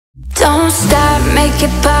Don't stop, make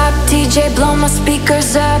it pop, DJ blow my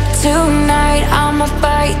speakers up. Tonight I'ma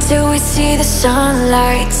fight till we see the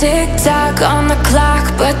sunlight. Tick tock on the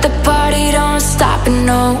clock, but the party don't stop. And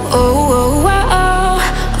no, oh, oh, oh, oh,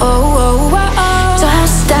 oh, oh, oh. Don't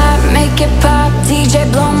stop, make it pop,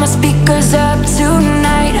 DJ blow my speakers up.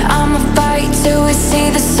 Tonight I'ma fight till we see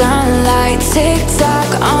the sunlight. Tick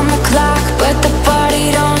tock on the clock, but the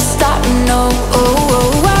party don't stop. And no, oh,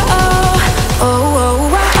 oh, oh, oh, oh, oh,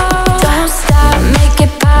 oh.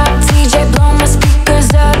 DJ blow my speakers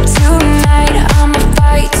up tonight. I'ma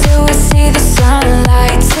fight till we see the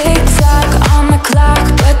sunlight. Tick tock on the clock,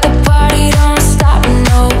 but the party don't stop.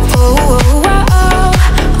 No, oh, oh, oh,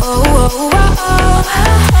 oh, oh, oh, oh.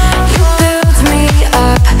 You build me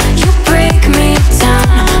up, you break me down.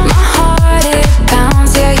 My heart it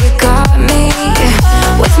pounds, yeah you got me.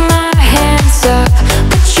 With my hands up,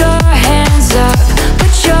 put your hands up,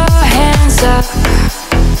 put your hands up.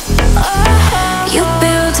 You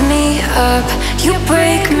build me up, you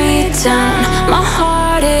break me down. My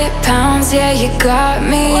heart it pounds, yeah you got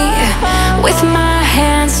me. With my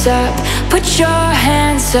hands up, put your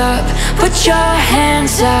hands up, put your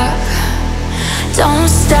hands up. Don't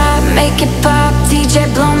stop, make it pop,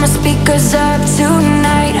 DJ blow my speakers up.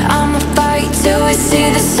 Tonight I'ma fight till we see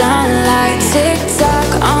the sunlight. Tick tock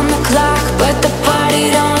on the clock, but the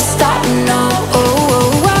party don't stop. No, oh,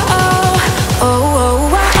 oh, oh, oh, oh, oh,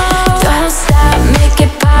 oh. Don't stop, make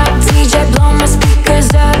it pop, DJ blow my speakers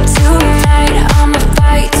up. Tonight I'ma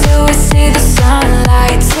fight till we see the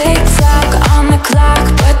sunlight. Tick tock on the clock,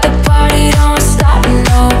 but the party don't stop.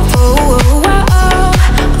 No, oh, oh, oh,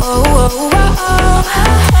 oh, oh, oh, oh.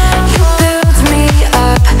 You build me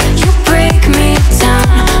up, you break me down.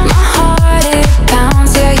 My heart it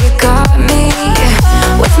pounds, yeah you got me.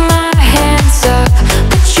 With my hands up,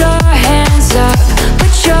 put your hands up,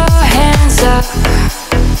 put your hands up.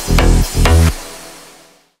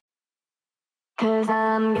 Cause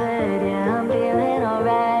I'm good, yeah, I'm feeling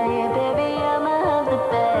alright. Baby, I'ma have the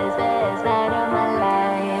best, best night of my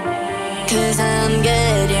life. Cause I'm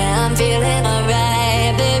good, yeah, I'm feeling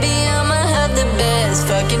alright. Baby, I'ma have the best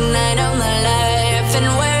fucking night of my life. And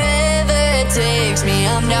wherever it takes me,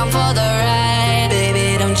 I'm down for the ride.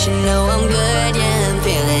 Baby, don't you know I'm good, yeah, I'm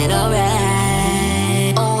feeling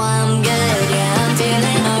alright. Oh, I'm good, yeah, I'm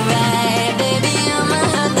feeling alright. Baby, I'ma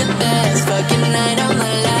have the best fucking night of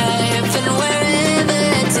my life. And wherever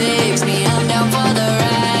it takes me, I'm down for the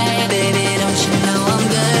ride. Baby, don't you know I'm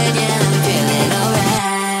good, yeah, I'm feeling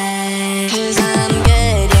alright. Cause I'm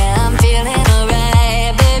good, yeah, I'm feeling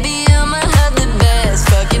alright. Baby, I'ma have the best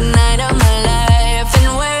fucking night of my life.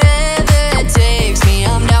 And wherever it takes me,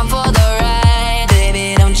 I'm down for the ride.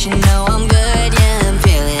 Baby, don't you know I'm good, yeah, I'm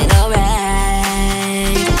feeling alright.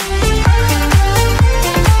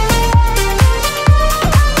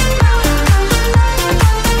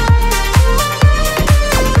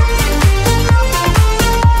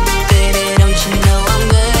 Baby, don't you know I'm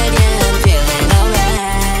good, yeah, I'm feeling alright.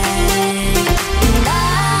 And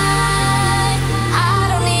I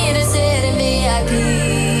don't need to sit in VIP.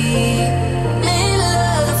 Middle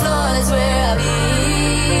of the floor, that's where I'll be.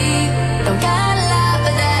 Don't got a lot,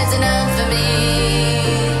 but that's enough for me.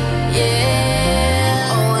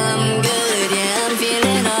 Yeah, oh, I'm good, yeah, I'm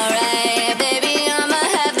feeling alright. Baby, I'ma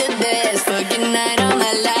have the best fucking night of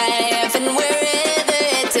my life. And wherever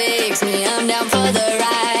it takes me, I'm down for the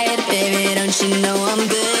ride. Baby, don't you know I'm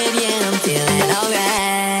good, yeah, I'm feeling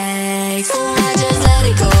alright. So I just let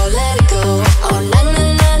it go, let it go. Oh, na na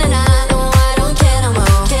na na na, no, I don't care no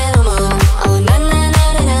more, care no more. Oh, na na na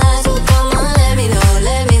na na, so come on, let me know,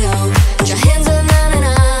 let me know. Put your hands up, na na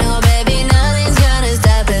na, oh baby, nothing's gonna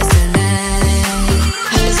stop us tonight.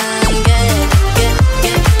 Cause I'm good,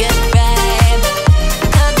 good right.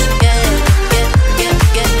 I'm good,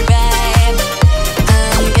 good right.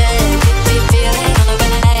 I'm good, feeling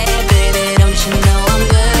alright. Baby, don't you know I'm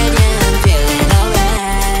good, yeah, I'm feeling alright.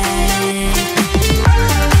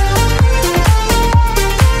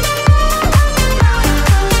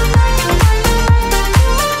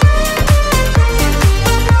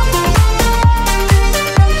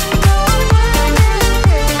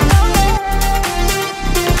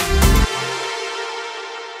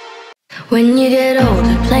 When you get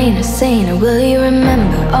older, plainer, saner, will you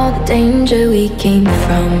remember all the danger we came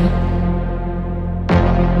from?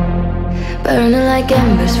 Burning like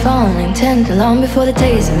embers, falling tender, long before the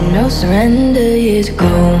days of no surrender years ago.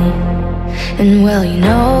 And well, you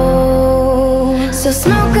know, so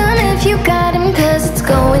smoke 'em if you got 'em, 'cause it's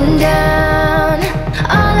going down.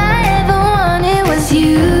 All I ever wanted was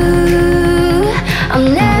you. I'll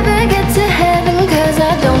never get to heaven 'cause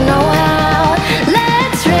I don't know how.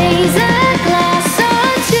 Let's raise a glass or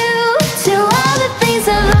two.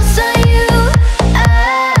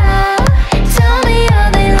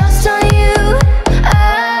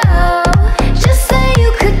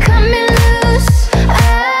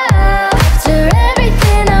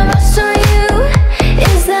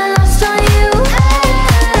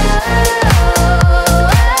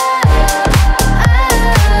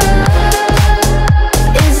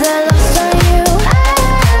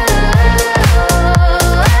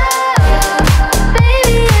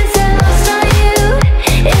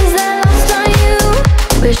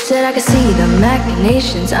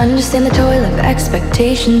 machinations. Understand the toil of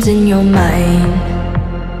expectations in your mind.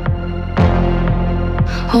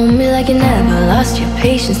 Hold me like you never lost your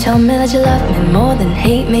patience. Tell me that you love me more than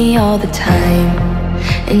hate me all the time.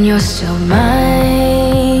 And you're still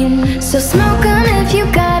mine. So smoke on if you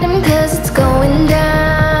got him, cause it's going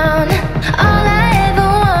down. All I ever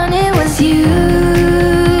wanted was you.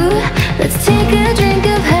 Let's take a drink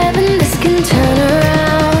of heaven, this can turn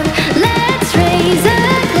around. Let's raise a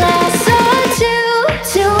glass or two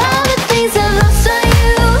to all the things I lost on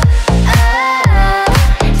you. Oh,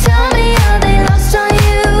 tell me how they lost on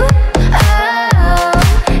you. Oh,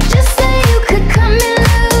 just so you could cut me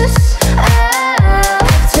loose. Oh,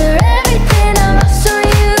 after everything I lost on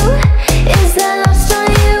you, is that lost on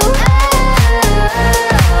you?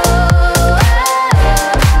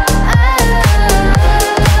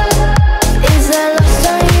 Is that lost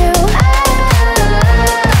on you?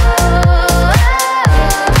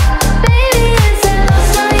 Baby, is that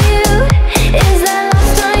lost on you? Is that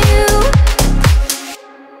lost on you?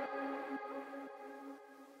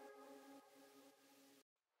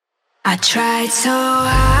 I tried so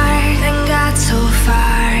hard and got so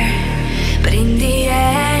far, but in the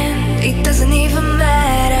end, it doesn't even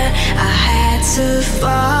matter. I had to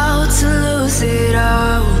fall to lose it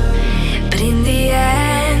all, but in the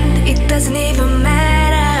end, it doesn't even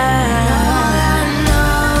matter. All I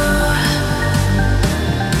know,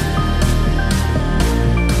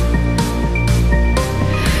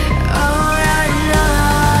 all I know.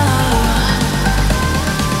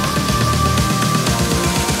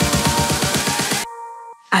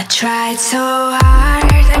 I tried so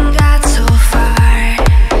hard and got so far,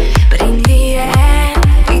 but in the end,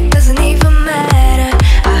 it doesn't even matter.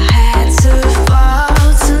 I had to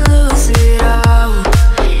fall to lose it all,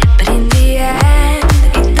 but in the end,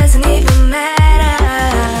 it doesn't even matter.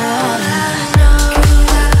 All I know,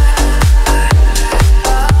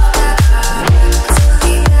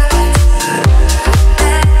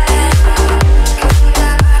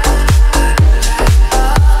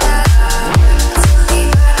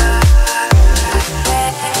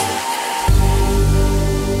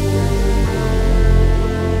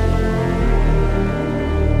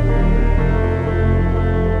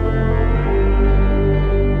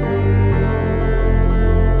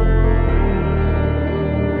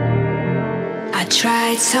 I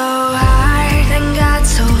tried so hard and got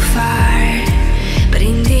so far, but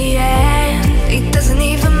in the end, it doesn't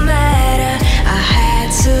even matter. I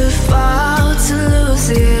had to fall to lose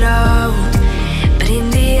it all, but in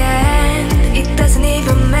the end, it doesn't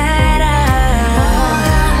even matter. All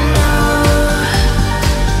I know,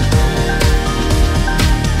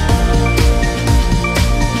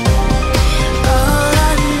 all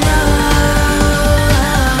I know.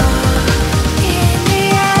 In the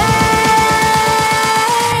end,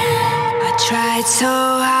 I tried so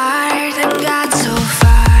hard and got so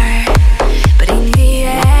far, but in the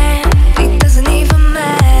end, it doesn't even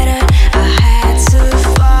matter. I had to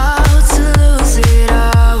fall to lose it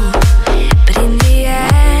all, but in the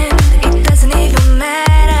end, it doesn't even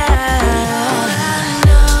matter. All I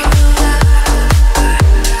know,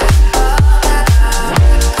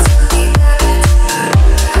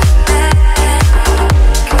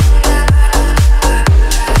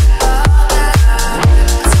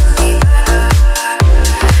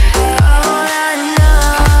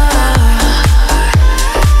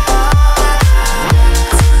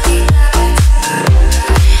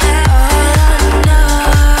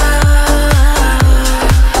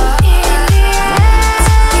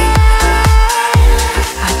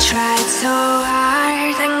 I tried so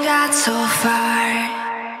hard and got so far.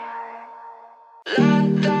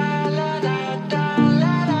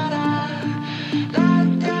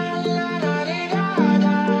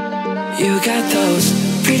 You got those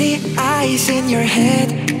pretty eyes in your head,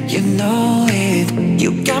 you know it.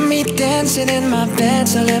 You got me dancing in my bed,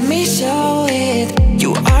 so let me show it.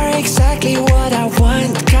 You are exactly what I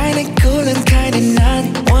want, kinda cool and kinda not.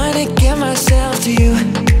 Wanna give myself to you,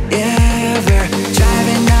 yeah. We're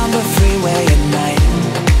driving down the freeway at night.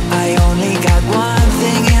 I only got one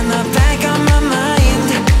thing in the back of my mind.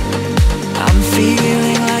 I'm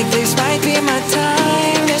feeling like this might be my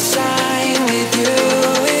time to shine with you,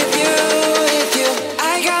 with you, with you.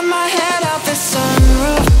 I got my head out the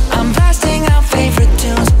sunroof, I'm blasting out favorite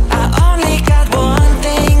tunes. I only got one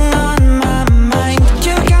thing on my mind.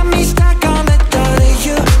 You got me stuck on the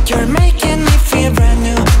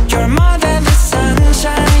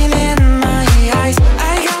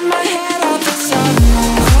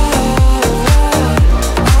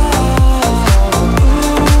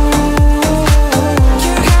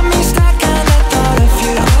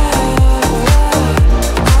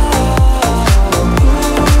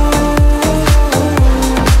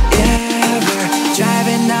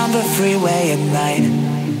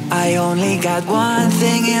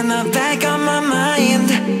on my mind.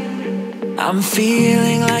 I'm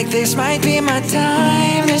feeling like this might be my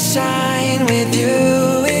time to shine with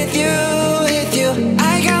you, with you, with you.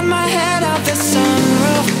 I got my head off the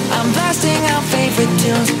sunroof, I'm blasting out favorite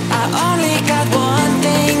tunes. I only got one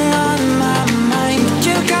thing on my mind.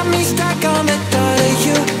 You got me stuck on the thought of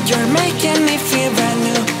you. You're making me feel brand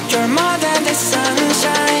new. You're more than the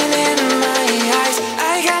sunshine in my eyes.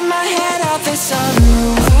 I got my head off the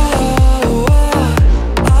sunroof.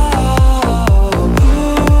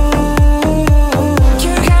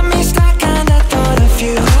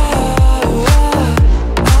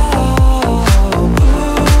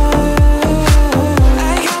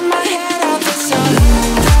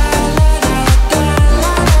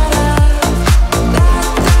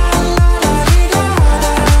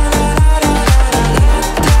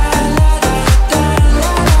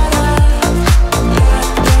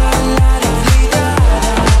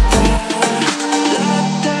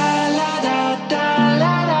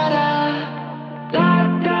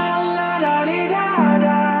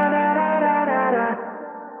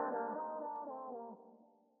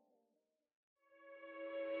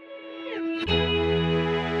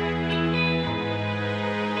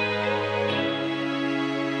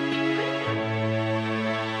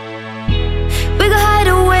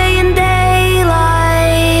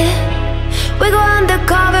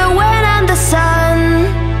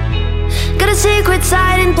 Secret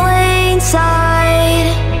side in plain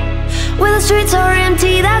sight. Where the streets are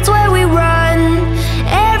empty, that's where we run.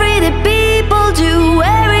 Everyday people do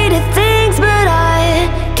everyday things, but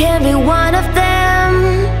I can't be one of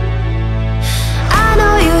them. I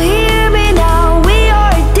know you hear me now. We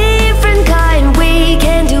are a different kind. We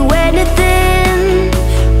can do anything.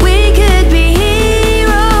 We could be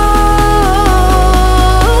heroes.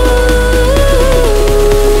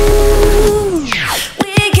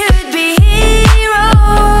 We could be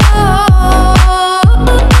heroes.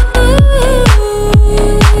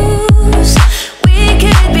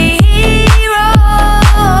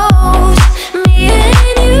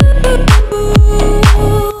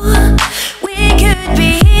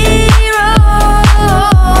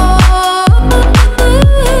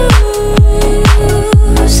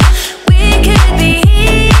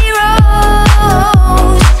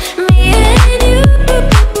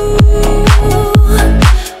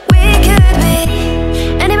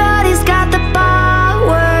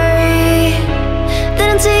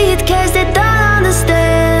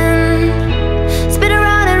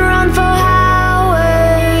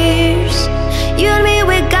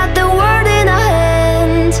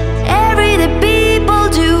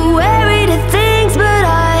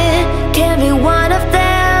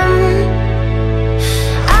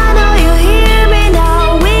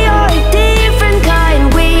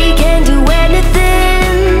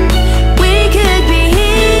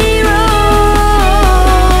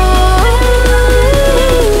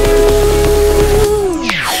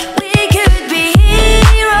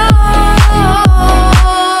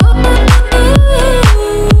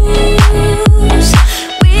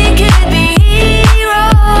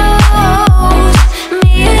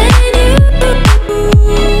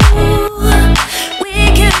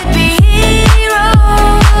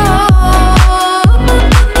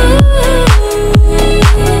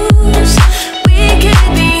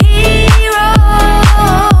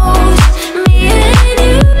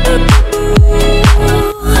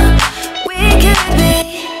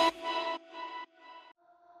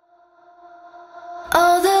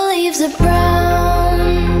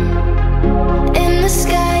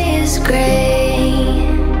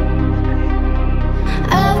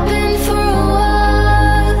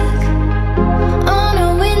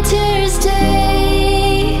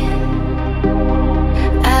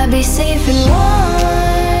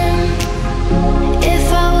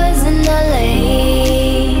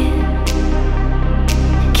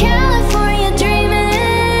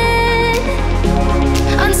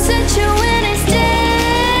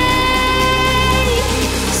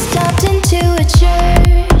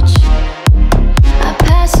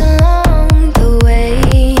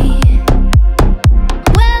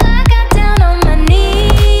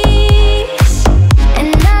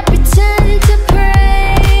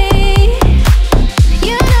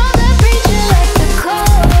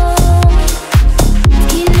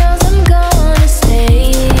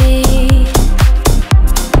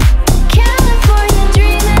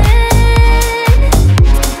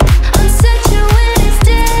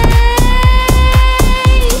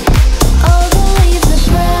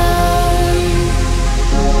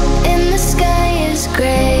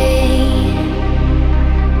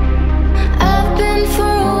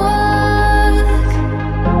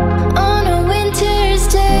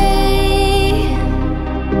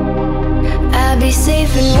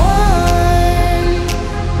 safe and warm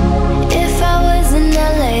if I was in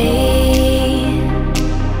LA.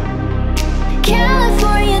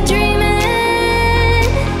 California dreaming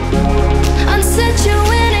on such a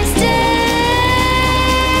winter's day.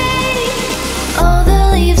 All the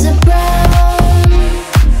leaves are brown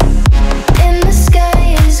and the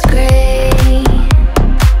sky is gray.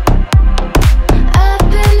 I've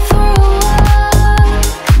been for a walk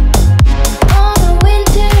on a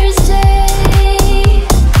winter's day.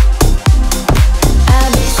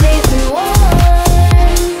 I'd be safe and warm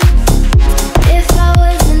if I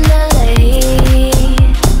was in LA.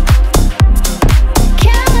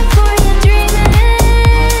 California dreaming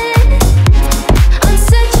on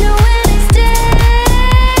such a winter's day.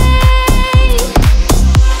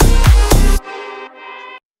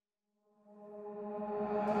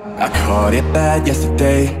 I caught it bad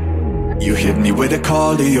yesterday. You hit me with a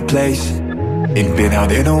call to your place. Ain't been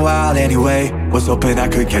out in a while anyway. Was hoping I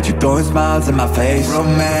could catch you throwing smiles in my face.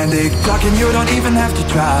 Romantic talking, you don't even have to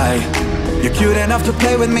try. You're cute enough to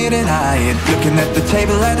play with me tonight. Looking at the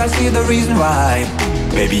table and I see the reason why.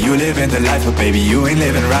 Baby, you living the life, but baby, you ain't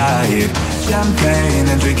living right. Champagne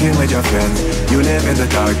and drinking with your friends. You live in the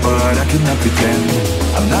dark, but I cannot pretend.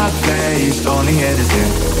 I'm not faced, only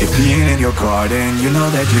innocent. If being in your garden, you know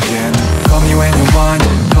that you can. Call me when you want,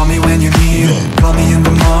 call me when you need. Call me in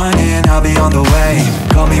the morning, I'll be on the way.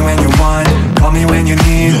 Call me when you want, call me when you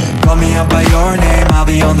need. Call me up by your name, I'll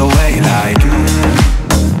be on the way. Like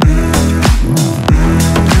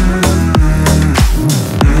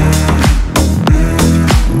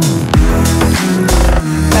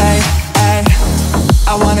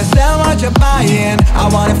I wanna sell what you're buying. I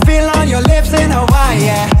wanna feel on your lips in Hawaii,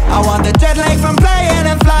 yeah. I want the jet lag from playing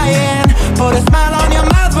and flying. Put a smile on your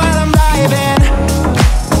mouth while I'm driving.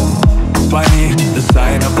 Funny, the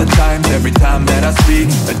sign of the times every time that I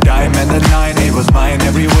speak. A dime and a nine, it was mine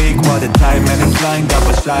every week. What a time and it's blind that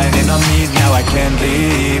was shining on me. Now I can't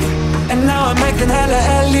leave. And now I'm acting hella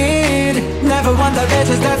elite. Never want the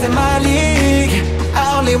bitches that's in my league.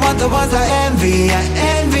 I only want the ones I envy, I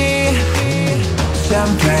envy.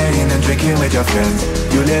 Champagne and drinking with your friends.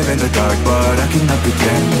 You live in the dark, but I cannot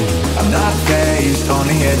pretend. I'm not faced,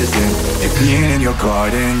 only innocent. If being in your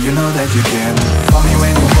garden, you know that you can. Call me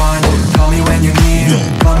when you want, call me when you need.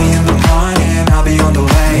 Call me in the morning, I'll be on the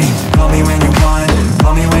way. Call me when you want,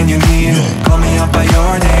 call me when you need. Call me up by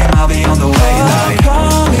your name, I'll be on the way. Like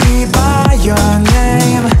call me by your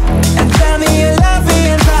name and tell me you love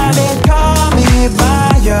me in private. Call me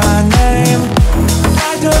by your name.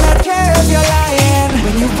 I do not care if you're lying.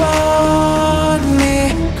 When you want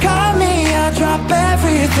me, call me, I'll drop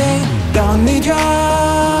everything. Don't need your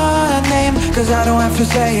name, cause I don't have to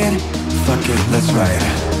say it. Fuck it, let's ride.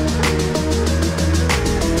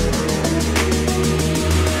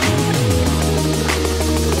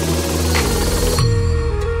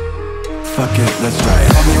 Fuck it, let's ride.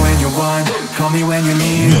 Call me when you want, call me when you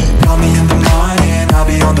need. Call me in the morning, I'll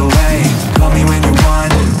be on the way. Call me when you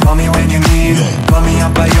want, call me when you need. Call me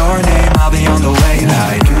up by your name, I'll be on the way.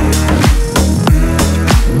 Like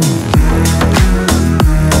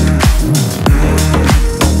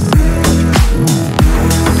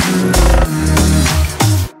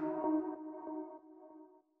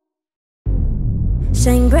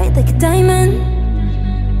shine bright like a diamond.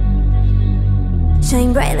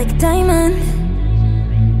 Shine bright like a diamond.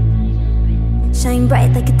 Shine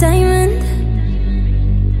bright like a diamond.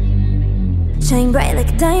 Shine bright like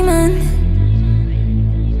a diamond.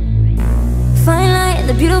 Fine light in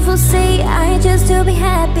the beautiful sea. I just to be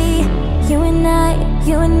happy. You and I,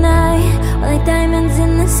 we're like diamonds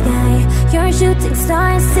in the sky. You're a shooting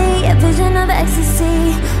star, I see a vision of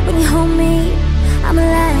ecstasy. When you hold me, I'm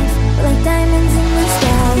alive. We're like diamonds in the sky.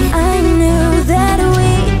 I knew that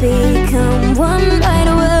we'd become one right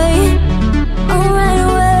away. Oh, right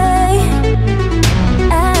away.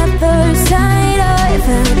 At first sight, I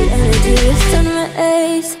felt the energy of sun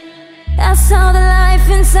rays. I saw the life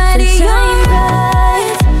inside of your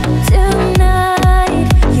eyes. Tonight,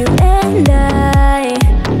 you and I,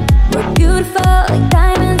 we're beautiful like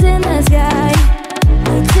diamonds in the sky.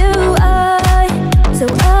 Eye to eye, so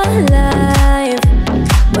alive.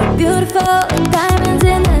 We're beautiful like diamonds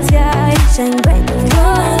in the sky. Shine bright like a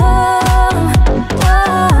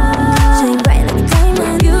shine bright like a diamond.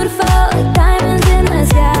 We're beautiful like diamonds in the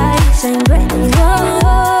sky. Shine bright like a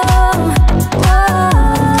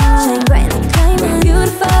shine bright like a diamond. We're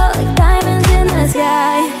beautiful like diamonds in the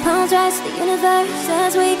sky. Palms rise to the universe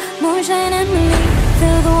as we moonshine and believe.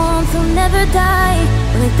 Feel the warmth, we'll never die.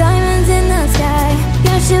 We're like diamonds in the sky.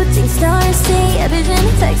 You're a shooting star, I see a vision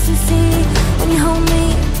of ecstasy. When you hold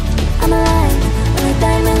me, I'm alive. We're like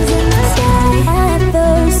diamonds in the sky. At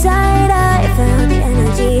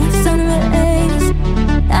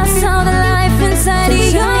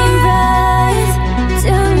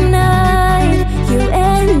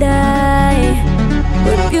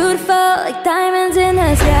beautiful like diamonds in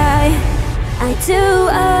the sky. Eye to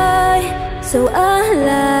eye, so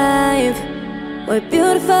alive. We're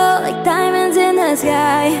beautiful like diamonds in the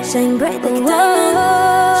sky. Shine bright like a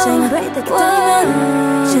diamond. Shine bright like a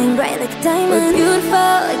diamond. Shine bright like a diamond. We're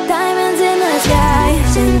beautiful like diamonds in the sky.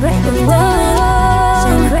 Shine bright like a diamond.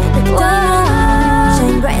 Shine bright like a diamond.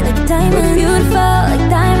 Shine bright like a diamond. We're beautiful like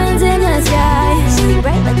diamonds in the sky. Shine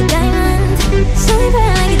bright like a diamond. Shine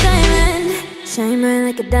bright like a diamond. Shine bright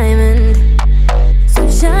like a diamond. So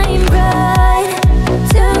shine bright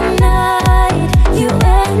tonight, you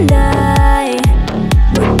and I.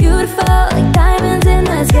 We're beautiful like diamonds in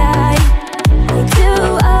the sky. Eye to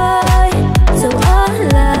eye, so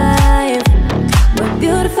alive. We're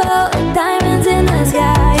beautiful like diamonds in the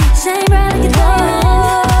sky. Shine bright like a diamond.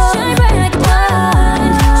 Shine bright like a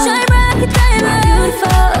diamond. Shine bright like a diamond. We're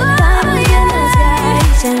beautiful like diamonds in the sky.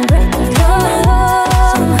 Shine bright like a diamond.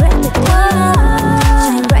 Shine bright like a diamond.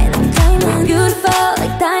 Shine bright like a diamond. Beautiful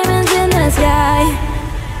like diamonds in the sky.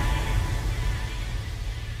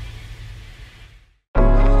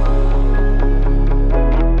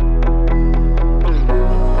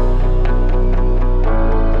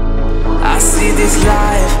 This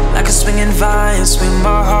life like a swinging vine, swing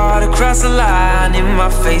my heart across the line. In my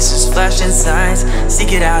face is flashing signs.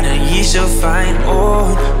 Seek it out and ye shall find.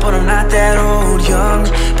 Old, but I'm not that old. Young,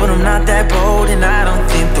 but I'm not that bold. And I don't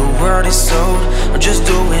think the world is sold. I'm just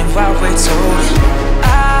doing what we're told.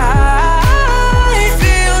 I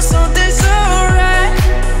feel something so right,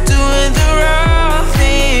 doing the wrong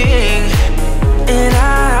thing. And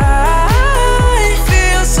I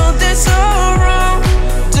feel something so wrong,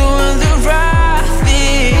 doing the right.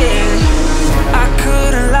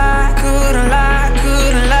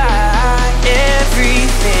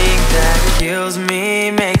 Kills me,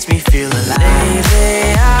 makes me feel alive.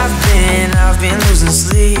 Lately I've been losing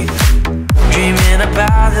sleep, dreaming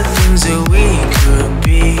about the things that we could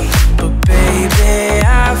be. But baby,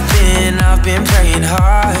 I've been praying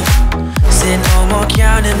hard. Said no more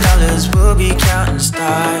counting dollars, we'll be counting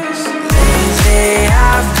stars. Lately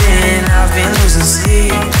I've been losing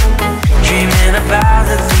sleep, dreaming about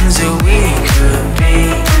the things that we could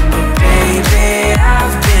be. But baby,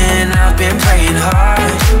 I've been praying hard.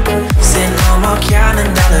 Said no more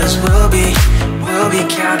counting dollars, we'll be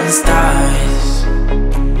counting stars.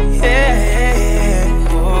 Yeah,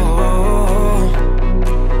 oh.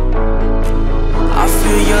 I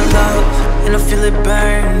feel your love and I feel it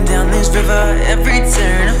burn down this river every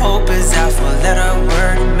turn. Hope is out for a letter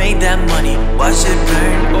word. Made that money, watch it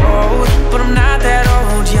burn. Oh, but I'm not that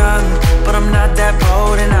old. Young, but I'm not that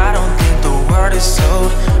bold. And I don't think the word is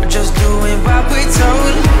sold. We're just doing what we're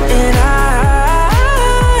told. And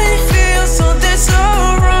I feel something so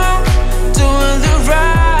wrong, doing the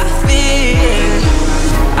right thing.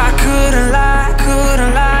 I couldn't lie,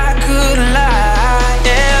 couldn't lie, couldn't lie.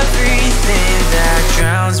 Everything that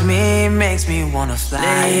drowns me makes me wanna fly.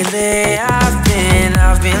 Lately I've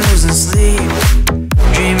been losing sleep,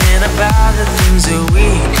 dreaming about the things that we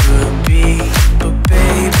could be. But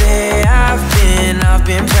baby, I've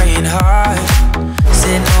been praying hard.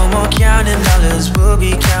 Said no more counting dollars, we'll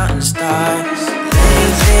be counting stars.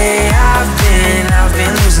 Lately I've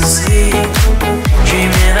been losing sleep,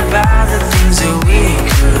 dreaming about the things that we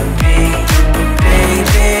could be. But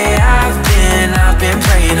baby, I've been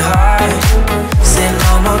praying hard. Said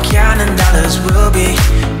no more counting dollars, we'll be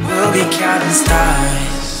counting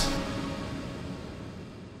stars.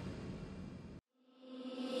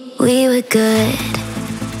 We were good,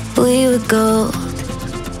 we were gold,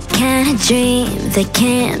 kind of dream that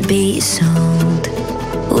can't be sold.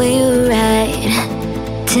 We were right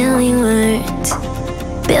till we weren't,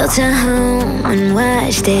 built a home and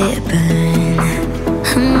watched it burn.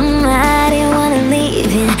 I didn't wanna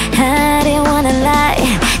leave you, I didn't wanna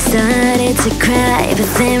lie. Started to cry, but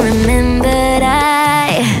then remembered I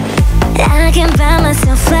can buy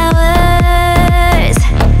myself flowers,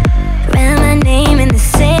 write my name in the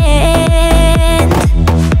sand,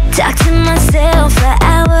 talk to myself for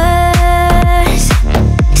hours,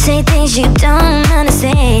 say things you don't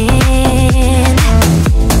understand.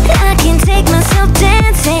 I can take myself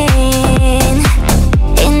dancing,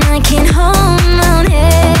 and I can hold my own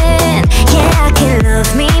hand. Yeah, I can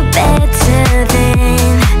love me better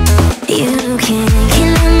than you can. Can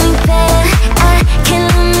love me better, I can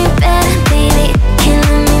love me better, baby. Can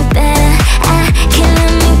love me better, I can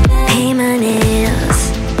love me better. Paint my nails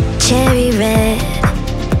cherry red,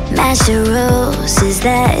 match the roses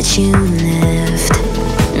that you left.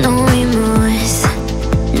 No remorse,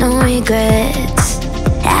 no regrets,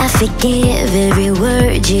 I forgive every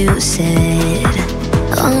word you said.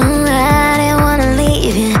 Oh, I didn't wanna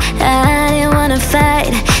leave you, I didn't wanna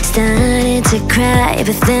fight. started to cry,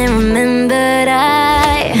 but then remembered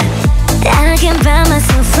I can buy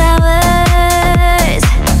myself flowers,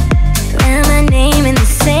 write my name in the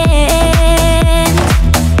sand,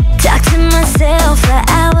 talk to myself for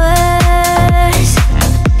hours,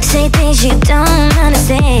 say things you don't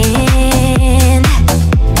understand.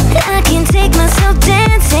 I can take myself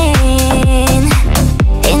dancing,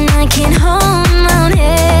 and I can hold my own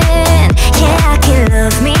hand. Yeah, I can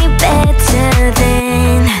love me better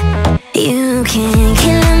than you can.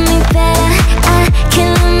 Can love me better, I can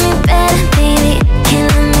love me better, baby. Can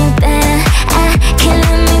love me better, I can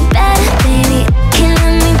love me better, baby. Can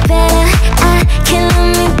love me better, I can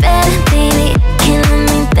love me better, baby. Can love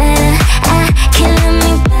me better, I can love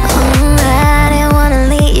me better. Oh, I didn't wanna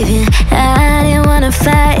leave you, I didn't wanna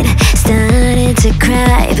fight. Started to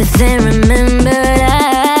cry, but then remembered I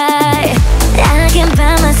can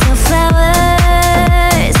buy myself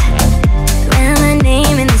flowers, write my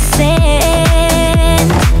name in the sand,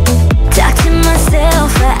 talk to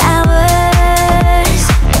myself for hours,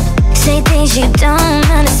 say things you don't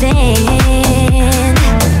understand.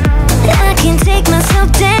 I can take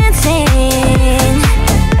myself dancing,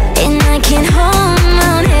 and I can hold my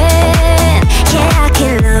own hand. Yeah, I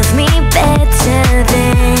can love me better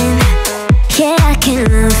than, yeah, I can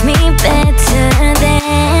love me better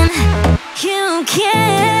than you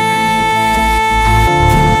can.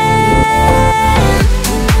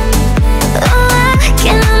 Oh, I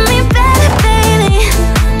can love me better, baby.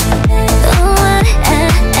 Oh, I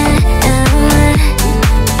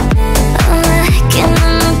can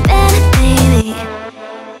love me better, baby.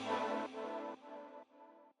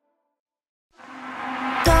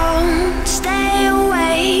 Don't stay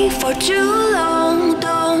away for too long.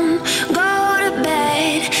 Don't go to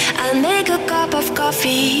bed. I'll make a cup of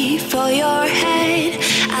coffee for your head.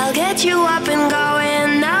 I'll get you up and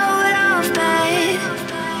going out of bed.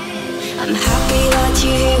 I'm happy that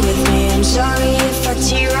you're here with me. I'm sorry if I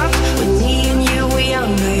tear up. When me and you were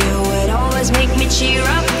younger, you would always make me cheer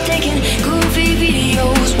up. Taking goofy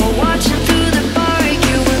videos while watching through the park.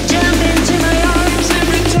 You would jump into my arms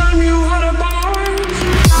every time you had a bar.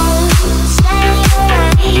 Don't stay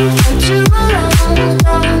away for too long. Don't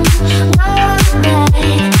go to bed.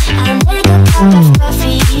 I'll make a cup of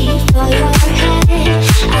coffee for your head.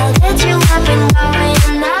 I'll get you up and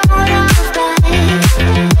going out of bed.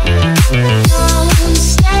 Don't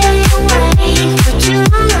stay away for too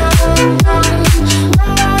long. Don't go to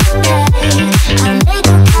bed. I'll make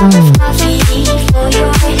a cup of coffee for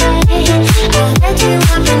your head. I'll get you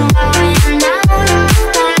up and going out of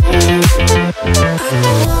bed. I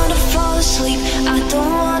don't wanna fall asleep, I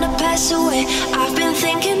don't wanna pass away. I've been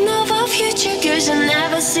thinking of our future girls and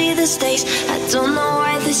never see the days. I don't know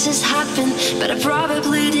why this has happened, but I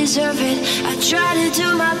probably deserve it. I try to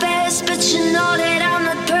do my best, but you know that I'm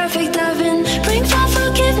not perfect. I've been praying for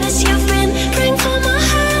forgiveness, you've been praying for my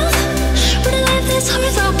health. When I leave this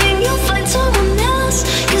earth, hoping you'll find someone else.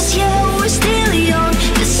 Cause yeah, we're still young,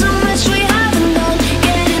 there's so much we haven't done.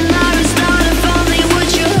 Getting married, start a family,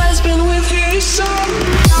 would your husband with his son?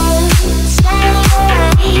 Don't stay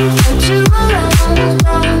away for too long. Don't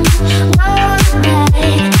go to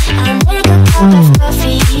bed. I'll make a cup of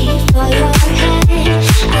coffee for your head.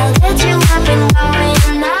 I'll get you up and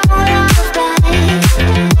going out of bed.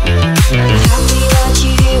 I'm happy that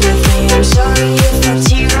you're here with me. I'm sorry if I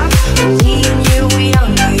tear up. When me and you were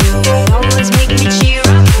younger, you would always make me cheer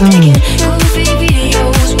up. Taking goofy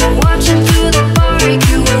videos while watching through the park.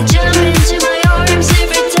 You would jump into my arms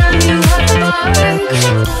every time you had a bark.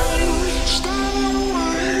 Stay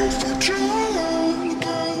away for too long.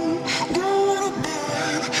 Don't go to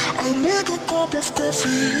bed. I'll make a cup of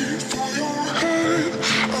coffee for your head.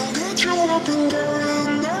 I'll get you up and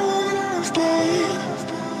going out of bed.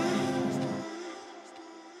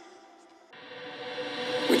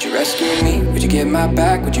 Would you rescue me? Would you get my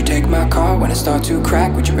back? Would you take my car when it starts to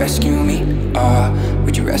crack? Would you rescue me?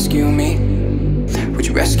 Would you rescue me? Would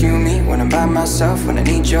you rescue me when I'm by myself? When I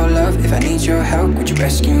need your love, if I need your help? Would you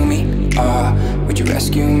rescue me? Would you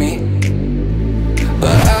rescue me?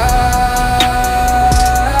 But I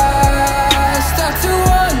start to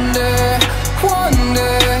wonder,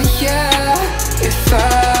 yeah, if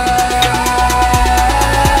I'm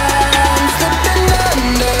slipping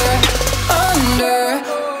under.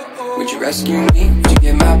 Would you rescue me? Would you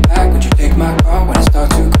get my back? Would you take my car when it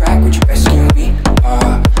starts to crack? Would you rescue me?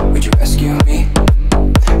 Would you rescue me?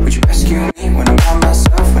 Would you rescue me when I'm by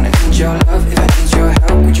myself? When I need your love, if I need your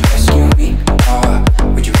help? Would you rescue me?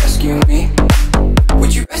 Would you rescue me?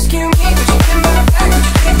 Would you rescue me? Would you get my back? Would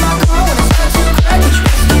you take my car when it starts to crack? Would you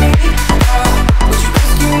rescue me? Would you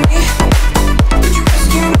rescue me? Would you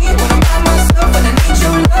rescue me when I'm by myself? When I need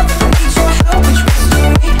your love,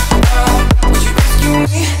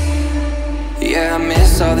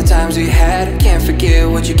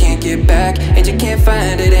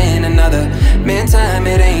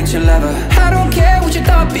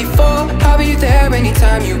 before, I'll be there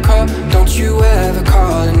anytime you call. Don't you ever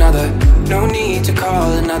call another, no need to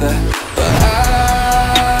call another. But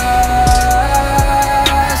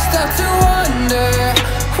I start to wonder,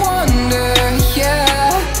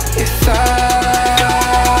 yeah, if I'm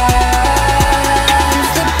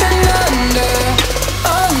slipping under.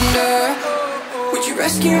 Would you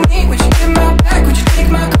rescue me? Would you get my back? Would you take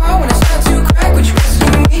my car when I start to crack? Would you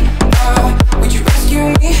rescue me? Would you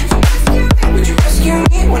rescue me? Would you rescue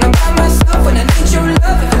me when I'm by myself? When I need your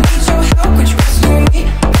love, if I need your help? Would you rescue me?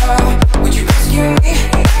 Would you rescue me?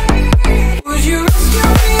 Would you rescue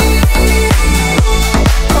me?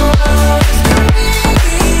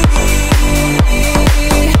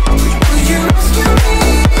 Would you rescue me?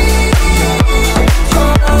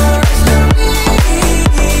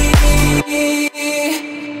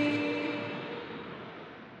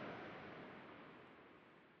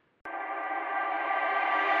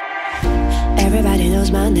 Everybody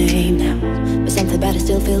knows my name now, but something about it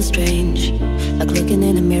still feels strange. Like looking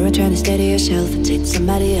in a mirror, trying to steady yourself and see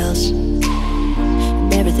somebody else.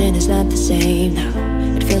 And everything is not the same now.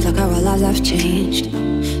 It feels like our lives have changed.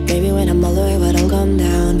 Maybe when I'm all the way, but I'll calm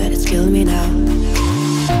down, but it's killing me now.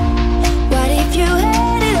 What if you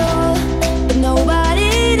had it all, but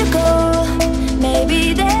nobody to call?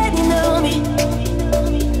 Maybe then you know me.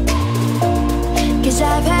 'Cause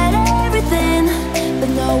I've had everything, but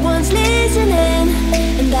no one's listening,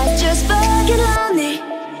 and that's just fucking lonely.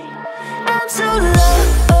 I'm so lonely.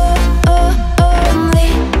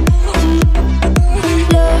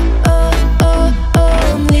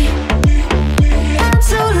 Lonely. I'm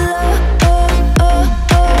so lonely.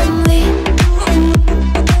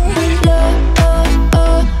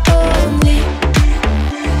 Lonely.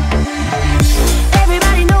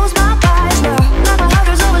 Everybody knows my price now. Like my heart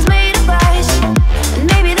was always made of ice, and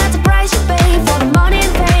maybe that's the price you pay for the money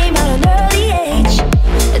and fame at an early age.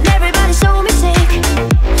 And everybody saw me sick,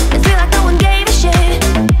 and feel like no one gave a shit.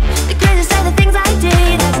 The craziest are the things I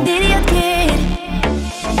did as an idiot kid.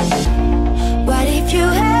 What if you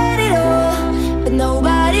had it all, but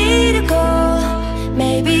nobody to call?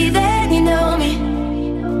 Maybe then you know me.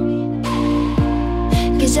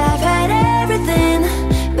 'Cause I've had everything,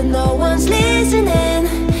 but no one's listening,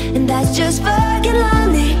 and that's just fucking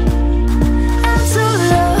lonely. I'm so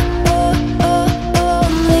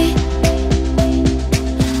lonely.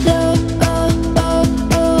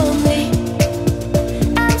 Lonely.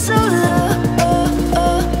 I'm so lonely.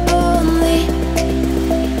 Lonely.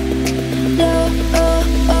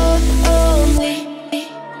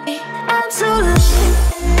 I'm so lonely.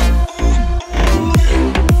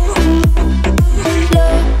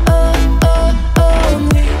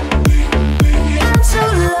 I'm so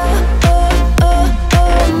lonely.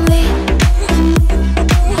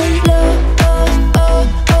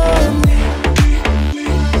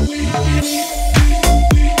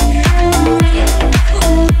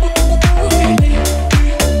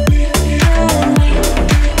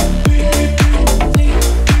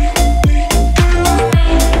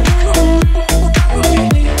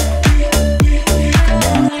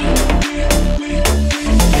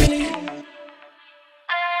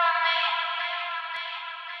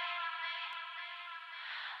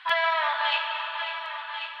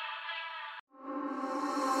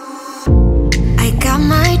 I got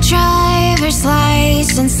my driver's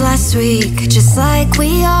license last week, just like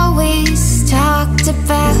we always talked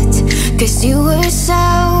about. 'Cause you were so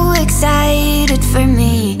excited for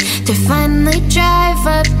me to finally drive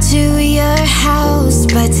up to your house.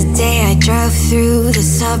 But today I drove through the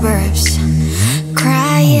suburbs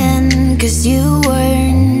crying 'cause you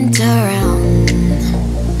weren't around.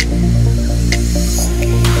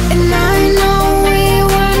 And I know we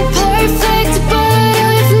weren't perfect, but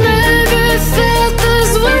I've never felt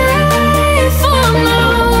this way for no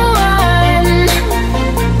one.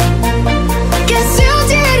 'Cause you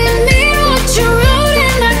didn't mean what you wrote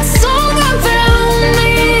in that song about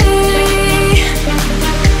me.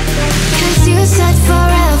 'Cause you said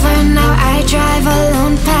forever, now I drive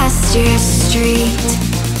alone past your street.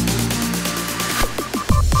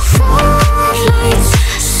 Red lights,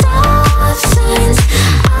 stop signs,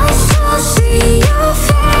 I still see your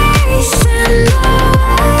face in the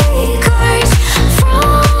white cars,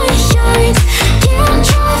 front yards. Can't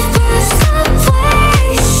drive past the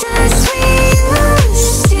places we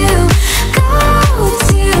used to go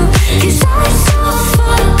to. 'Cause I so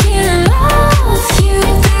fucking love you,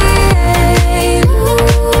 babe.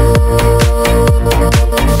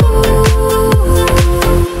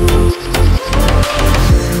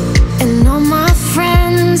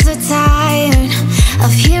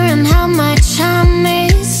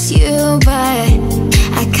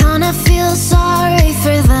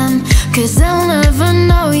 'cause I'll never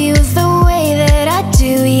know you the way that I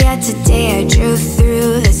do. Yet today I drove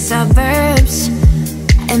through the suburbs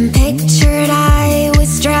and pictured I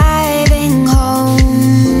was driving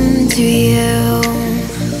home to you.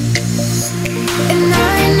 And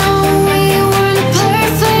I know we weren't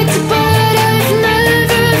perfect, but I've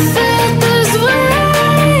never felt this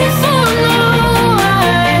way for no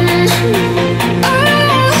one.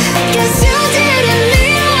 Oh, 'cause you didn't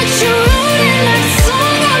mean what you wrote in that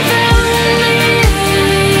song about me.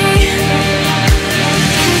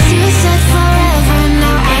 'Cause you said forever,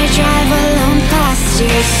 now I drive alone past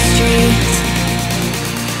your street.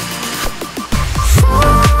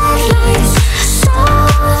 Floodlights,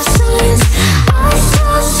 stop signs, I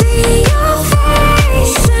still see your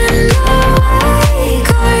face in the white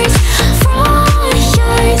cars, front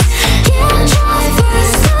yards, can't drive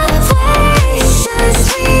past the places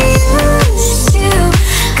we used to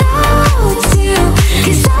go to,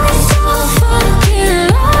 'cause I still fucking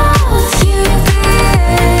love you,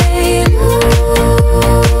 babe.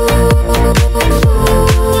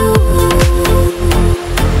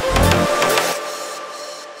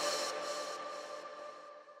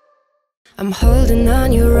 I'm holding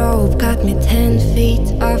on your rope, got me 10 feet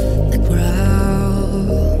off the ground.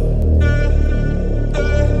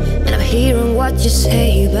 And I'm hearing what you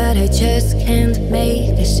say, but I just can't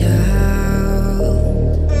make a sound.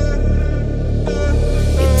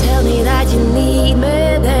 You tell me that you need me,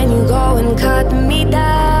 then you go and cut me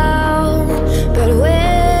down. But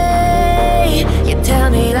wait, you tell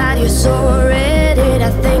me that you're sorry, did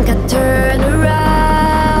I think I'd turn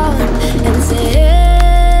around and say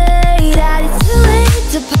that it's too late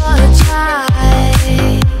to apologize.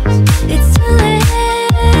 It's too late.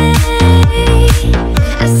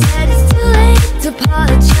 I said it's too late to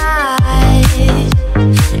apologize.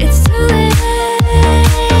 It's too late.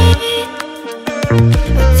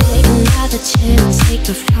 But take another chance, take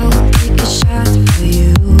a fall, take a shot for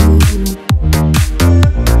you.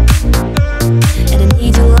 And I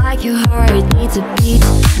need you like your heart needs a beat.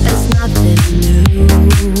 That's nothing new.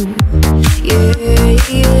 Yeah,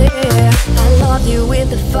 yeah. I love you with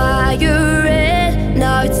the fire red,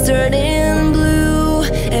 now it's turning blue.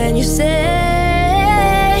 And you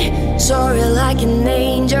say sorry like an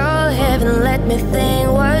angel, heaven let me think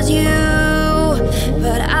was you.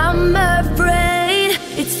 But I'm afraid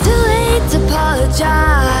it's too late to apologize.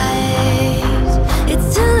 It's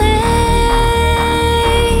too late.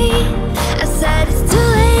 I said it's too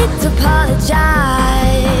late to apologize.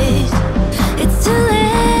 It's too late.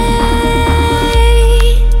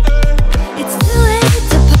 It's too late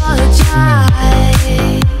to apologize.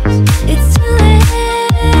 It's too late.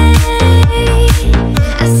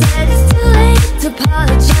 I said it's too late to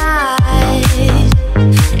apologize.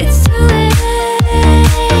 It's too late.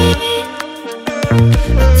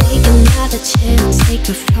 But take another chance, take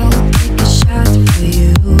a fall, take a shot for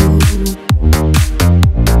you.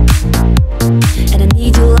 And I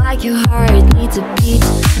need you like your heart needs a beat.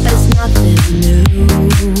 That's nothing new.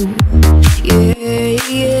 Yeah,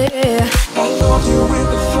 yeah. I love you with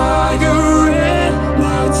the fire red,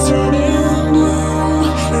 now it's turning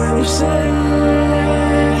blue. And you say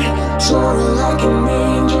sorry like an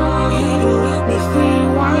angel, heaven let me think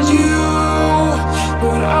was you.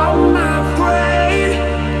 But I'm afraid.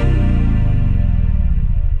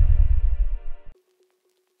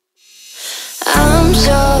 I'm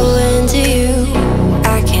so into you,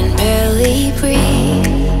 I can barely breathe.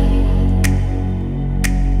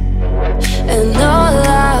 And all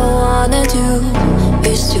I wanna do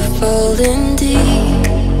is to fall in deep.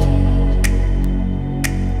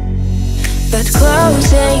 But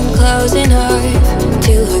closing hard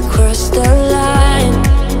till I cross the line.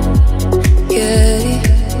 Yeah.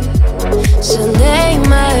 So name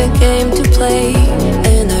my game to play,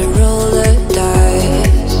 and I roll the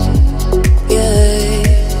dice.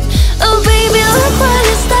 Yeah. Oh baby, look what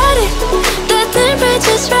it started. The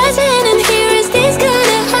temperature's rising, and here is this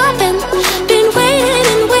gonna happen. Been waiting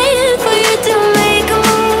and waiting for you to make a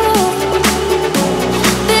move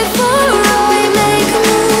before we make a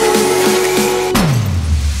move.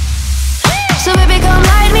 So baby, come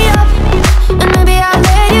light me up, and maybe I'll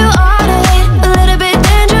let you on it. A little bit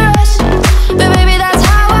dangerous, but baby,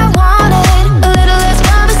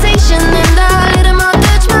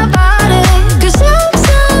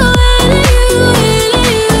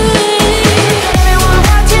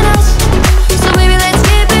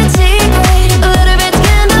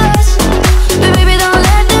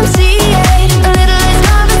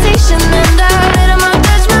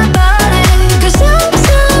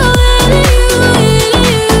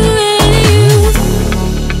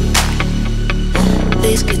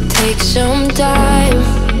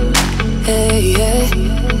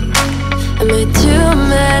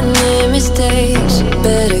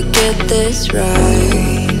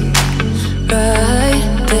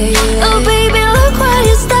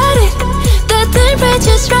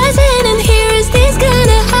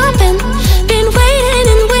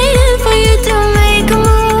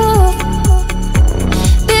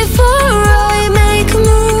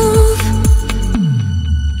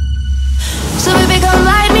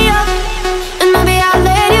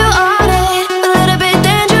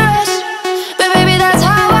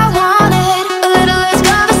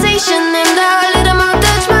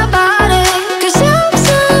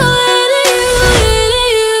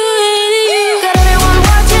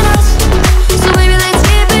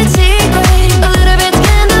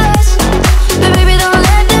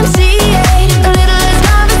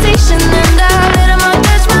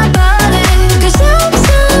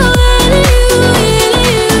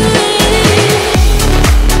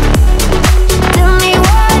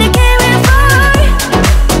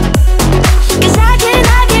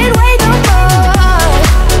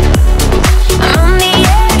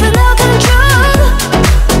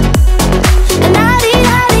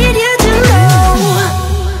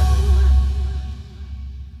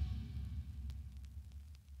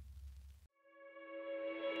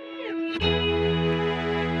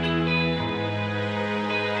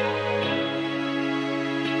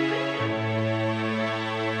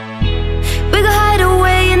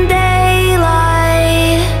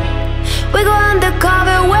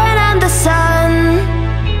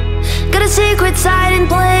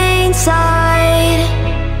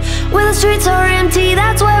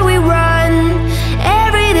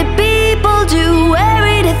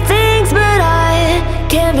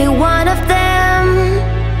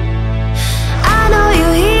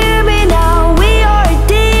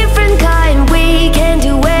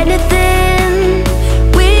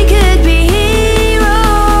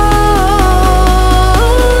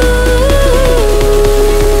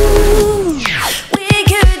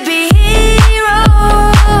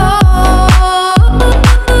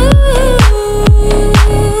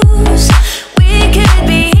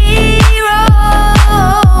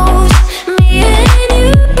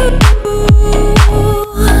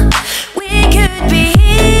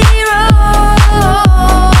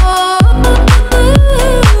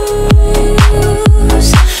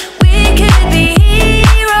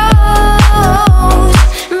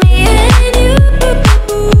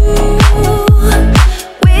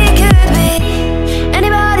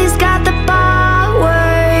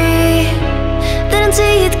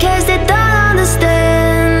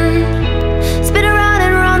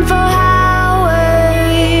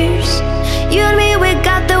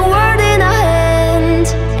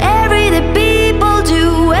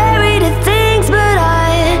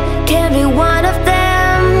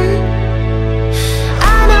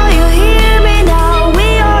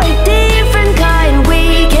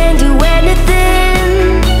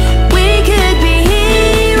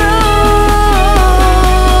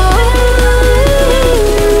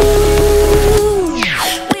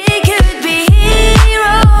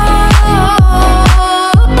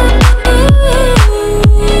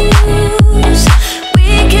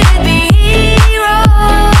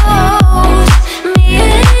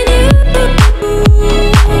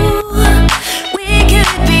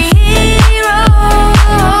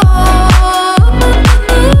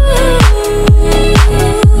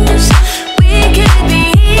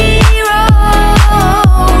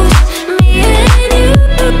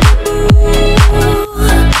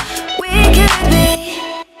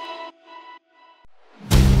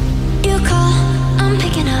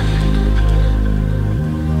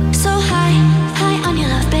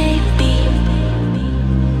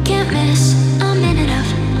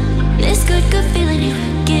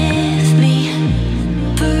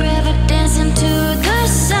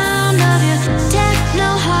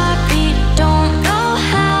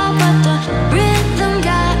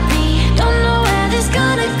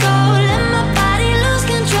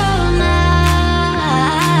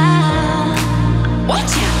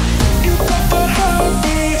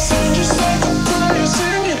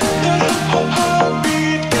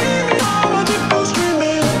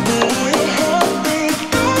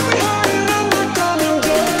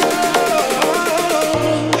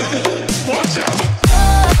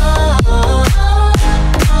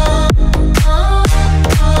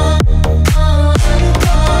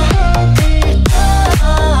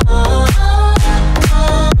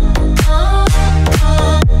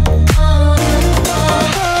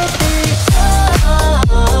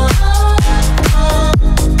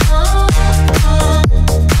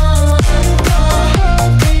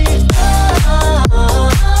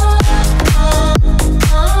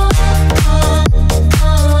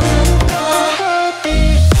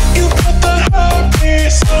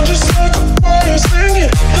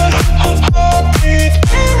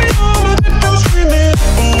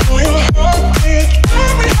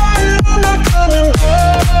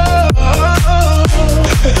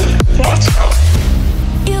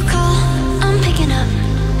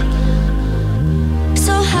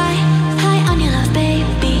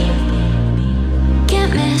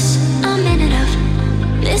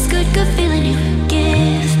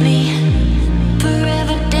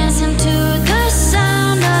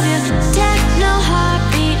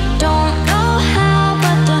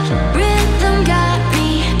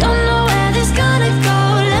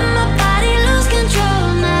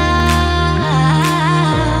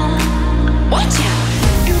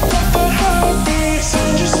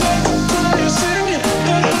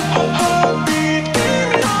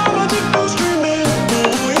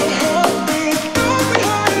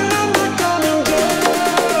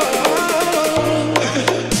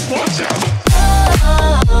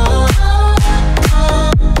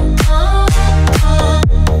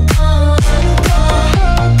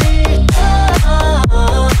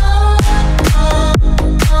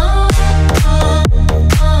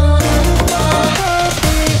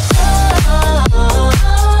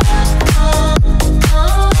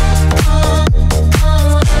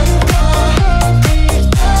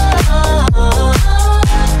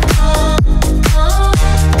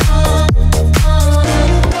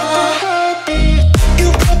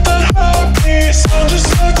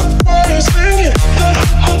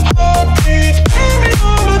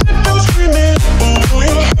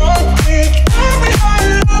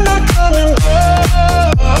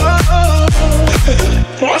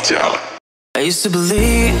 used to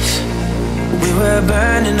believe we were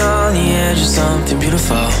burning on the edge of something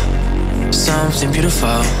beautiful, something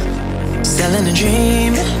beautiful. Selling a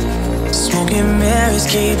dream, smoking mirrors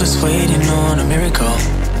keep us waiting on a miracle,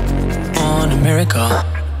 on a miracle.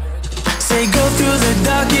 Say go through the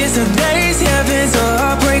darkest of days, heaven's a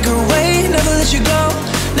heartbreak away. Never let you go,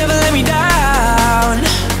 never let me down.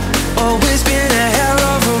 Always been a hell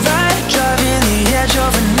of a ride, driving the edge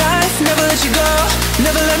of a knife. Never let you go,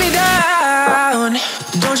 never let me down.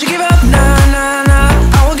 Don't you give up, nah, nah,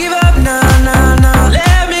 nah. I won't give up, nah, nah, nah.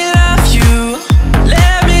 Let me love you,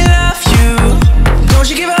 let me love you. Don't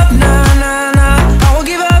you give up, nah, nah, nah. I won't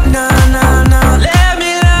give up, nah, nah, nah. Let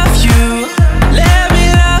me love you, let me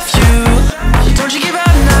love you. Don't you give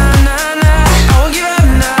up, nah, nah, nah. I won't give up,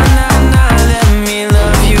 nah, nah, nah. Let me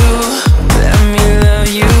love you, let me love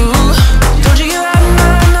you. Don't you give up,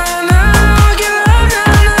 nah, nah, nah. I won't give up,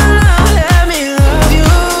 nah, nah, nah. Let me love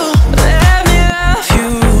you, let me love you.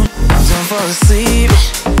 Don't fall asleep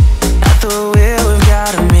at the wheel. We've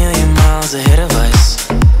got a million miles ahead of us,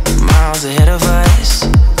 miles ahead of us.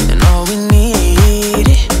 And all we need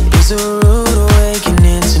is a rude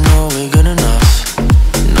awakening to know we're good enough,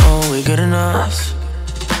 know we're good enough.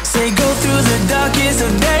 Say go through the darkest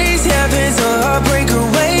of days, heaven's a heartbreak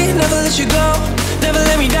away. Never let you go, never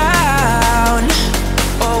let me down.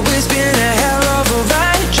 Always been a hell of a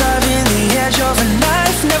ride, driving the edge of a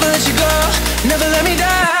knife. Never let you go, never let me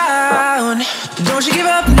down. Don't you give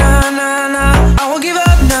up, nah, nah, nah. I won't give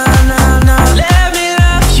up, nah, nah, nah. Let me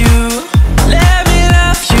love you, let me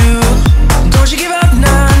love you. Don't you give up,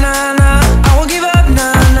 nah, nah, nah. I won't give up,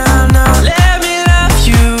 nah, nah, nah. Let me love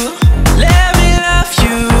you, let me love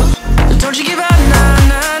you. Don't you give up, nah,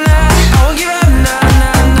 nah, nah. I won't give up, nah,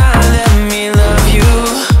 nah, nah. Let me love you,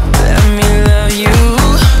 let me love you.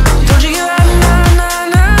 Don't you give up, nah, nah,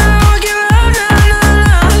 nah. I won't give up, nah, nah,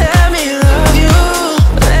 nah. Let me love you,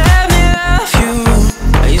 let me love you.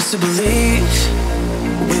 I used to believe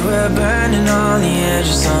we were burning on the edge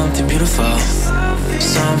of something beautiful,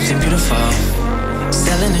 something beautiful.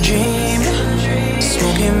 Selling a dream,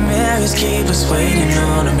 smoking mirrors keep us waiting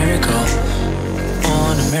on a miracle,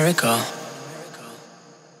 on a miracle.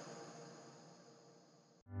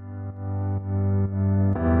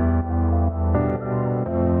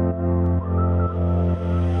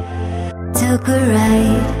 Took a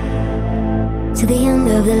ride to the end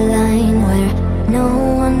of the line where no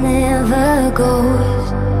one ever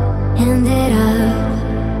goes. Ended up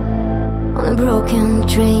on a broken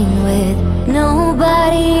train with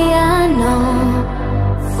nobody I know.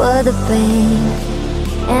 But the pain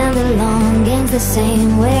and the longing's the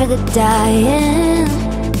same, we're the dying.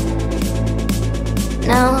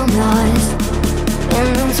 Now I'm lost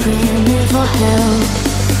and I'm screaming for help.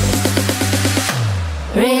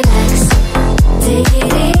 Relax, take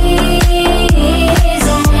it easy,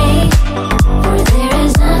 for there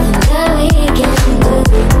is nothing that we can do.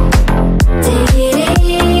 Take it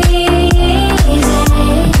easy,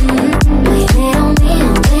 blame it on me,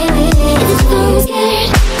 I'm blaming it. It's just I'm scared,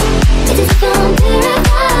 it's just I'm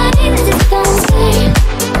terrified, it's just I'm scared,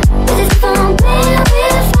 it's just I'm playing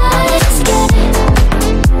with fire. It's scared,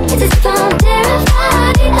 it's just I'm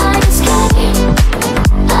terrified, I just scared.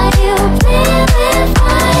 Are you playing with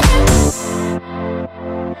fire?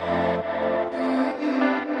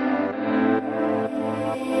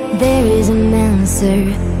 There is an answer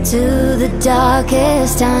to the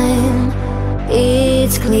darkest time.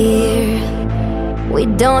 It's clear we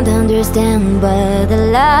don't understand, but the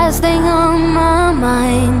last thing on my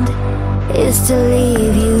mind is to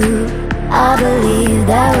leave you. I believe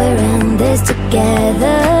that we're in this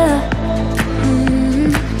together.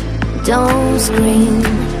 Don't scream,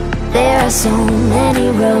 there are so many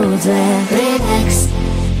roads left. Relax,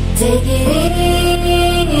 take it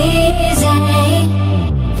easy,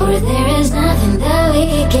 for there is nothing that we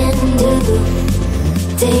can do.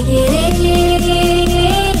 Take it easy,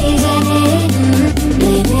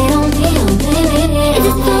 blame it on me, I'm blaming it. It's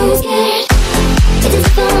just I'm scared, it's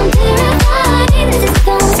just I'm terrified, it's just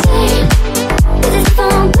I'm scared, it's just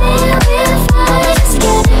I'm playing with fire. I just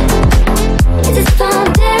scared, it's just I'm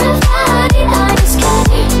terrified, I just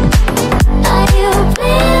scared. Are you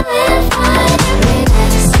playing with fire?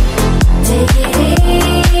 Relax, take it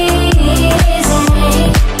easy,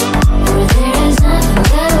 for there is nothing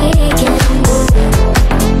that we can do.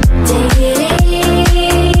 Take it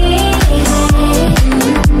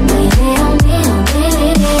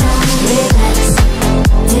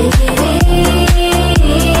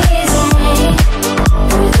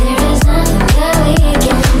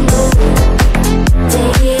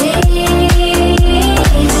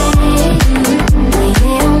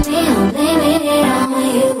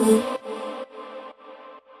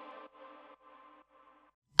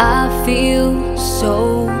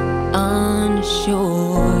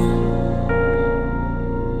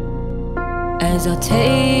 'cause I'll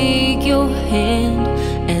take your hand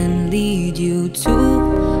and lead you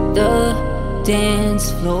to the dance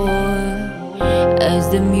floor. As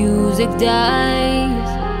the music dies,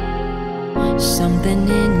 something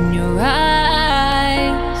in your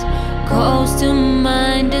eyes calls to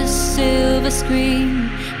mind a silver screen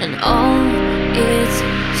and all its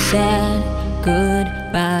sad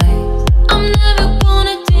goodbyes. I'm never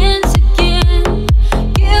gonna dance again.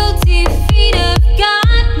 Guilty feet have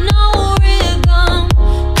got no rhythm.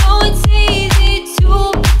 Oh, it's easy to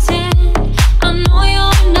pretend. I know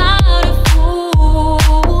you're not a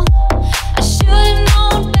fool. I should've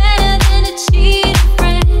known better than to cheat a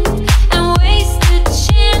friend and waste the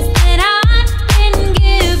chance that I didn't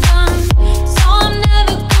give them. So I'm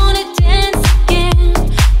never gonna dance again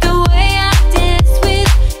the way I dance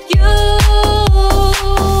with you.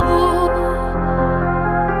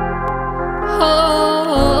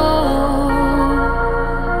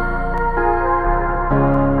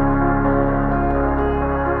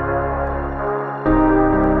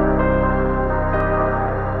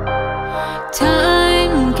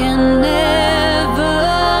 Time can never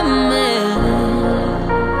mend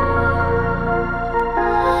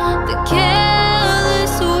the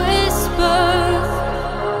careless whisper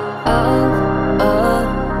of a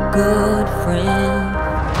good friend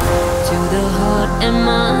to the heart and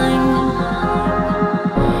mind.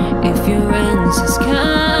 If your answer's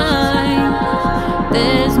kind,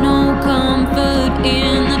 there's no comfort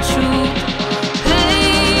in the truth.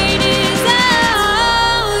 Pain is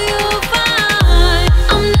all you'll find.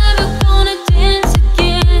 I'm never gonna dance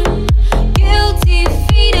again. Guilty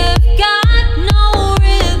feet have got no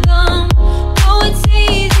rhythm. Oh, it's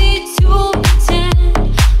easy to pretend.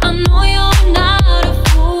 I know you're not a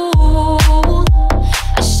fool.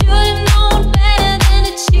 I should've known better than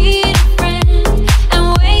to cheat a friend and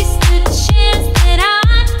waste the chance that I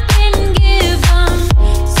didn't give them.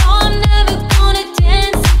 So I'm never gonna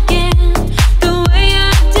dance again the way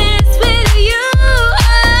I dance with you.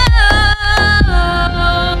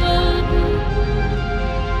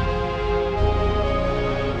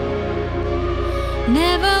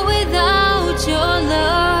 Never without your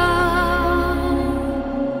love.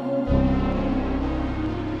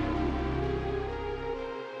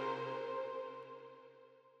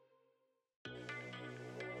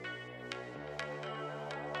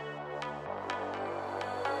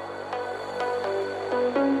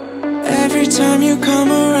 Every time you come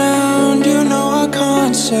around, you know I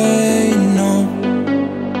can't say no.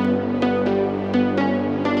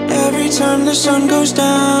 Every time the sun goes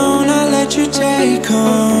down, I let you take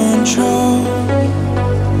control.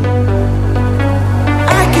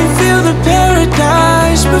 I can feel the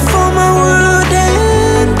paradise before my world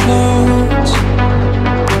implodes.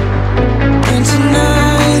 And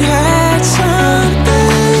tonight had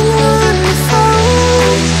something wonderful.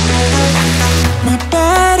 My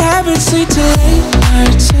bad habits lead to late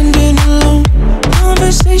nights ending alone.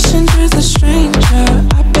 Conversations with a stranger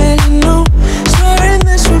I barely know. Swearing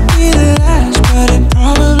this would be the last, but it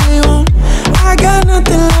probably won't. I got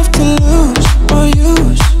nothing left to lose or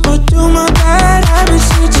use. Or do my bad habits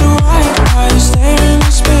lead to white? Are you staring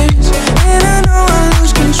into space? And I know I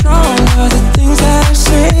lose control of the things that I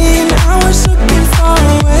say. And I was looking far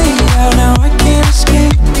away out, now I can't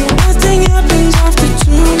escape. Nothing happens after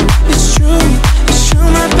two. It's true, it's true.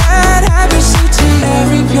 My bad habits lead to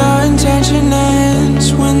every pure intention ends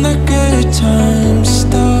when the good times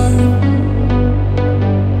start.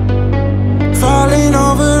 Falling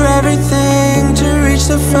over everything to reach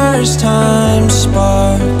the first time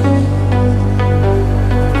spark.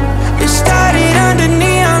 It started under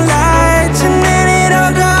neon lights and then it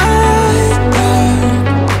all got dark.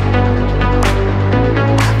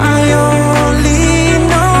 I only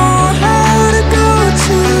know how to go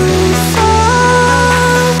too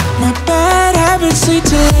far. My bad habits lead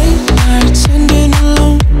to late nights ending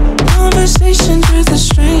alone. Conversations with a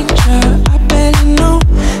stranger I barely know.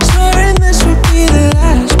 Swearing this would be the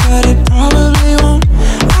last, but it probably won't.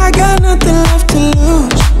 I got nothing left to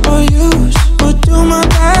lose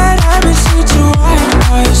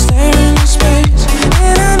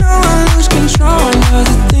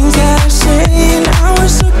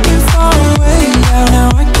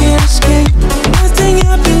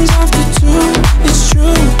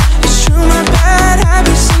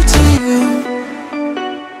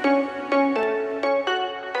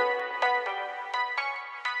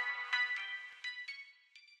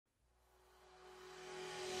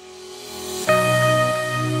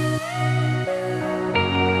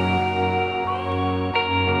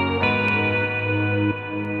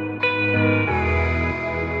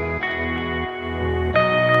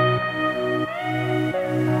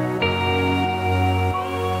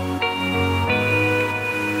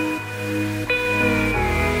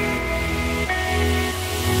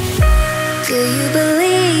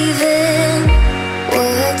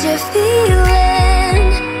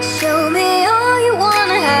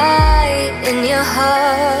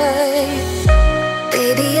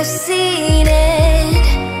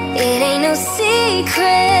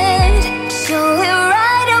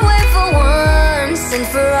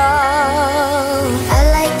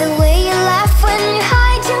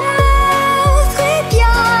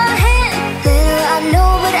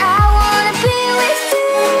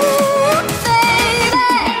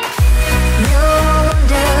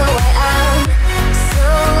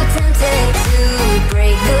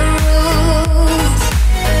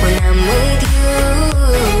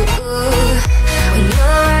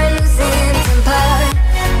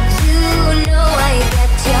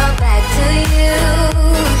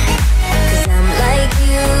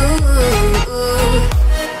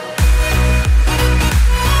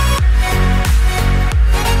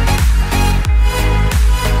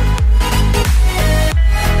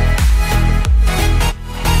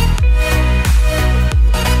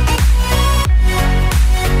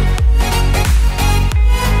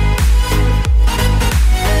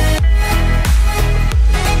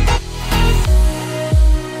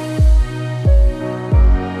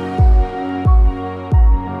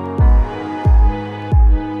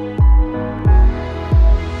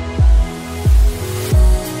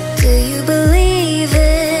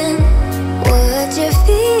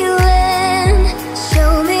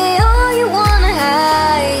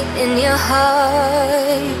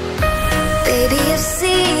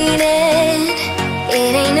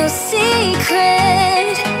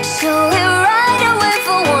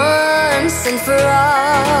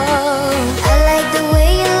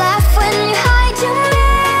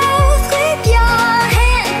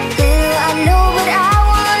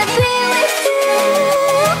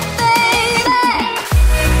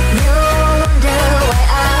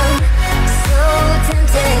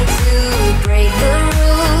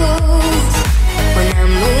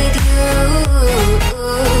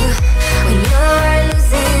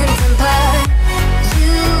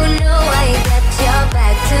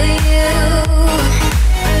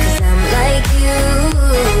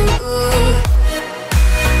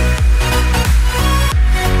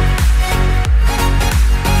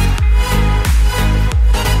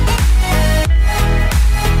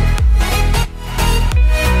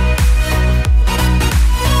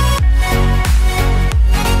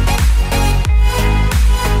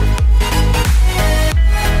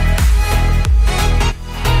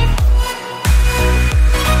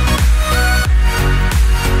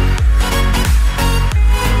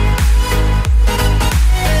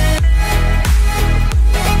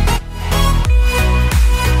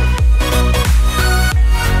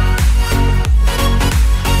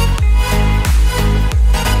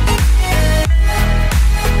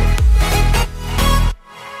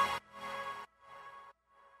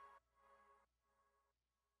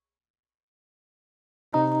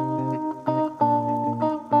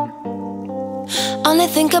Only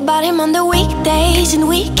think about him on the weekdays and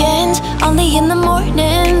weekends. Only in the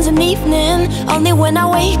mornings and evening. Only when I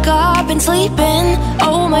wake up and sleeping.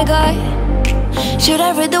 Oh my god, should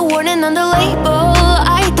I read the warning on the label?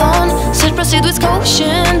 I don't. Should proceed with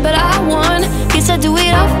caution, but I won. Guess I do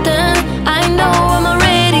it often. I know I'm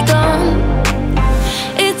already gone.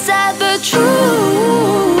 It's sad but true.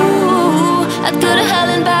 I'd go to hell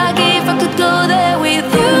and back if I could go there with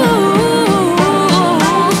you.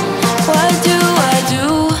 What do I do?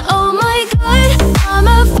 Oh my god, I'm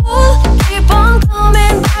a fool. Keep on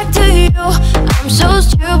coming back to you. I'm so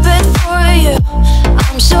stupid for you.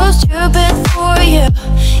 I'm so stupid for you.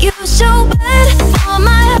 You're so bad for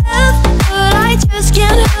my health, but I just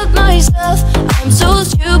can't help myself. I'm so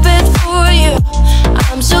stupid for you.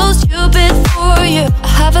 I'm so stupid for you. I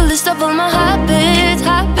have a list of all my habits.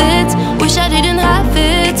 Wish I didn't have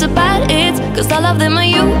it, so bad it's cause all of them are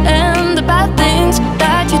you and the bad things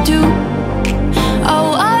that you do.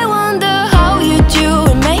 Oh, I wonder how you do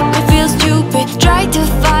and make me feel stupid. Try to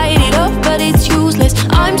fight it off, but it's useless.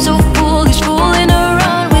 I'm so foolish, fooling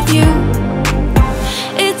around with you.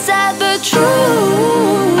 It's sad but true.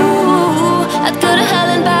 I'd go to hell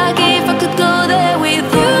and back if I could go there with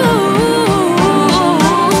you.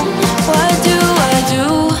 What do I do?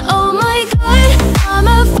 Oh my god, I'm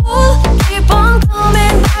a fool. Keep on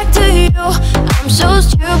coming back to you. I'm so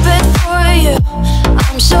stupid for you.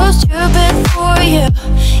 I'm so stupid for you.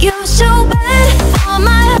 You're so bad for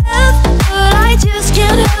my health, but I just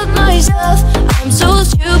can't help myself. I'm so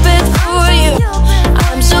stupid for you.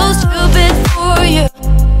 I'm so stupid for you.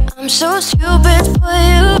 I'm so stupid for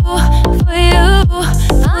you, for you,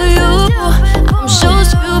 for you. I'm so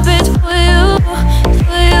stupid for you,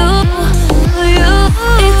 for you, for you.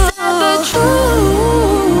 It's sad but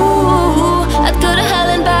true. I'd go to hell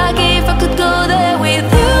and back if I could go there with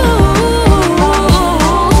you.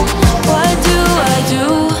 What do I do?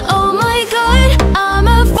 Oh my god, I'm a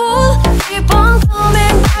fool. Keep on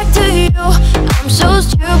coming back to you. I'm so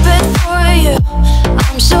stupid for you.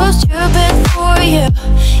 I'm so stupid for you.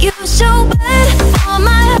 You're so bad for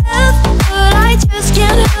my health, but I just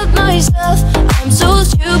can't help myself. I'm so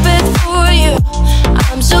stupid for you.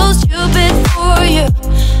 I'm so stupid for you.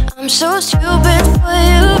 I'm so stupid for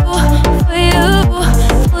you, for you,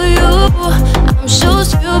 for you. I'm so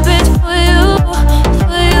stupid for you,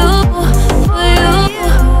 for you, for you.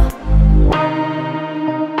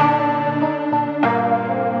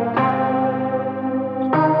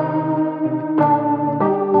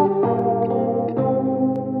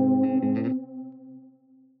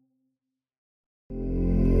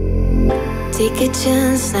 Take a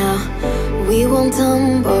chance now, we won't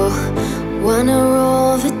tumble. Wanna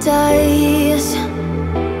roll the dice.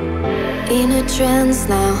 In a trance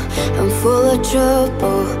now, I'm full of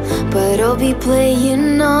trouble, but I'll be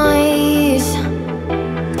playing nice.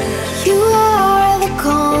 You are the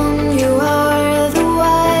calm, you are the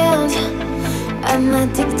wild. I'm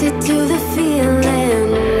addicted to the feeling.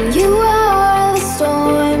 You are the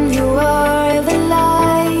storm, you are the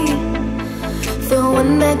light, the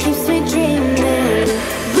one that keeps me dreaming.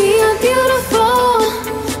 We are beautiful,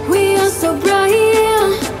 we are so bright.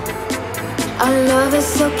 Our love is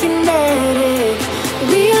so kinetic.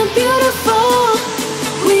 We are beautiful,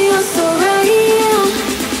 we are so right.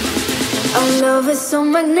 Our love is so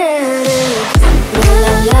magnetic. La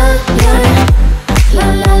la la la, la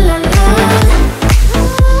la la la.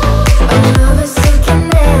 Our love is so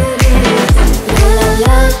kinetic. La la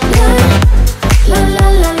la la, la la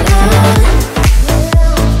la la.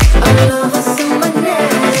 Our love is so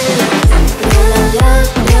magnetic. La la la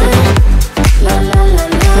la, la la la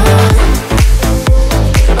la.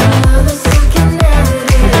 Our love is so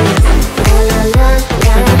kinetic. La la la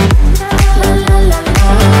la, la la la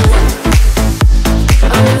la.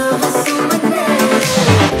 Our love is so magnetic.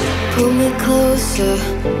 Pull me closer,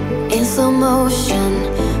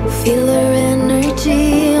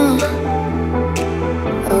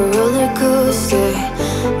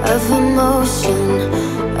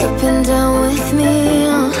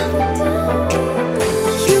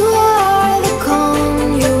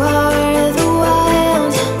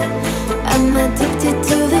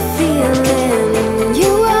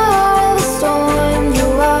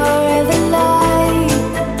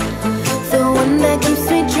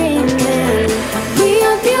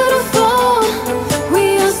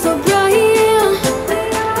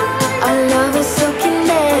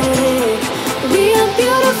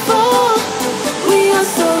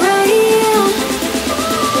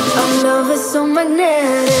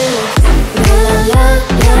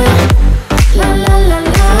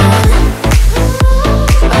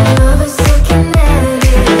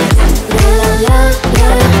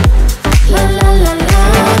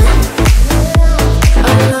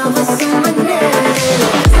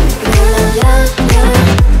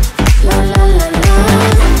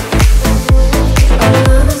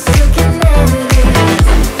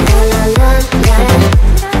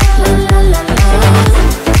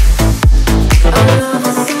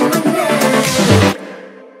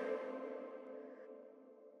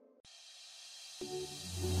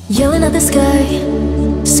 Yelling at the sky,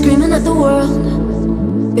 screaming at the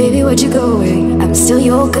world. Baby, where'd you go? I'm still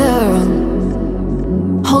your girl.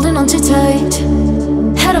 Holding on too tight,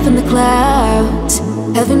 head up in the clouds.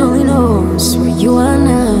 Heaven only knows where you are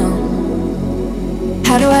now.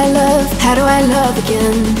 How do I love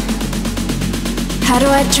again? How do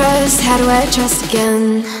I trust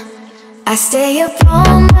again? I stay up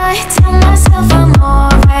all night, tell myself I'm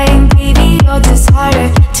alright. Baby, you're just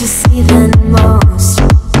harder to see than most.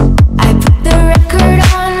 I put the record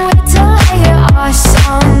on, wait till I hear our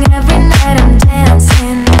song. Every night I'm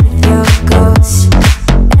dancing with your ghost.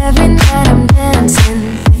 Every night I'm dancing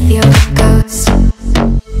with your ghost.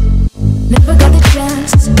 Never got the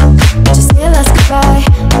chance to say a last goodbye.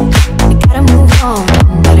 I gotta move on,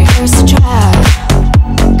 but it hurts to try.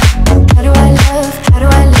 How do I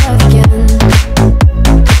love again?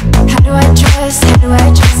 How do I trust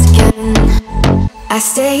again? I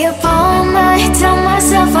stay up all night, tell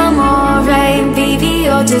myself I'm alright. Baby,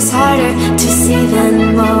 you're just harder to see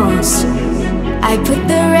than most. I put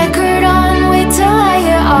the record on, wait till I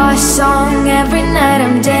hear our song. Every night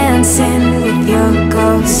I'm dancing with your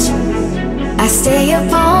ghost. I stay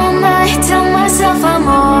up all night, tell myself I'm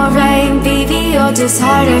alright. Baby, you're just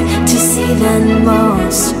harder to see than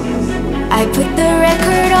most. I put the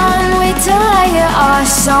record on, wait till I hear our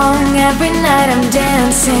song. Every night I'm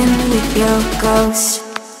dancing with your ghost.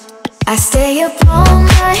 I stay up all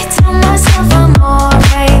night, tell myself I'm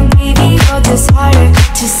alright. Baby, you're just harder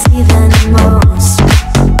to see than most.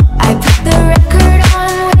 I put the record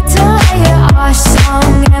on, wait till I hear our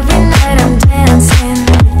song. Every night I'm dancing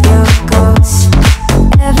with your ghost.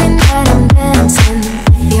 Every night I'm dancing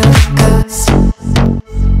with your ghost.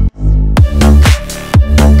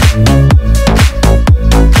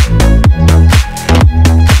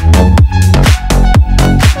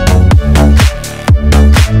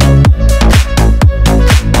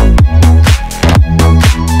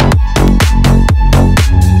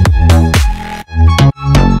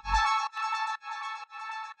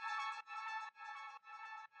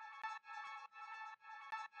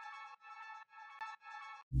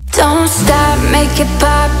 Don't stop, make it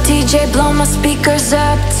pop, DJ blow my speakers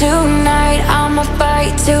up. Tonight I'ma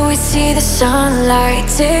fight till we see the sunlight.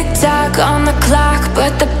 Tick tock on the clock,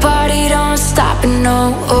 but the party don't stop. And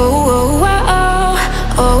no, oh, oh, oh, oh,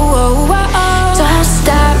 oh, oh, oh. Don't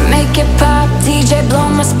stop, make it pop, DJ blow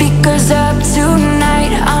my speakers up.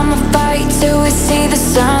 Tonight I'ma fight till we see the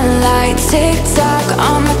sunlight. Tick tock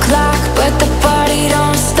on the clock, but the party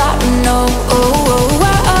don't stop. And no, oh, oh,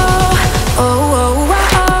 oh, oh, oh, oh, oh.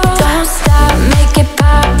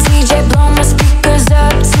 DJ blow my speakers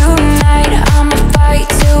up tonight. I'ma fight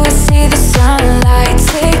till we see the sunlight.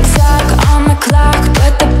 Tick tock on the clock,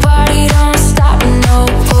 but the party don't stop. No,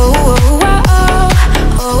 oh, oh, oh,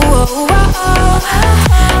 oh, oh, oh, oh.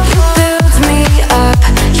 You build me up,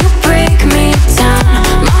 you break me down.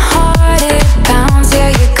 My heart it pounds, yeah,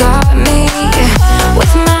 you got me.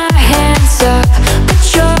 With my hands up, put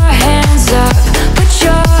your hands up, put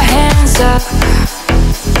your hands up.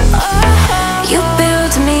 You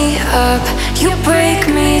build me up, you break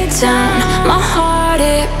me down. My heart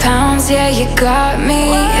it pounds, yeah, you got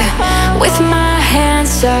me. With my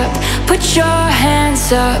hands up, put your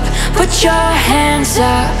hands up, put your hands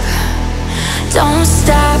up. Don't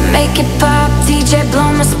stop, make it pop, DJ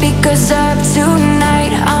blow my speakers up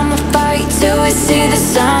tonight. I'ma fight till we see the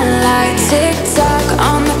sunlight. Tick tock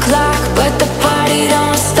on the clock, but the party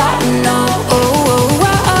don't stop. No, oh, oh,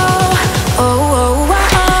 oh, oh, oh, oh,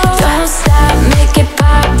 oh. Don't stop, make it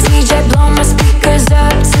pop, DJ blow my speakers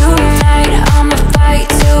up tonight. I'ma fight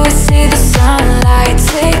till we see the sunlight.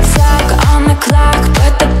 Tick tock on the clock,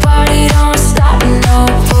 but the party don't stop. No,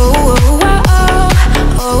 oh, oh, oh,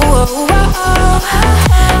 oh, oh, oh, oh.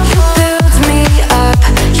 You build me up,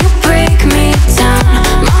 you break me down.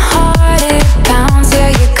 My heart it pounds, yeah,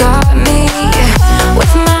 you got me.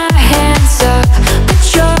 With my hands up, put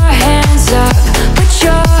your hands up, put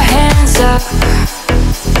your hands up.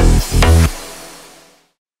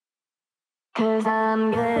 Cause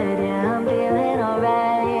I'm good, yeah, I'm feeling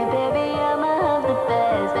alright. Baby, I'ma have the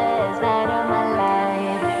best, best night of my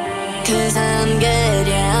life. Cause I'm good,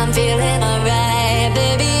 yeah, I'm feeling alright.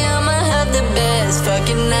 Baby, I'ma have the best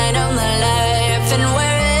fucking night of my life. And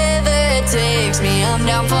wherever it takes me, I'm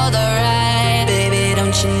down for the ride. Baby,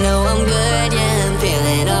 don't you know I'm good, yeah, I'm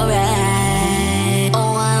feeling alright.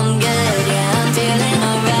 Oh, I'm good, yeah, I'm feeling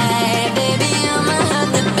alright. Baby, I'ma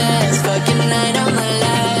have the best fucking night of my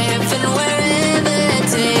life. And wherever it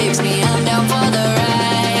takes me, I'm down for the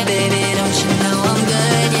ride. Baby, don't you know I'm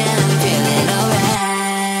good, yeah, I'm feeling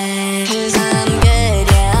alright. Cause I'm good,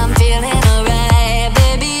 yeah, I'm feeling alright.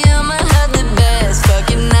 Baby, I'ma have the best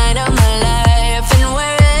fucking night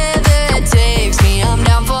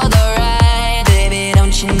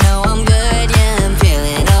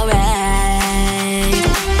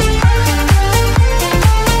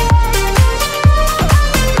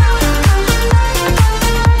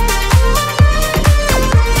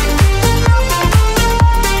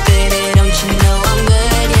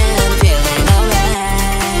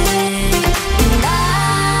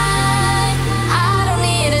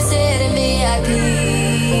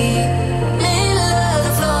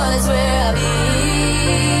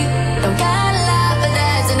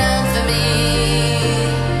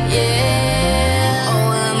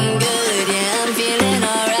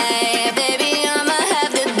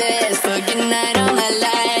night of my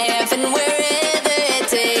life, and wherever it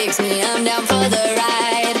takes me, I'm down for the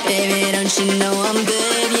ride. Baby, don't you know I'm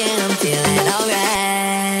good? Yeah, I'm feeling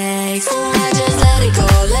alright. So I just let it go,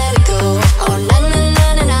 let it go. Oh na na na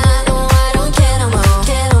na na, no I don't care no more,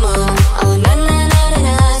 care no more. Oh na na na na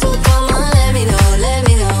na, so come on, let me know, let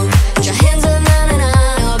me know. Put your hands up, na na na,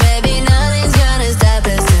 oh baby, nothing's gonna stop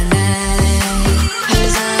us tonight.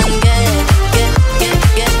 'Cause I'm good, good, good,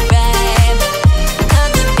 good vibe.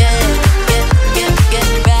 I'm good, good, good,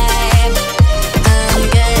 good vibe. I'm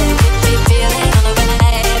good, be feeling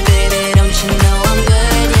alright. Baby, don't you know I'm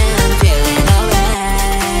good? Yeah, I'm feeling alright.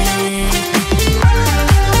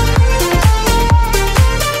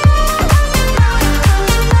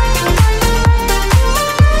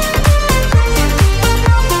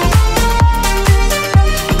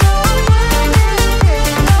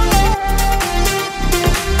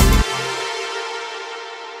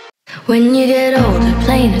 When you get older,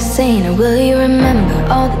 plainer, saner, will you remember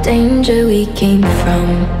all the danger we came from?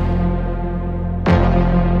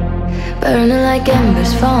 Burning like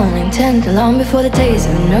embers, falling tender, long before the days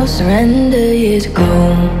of no surrender years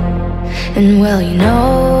ago. And well, you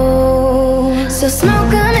know, so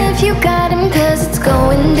smoke 'em if you got 'em, 'cause it's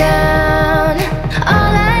going down.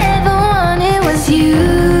 All I ever wanted was you.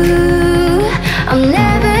 I'll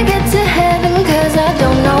never get to heaven 'cause I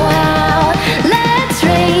don't know how. Let's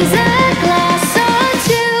raise a glass or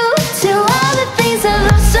two to all the things I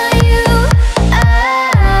lost on you.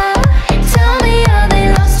 Oh, tell me are they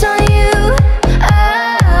lost on you?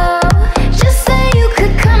 Oh, just say you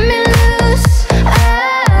could cut me loose.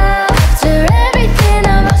 Oh, after everything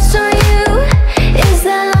I lost on you, is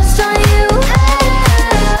that lost on you?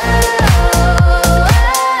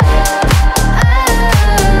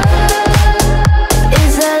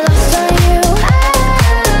 Is that lost on you?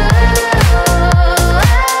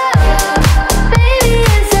 Baby,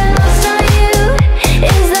 is that lost on you?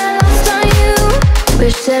 Is that lost on you?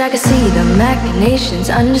 Wish that I could see the machinations,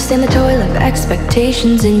 understand the toil of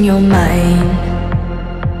expectations in your mind.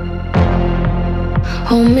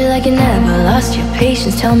 Hold me like you never lost your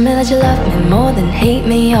patience. Tell me that you love me more than hate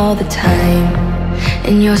me all the time.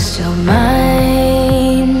 And you're still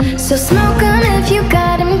mine. So smoke 'em if you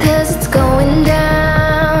got 'em, 'cause it's going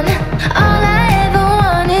down. All I ever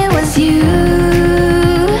wanted was you.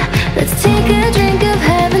 Let's take a drink of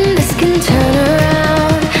heaven, this can turn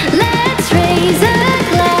around. Let's raise a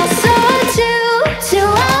glass or two to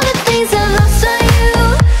all the things I lost on you.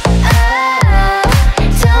 Oh,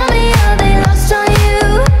 tell me are they lost on you?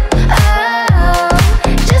 Oh,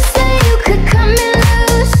 just say you could cut me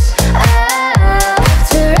loose. Oh,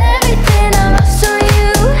 after everything I lost on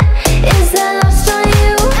you, is that lost on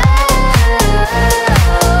you?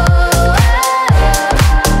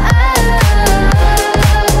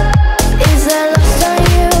 Is that lost on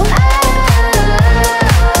you?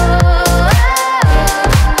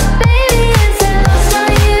 Baby, is that lost on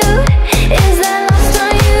you? Is that lost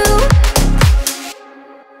on you?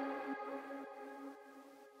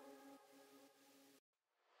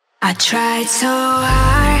 I tried so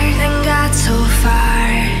hard and got so far,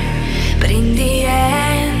 but in the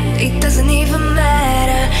end, it doesn't even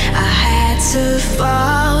matter. I had to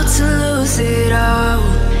fall to lose it all,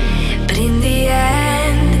 but in the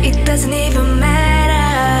end, it doesn't even matter.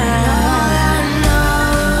 All I know,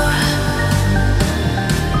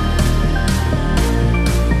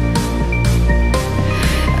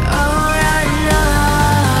 all I know.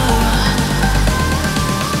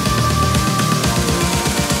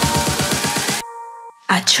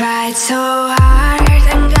 I tried so hard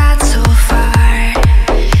and got so far,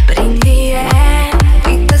 but in the end,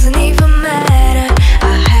 it doesn't even matter.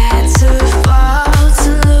 I had to fall to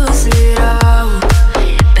lose it all,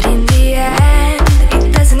 but in the end, it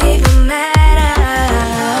doesn't even matter.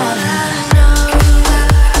 All I know,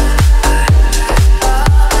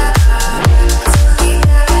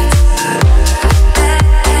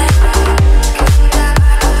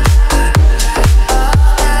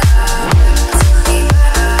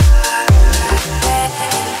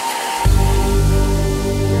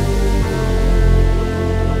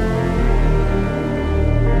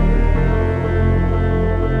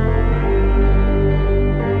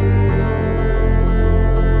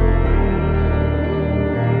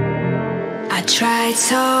 I tried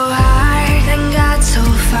so hard and got so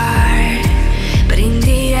far, but in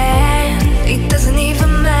the end, it doesn't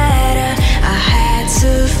even matter. I had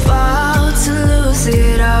to fall to lose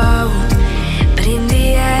it all, but in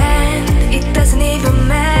the end, it doesn't even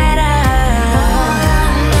matter. All I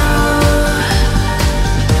know,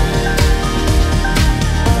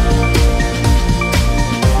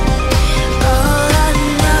 all I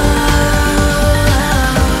know.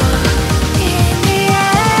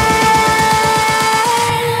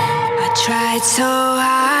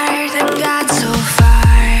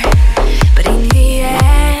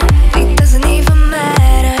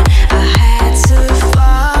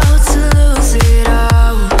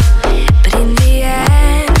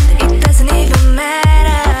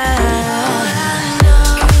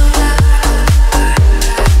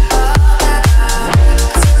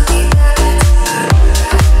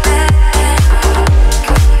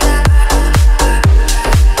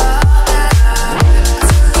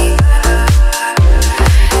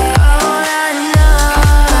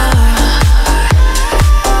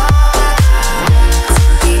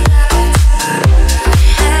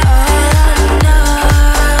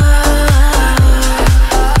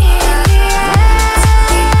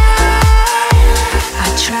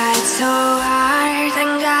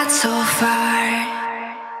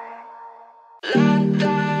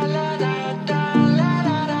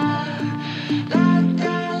 You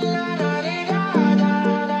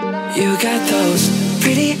got those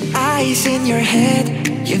pretty eyes in your head,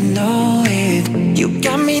 you know it. You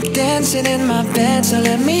got me dancing in my bed, so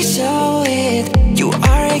let me show it. You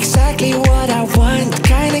are exactly what I want,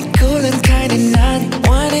 kinda cool and kinda not.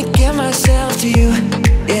 Wanna give myself to you,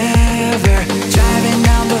 yeah. We're driving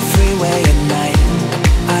down the freeway at night.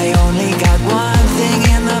 I only got one thing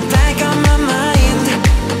in the back of my mind.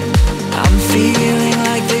 I'm feeling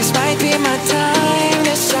like this might be my time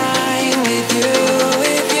to shine with you,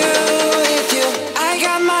 with you, with you. I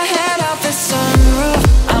got my head off the sunroof,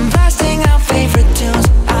 I'm blasting out favorite tunes.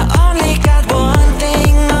 I only got one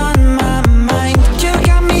thing on my mind. You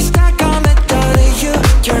got me stuck on the thought of you.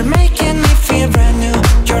 You're making me feel brand new.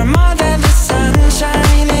 You're more than the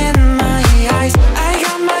sunshine in my eyes. I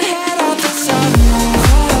got my head off the sunroof.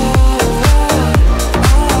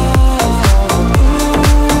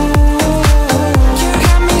 You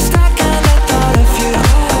got me stuck on the thought of you.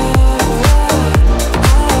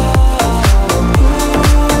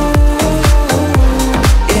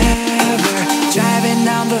 Yeah, we're driving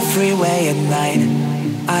down the freeway at night.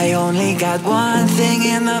 I only got one thing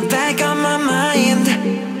in the back of my mind.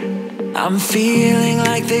 I'm feeling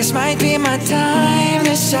like this might be my time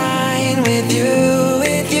to shine with you,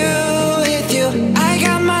 with you, with you. I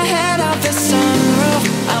got my head off the sunroof,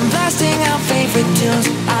 I'm blasting out favorite tunes.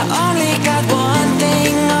 I only got one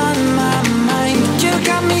thing on my mind. You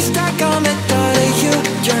got me stuck on the thought of you.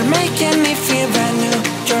 You're making me feel brand new.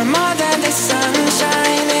 You're more than the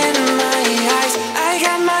sunshine in my eyes. I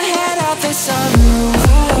got my head off the sunroof.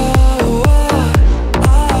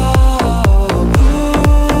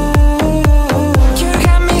 You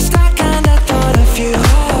got me stuck on the thought of you.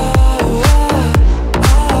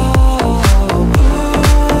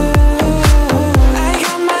 I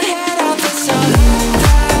got my head off the sunroof.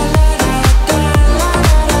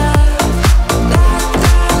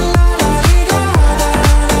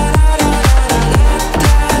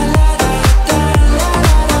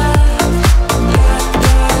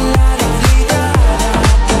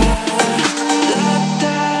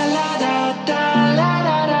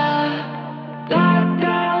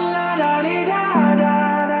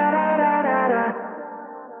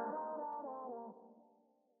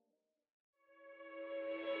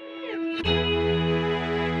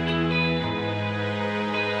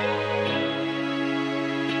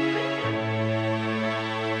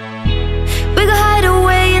 We go hide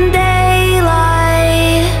away in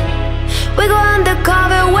daylight. We go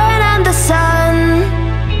undercover when I'm the sun.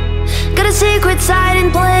 Got a secret side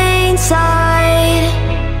in plain sight.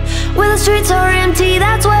 When the streets are empty,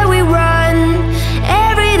 that's where we run.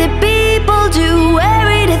 Everyday people do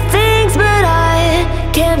everyday things, but I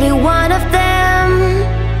can't be one of them.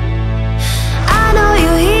 I know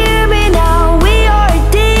you hear me now. We are a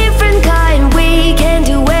different kind. We can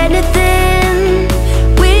do anything.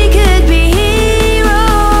 We could be heroes.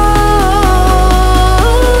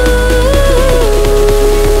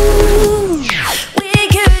 We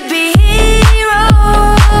could be heroes.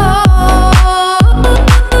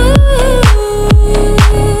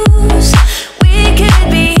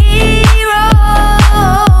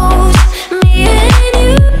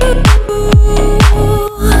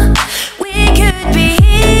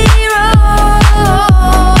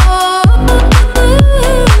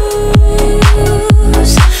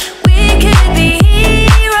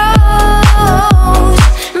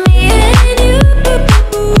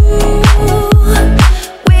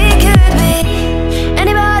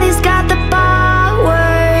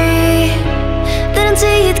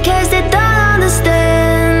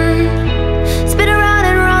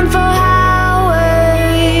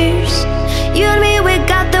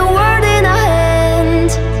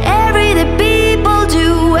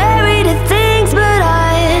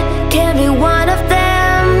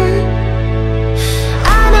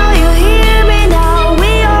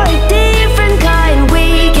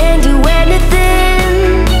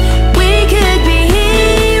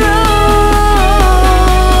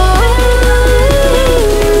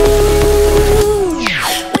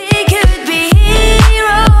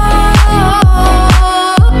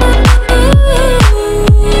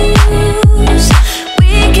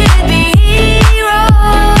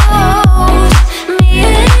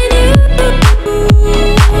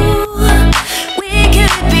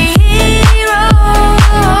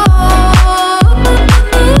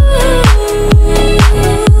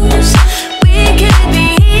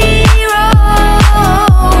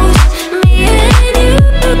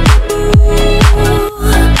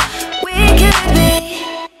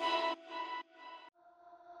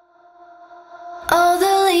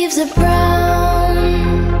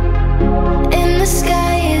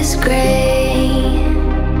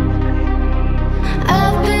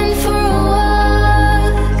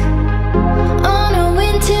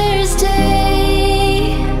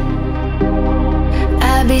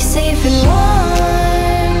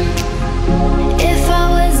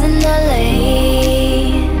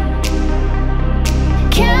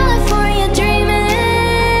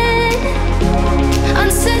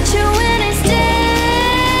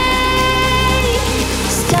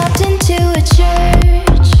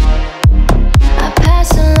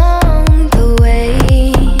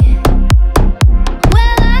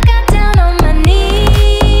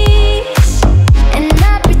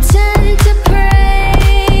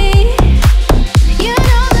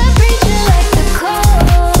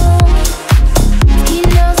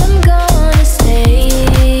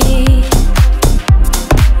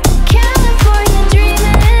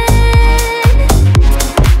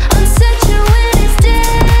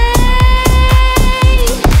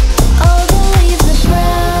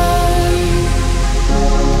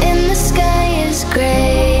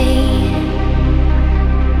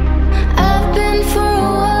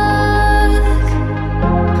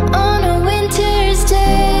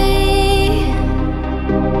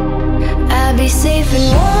 be safe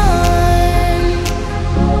and warm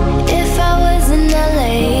if I was in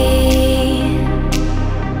LA.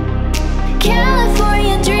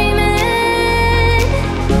 California dreaming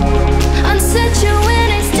on such a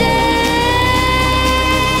winter's day.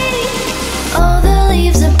 All the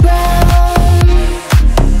leaves are brown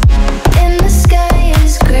and the sky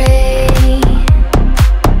is gray.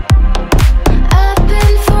 I've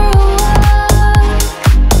been for a walk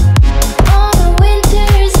on a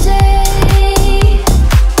winter's day.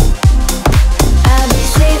 I'd be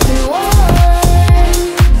safe and warm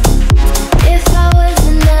if I was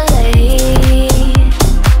in LA.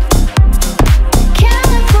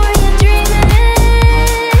 California dreaming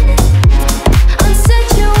on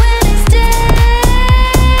such a winter's day.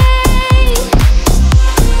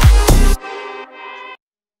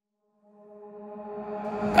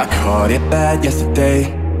 I caught it bad yesterday.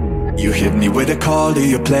 You hit me with a call to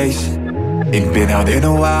your place. Ain't been out in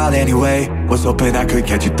a while anyway. Was hoping I could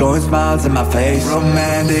catch you throwing smiles in my face.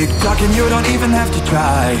 Romantic talking, you don't even have to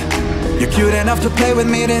try. You're cute enough to play with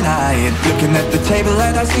me tonight. Looking at the table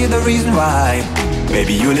and I see the reason why.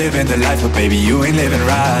 Baby, you living the life, but baby, you ain't living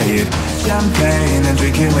right. Champagne and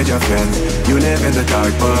drinking with your friends. You live in the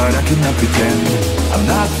dark, but I cannot pretend. I'm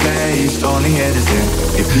not faced, only innocent.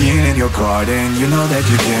 If being in your garden, you know that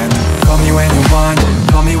you can. Call me when you want,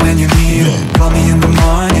 call me when you need. Call me in the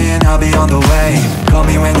morning, I'll be on the way. Call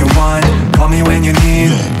me when you want, call me when you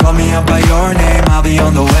need. Call me up by your name, I'll be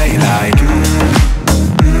on the way. Like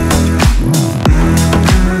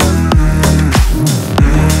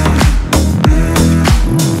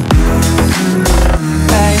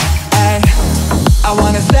hey, hey, I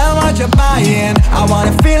wanna sell what you're buying. I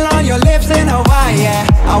wanna feel on your lips in Hawaii, yeah.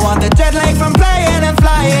 I want the jet lag from playing and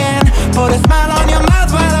flying. Put a smile on your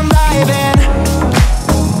mouth while I'm driving.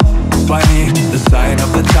 Funny, the sign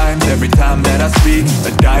of the times every time that I speak.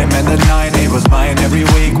 A dime and a nine, it was mine every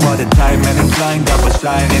week. What a time and it's blind, that was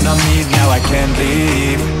shining on me. Now I can't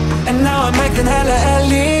leave. And now I'm acting hella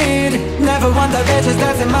elite. Never want the bitches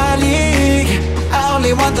that's in my league. I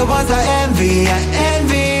only want the ones I envy, I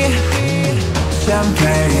envy.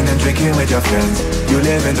 Champagne and drinking with your friends. You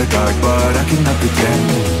live in the dark, but I cannot pretend.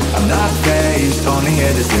 I'm not faced, only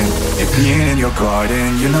innocent. If being in your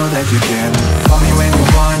garden, you know that you can. Call me when you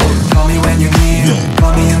want, call me when you need.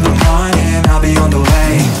 Call me in the morning, I'll be on the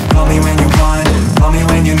way. Call me when you want, call me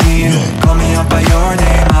when you need. Call me up by your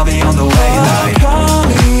name, I'll be on the way. Like call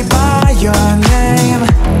me by your name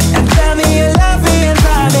and tell me you love me in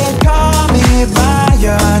private. Call me by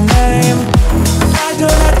your name. I do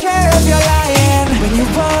not care if you're lying. When you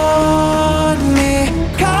want me,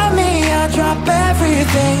 call me, I'll drop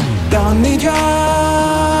everything. Don't need your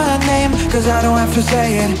name, cause I don't have to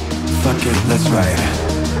say it. Fuck it, let's ride.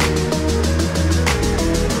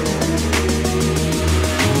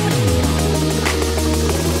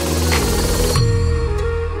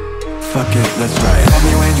 Fuck it, let's ride. Call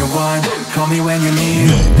me when you want, call me when you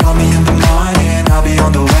need. Call me in the morning, I'll be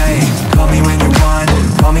on the way. Call me when you want,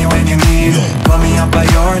 call me when you need. Call me up by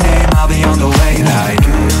your name, I'll be on the way. Like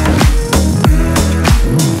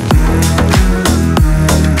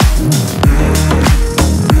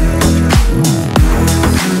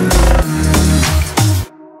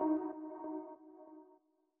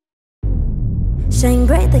shine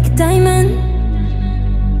bright like a diamond.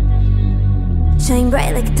 Shine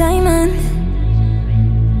bright like a diamond.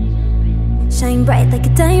 Shine bright like a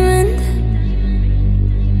diamond.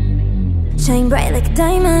 Shine bright like a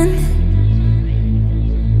diamond.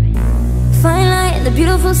 Fine light in the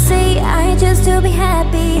beautiful sea. I just to be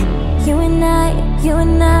happy. You and I,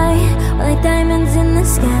 we're like diamonds in the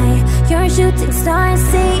sky. You're a shooting star, I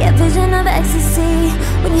see a vision of ecstasy.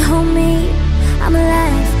 When you hold me, I'm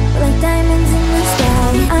alive. We're like diamonds in the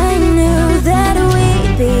sky. I knew that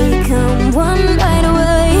we'd become one right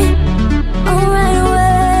away. Oh, right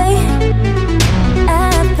away.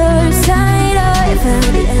 At first sight, I found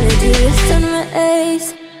the energy of sun rays.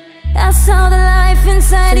 I saw the life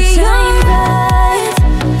inside of you. Shine bright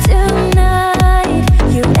tonight,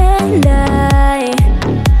 you and I.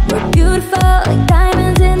 We're beautiful like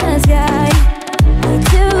diamonds in the sky. Eye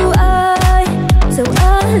to eye, so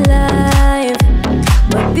alive.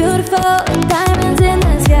 We're beautiful like diamonds in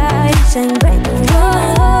the sky. Shine bright like a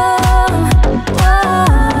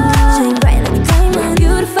shine bright like a diamond.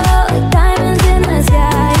 Beautiful like diamonds in the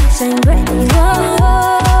sky. Shine bright like a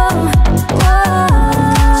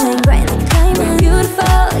shine bright like a diamond.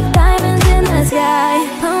 Beautiful like diamonds in the sky.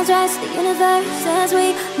 Palms rise to the universe as we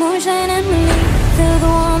moonshine and believe. Feel the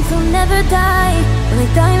warmth, we'll never die. We're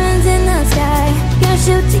like diamonds in the sky. You're a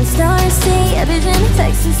shooting star, I see a vision of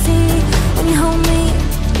ecstasy. When you hold me,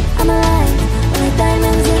 I'm alive. We're like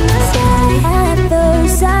diamonds in the sky.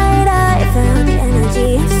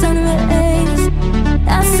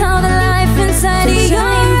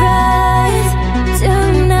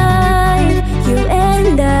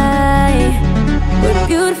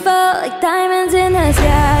 like diamonds in the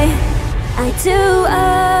sky. I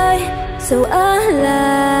so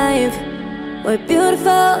alive. We're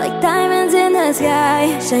beautiful like diamonds in the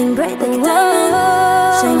sky. Shine bright like a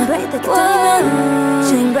diamond. Shine bright like a diamond.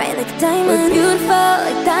 Shine bright like a diamond. We're beautiful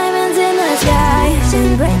like diamonds in the sky.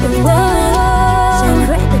 Shine bright like a diamond. Shine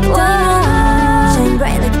bright like a diamond. Shine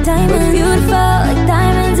bright like a diamond. We're beautiful like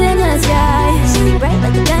diamonds in the sky. Shine bright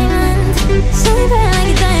like a diamond. Shine bright like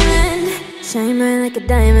a diamond. Shine bright like a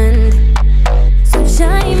diamond. So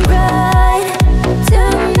shine bright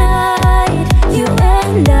tonight, you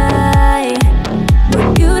and I.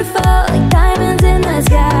 We're beautiful like diamonds in the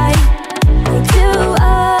sky. Like you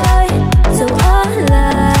are so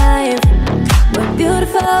alive. We're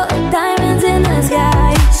beautiful like diamonds in the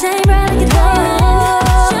sky. Shine bright like a diamond.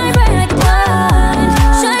 Shine bright like a diamond.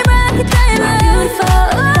 Shine bright like a diamond. We're beautiful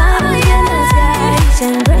like diamonds in the sky.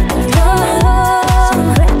 Shine bright like a diamond.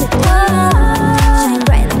 Shine bright like a diamond. Shine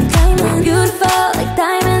bright like a diamond. We're beautiful like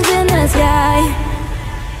diamonds in the sky.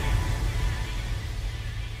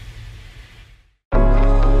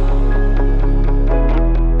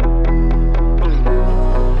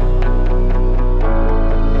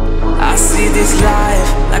 This life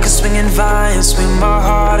like a swinging vine, swing my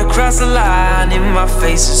heart across the line. In my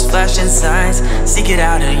face is flashing signs. Seek it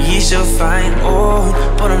out and ye shall find. Old,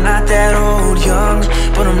 but I'm not that old. Young,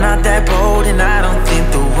 but I'm not that bold. And I don't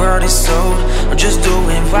think the world is sold. I'm just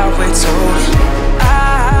doing what we're told.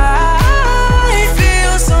 I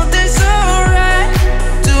feel something so right,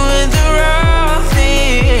 doing the wrong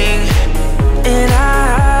thing. And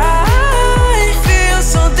I feel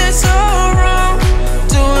something so wrong,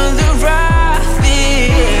 doing the right.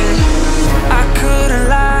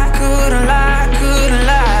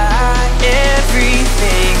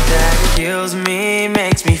 Kills me,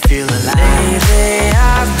 makes me feel alive. Lately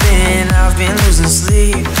I've been losing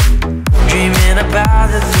sleep, dreaming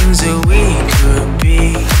about the things that we could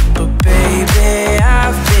be. But baby,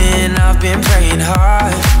 I've been praying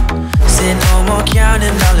hard. Said no more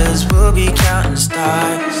counting dollars, we'll be counting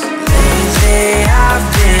stars. Lately I've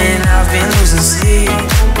been losing sleep,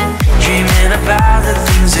 dreaming about the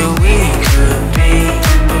things that we could be.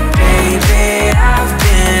 But baby, I've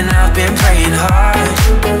been praying hard.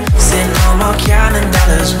 Said no more counting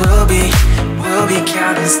dollars, we'll be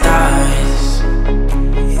counting stars.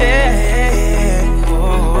 Yeah,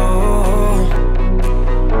 oh.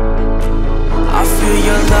 I feel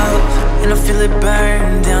your love and I feel it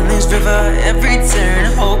burn down this river every turn.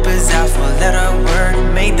 Hope is out for a letter word.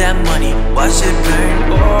 Made that money, watch it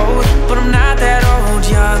burn. Old, but I'm not that old.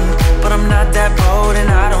 Young, but I'm not that bold. And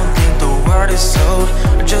I don't think the word is sold.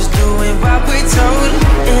 I'm just doing what we're told.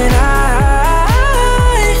 And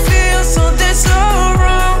I feel something so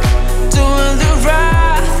wrong, doing the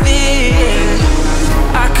right thing.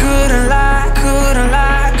 I couldn't lie, couldn't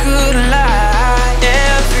lie, couldn't lie.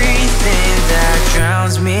 Everything that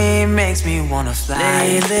drowns me makes me wanna fly.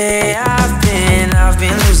 Lately I've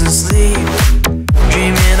been losing sleep,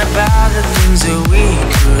 dreaming about the things that we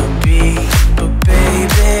could be. But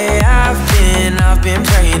baby, I've been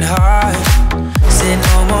praying hard. Said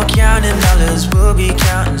no more counting dollars, we'll be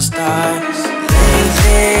counting stars.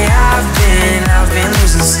 Lately I've been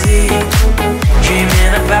losing sleep,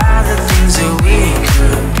 dreaming about the things that we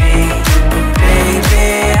could be. But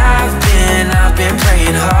baby, I've been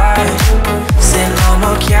praying hard. Said no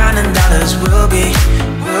more counting dollars, we'll be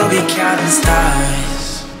counting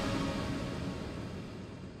stars.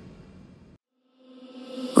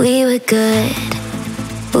 We were good,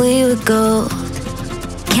 we were gold.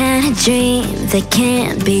 Kind of dream that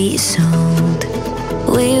can't be sold.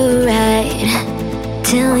 We were right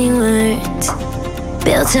till we weren't.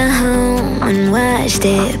 Built a home and watched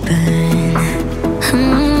it burn.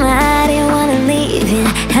 I didn't wanna leave you,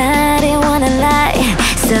 I didn't wanna lie.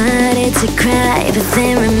 Started to cry, but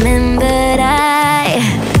then remembered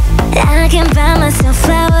I can buy myself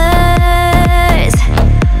flowers,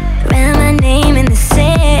 write my name in the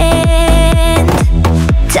sand,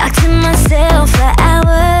 talk to myself for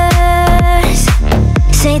hours,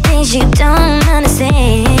 say things you don't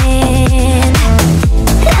understand.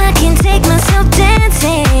 I can take myself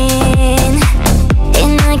dancing,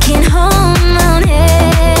 and I can hold my own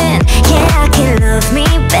hand. Yeah, I can love me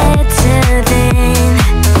better than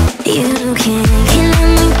you can. Can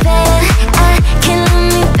love me better, I can love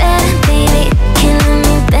me better, baby. Can love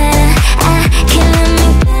me better, I can love me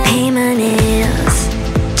better. Paint my nails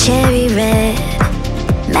cherry red,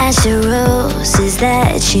 match the roses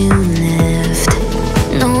that you left.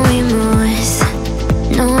 No remorse,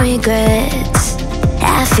 no regrets,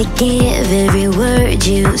 I forgive every word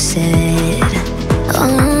you said.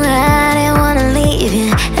 Oh, I didn't wanna leave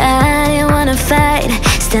you, I didn't wanna fight.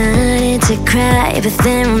 started to cry, but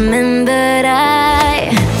then remembered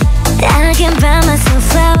I can buy myself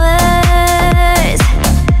flowers,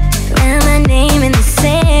 write my name in the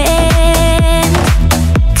sand,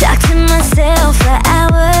 talk to myself for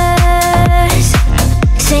hours,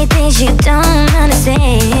 say things you don't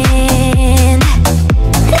understand.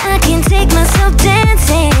 I can take myself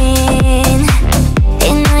dancing,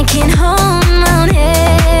 and I can hold my own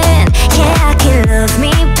hand. Yeah, I can love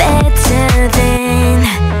me better than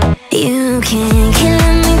you can. Can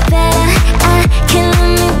love me better, I can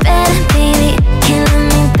love me better, baby. Can love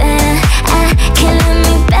me better, I can love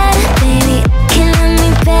me better, baby. Can love me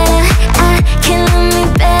better, I can love me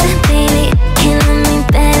better, baby. Can love me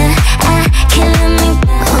better, I can love me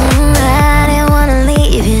better. Oh, I didn't wanna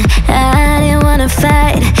leave you, I didn't wanna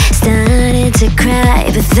fight. Started to cry,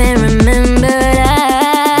 but then remembered I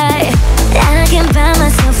can buy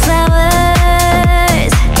myself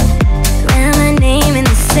flowers, write my name in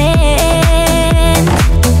the sand,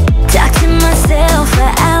 talk to myself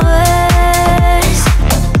for hours,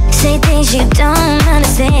 say things you don't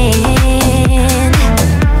understand.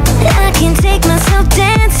 I can take myself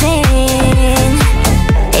dancing,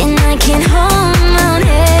 and I can hold my own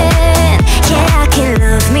hand. Yeah, I can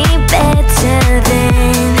love me better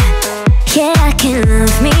than, yeah, I can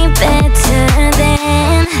love me better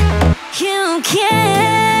than you can.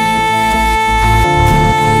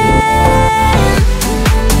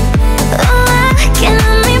 Oh, I can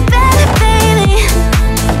love me better, baby.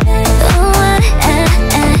 Oh, I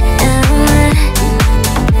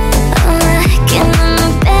can love me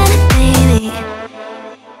better, baby.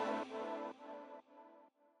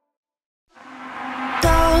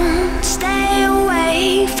 Don't stay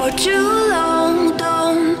away for too long.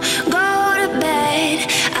 Don't go to bed.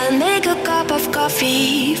 I'll make a cup of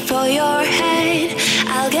coffee for your head.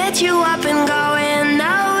 I'll get you up and going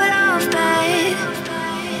out of bed.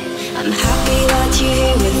 I'm happy that you're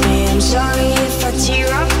here with me. I'm sorry if I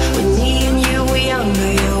tear up. When me and you were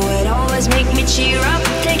younger, you would always make me cheer up.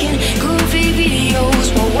 Taking goofy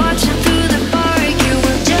videos while watching through the park. You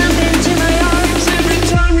would jump into my arms every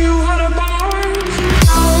time you had a bar.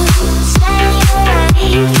 Don't stay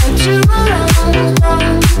away for too long. Don't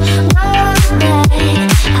go to bed.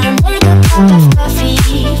 I'll make a cup of coffee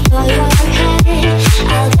for your head.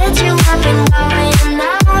 I'll get you up and going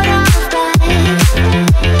out of bed.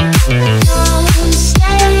 Don't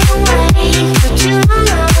stay away for too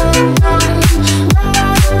long. Don't go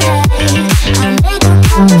to bed. I'll make a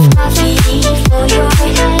cup of coffee for your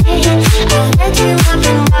head. I'll get you up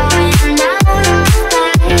and going out of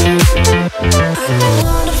bed. I don't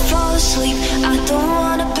wanna fall asleep, I don't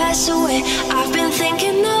wanna pass away. I've been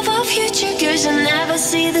thinking of our future, cause I never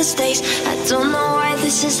see the days. I don't know why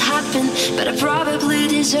this has happened, but I probably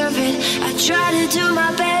deserve it. I try to do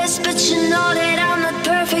my best, but you know that I'm not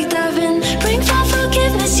perfect. I've been praying for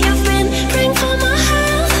forgiveness, you've been praying for my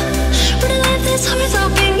health. When I live this hard,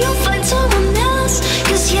 hoping you'll find someone else.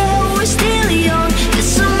 Cause yeah, we're still young,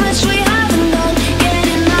 there's so much we haven't done.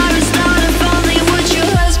 Getting married, start a family, would your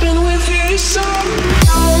husband with his son?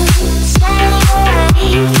 Don't stay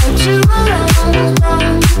away for too long. Don't go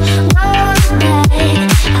to bed.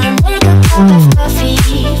 I'll make a cup of coffee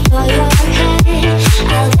for your head.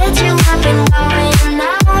 I'll get you up and going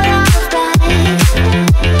out of bed.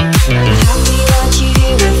 I'm happy that you're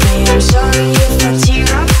here with me. I'm sorry if I tear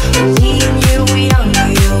up. When me and you were younger,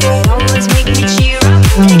 you would always make me cheer up.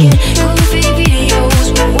 Taking goofy videos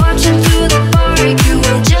while watching through the park. You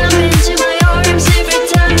would jump into my arms every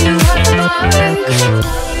time you had the bark.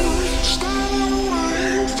 Stay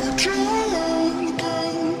away for too long.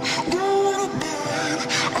 Don't go to bed.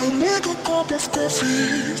 I'll make a cup of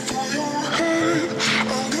coffee for your head.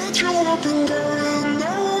 I'll get you up and going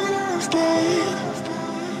out of bed.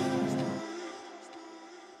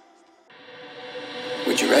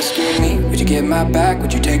 Would you rescue me? Would you get my back?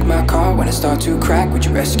 Would you take my car when it starts to crack? Would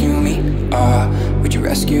you rescue me? Would you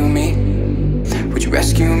rescue me? Would you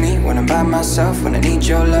rescue me when I'm by myself? When I need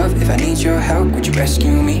your love, if I need your help, would you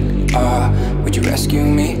rescue me? Would you rescue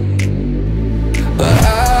me? But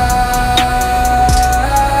I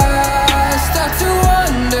start to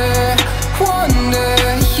wonder,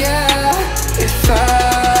 yeah, if I'm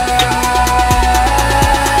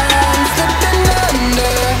slipping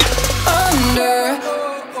under.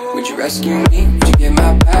 Would you rescue me? Would you get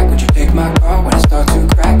my back? Would you take my car when it starts to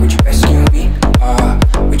crack? Would you rescue me?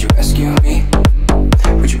 Would you rescue me?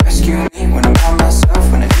 Would you rescue me when I'm by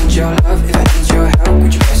myself? When I need your love, if I need your help,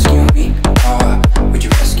 would you rescue me? Would you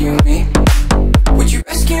rescue me? Would you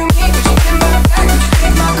rescue me? Would you get my back? Would you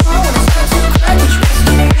take my car when it starts to crack? Would you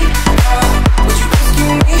rescue me? Would you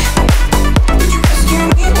rescue me? Would you rescue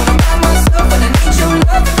me when I'm by myself? When I need your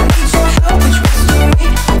love,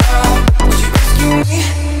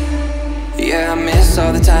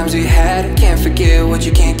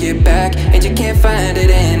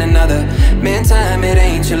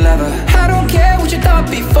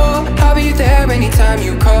 anytime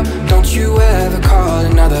you call. Don't you ever call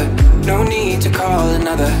another, no need to call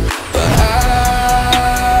another. But I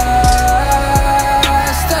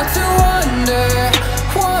start to wonder,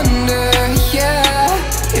 yeah,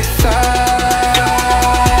 if I'm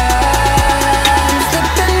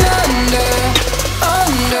slipping under.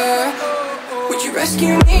 Would you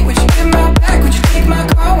rescue me? Would you get my back? Would you take my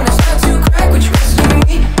car when I start to crack? Would you rescue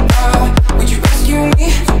me? Would you rescue me?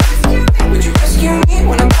 Would you rescue me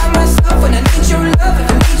when I'm by myself? When I need your love,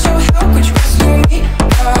 if I need your help? Would you rescue me?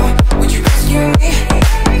 Would you rescue me?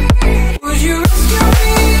 Would you rescue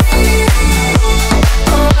me?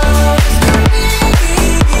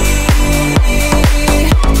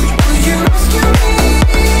 Would you rescue me?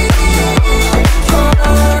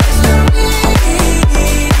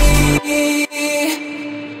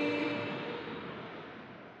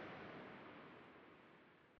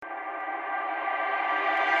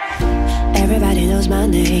 Everybody knows my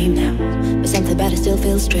name now, but something about it still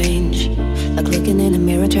feels strange. Like looking in the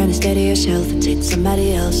mirror, trying to steady yourself and see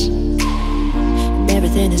somebody else. And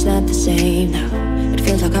everything is not the same now. It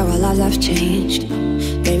feels like our lives have changed.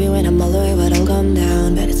 Maybe when I'm all away, it'll calm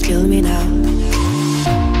down, but it's killing me now.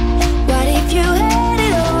 What if you had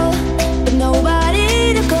it all, but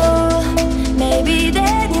nobody to call? Maybe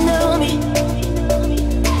then you know me.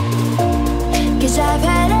 'Cause I've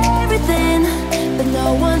had everything, but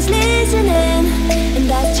no one's listening, and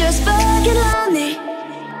that's just fucking lonely.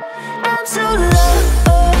 I'm so lonely.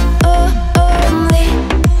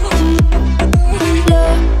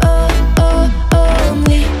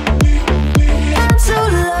 I'm so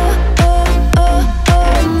lonely.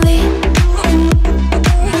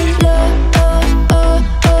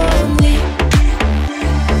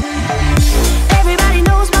 Everybody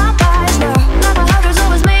knows my price now. My heart was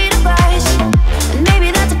always made of ice, and maybe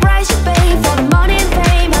that's a price you pay for the money and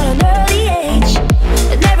fame at an early age.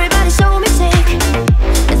 And everybody's so mistake.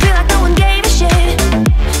 It feel like no one gave a shit.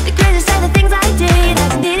 The greatest of the things I did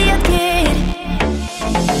as an idiot kid.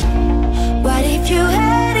 What if you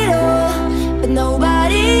had it all, but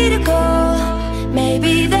nobody to call?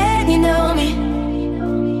 Maybe then you know me.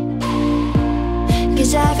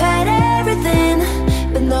 'Cause I've had everything,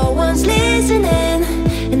 but no one's listening,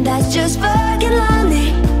 and that's just fucking lonely.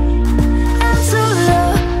 I'm so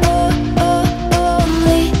lonely.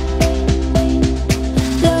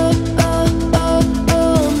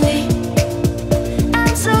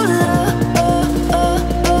 I'm so lonely.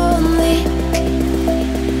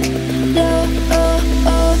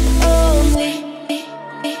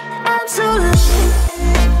 I'm so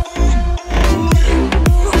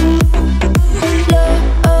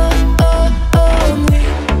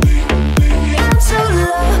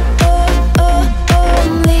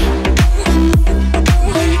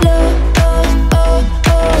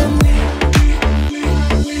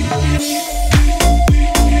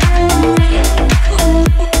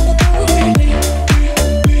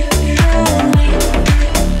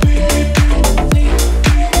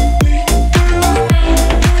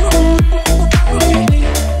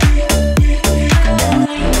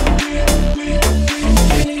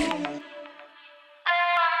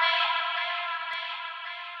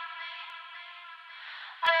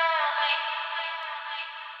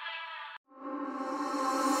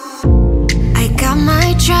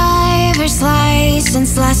driver's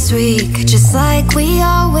license last week, just like we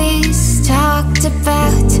always talked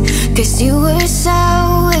about. 'Cause you were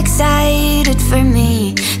so excited for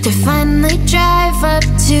me to finally drive up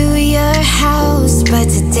to your house. But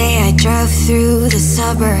today I drove through the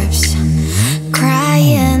suburbs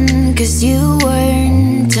crying 'cause you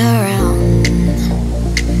weren't around.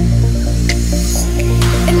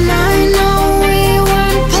 And I know we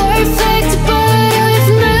weren't perfect, but I've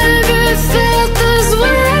never felt this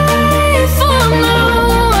way for no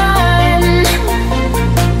one.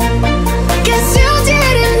 'Cause you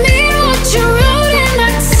didn't mean what you wrote in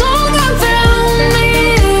that song about me.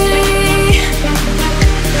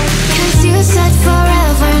 'Cause you said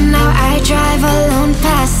forever, now I drive alone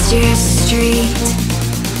past your street.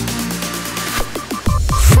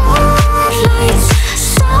 Lights,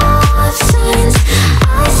 stop signs,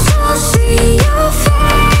 I still see your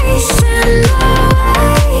face in the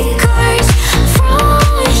white cars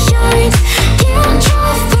from yards. You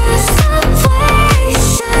drive past the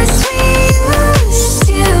places we used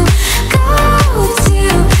to go to.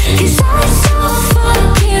 'Cause I so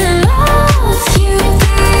fucking love you,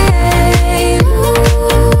 babe.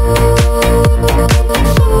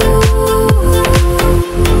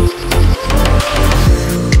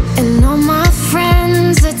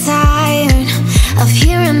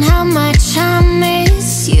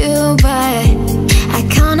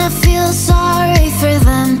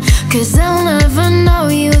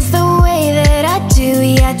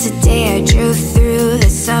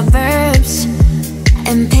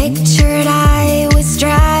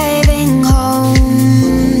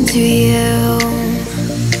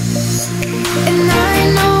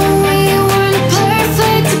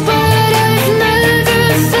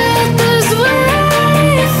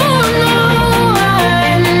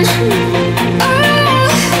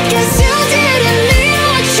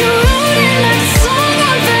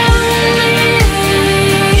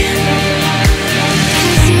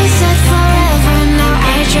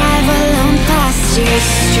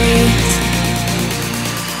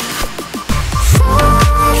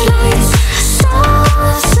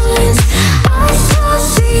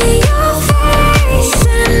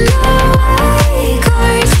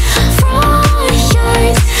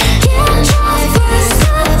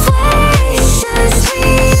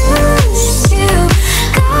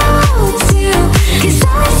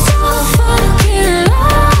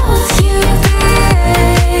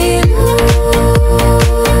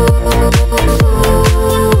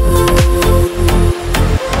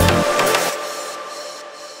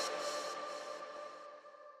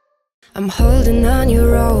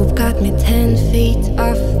 me 10 feet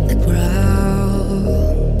off the ground.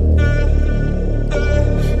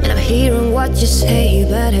 And I'm hearing what you say,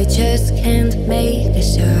 but I just can't make a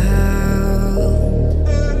sound.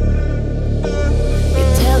 You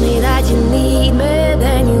tell me that you need me,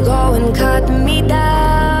 then you go and cut me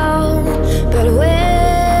down. But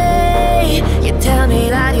wait, you tell me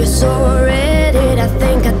that you're sorry, did I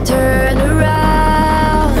think I'd turn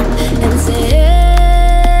around and say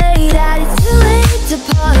that it's too late to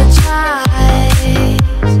apologize?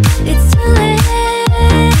 It's too late.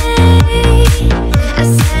 I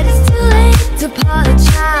said it's too late to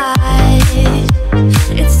apologize.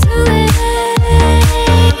 It's too late.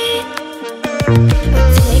 But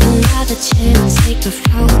take another chance, take a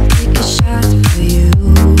fall, take a shot for you.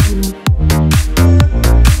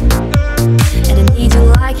 And I need you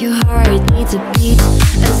like your heart needs a beat.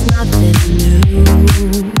 That's nothing new.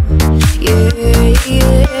 Yeah,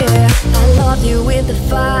 yeah. I love you with the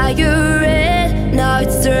fire red, now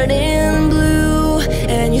it's turning blue.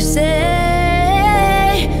 And you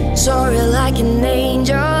say sorry like an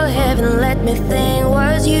angel, heaven let me think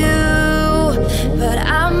was you. But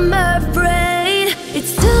I'm afraid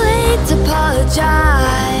it's too late to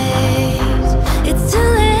apologize. It's too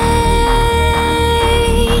late.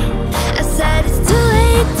 I said it's too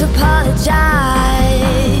late to apologize.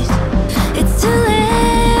 It's too late.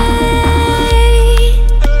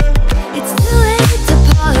 It's too late to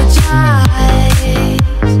apologize.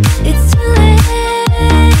 It's too late.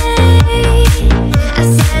 I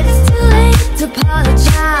said it's too late to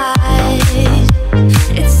apologize.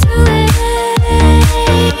 It's too late.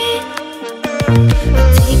 But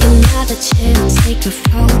take another chance, take a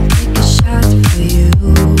fall, take a shot for you.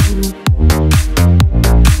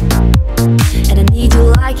 And I need you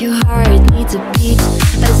like your heart needs a beat.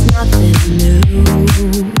 That's nothing new.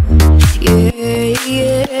 Yeah,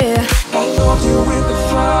 yeah. I love you with the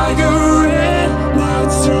fire red, now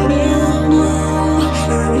it's turning blue.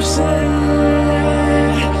 And you say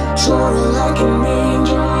sorry like an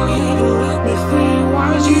angel, you let me think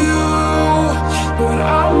was you. But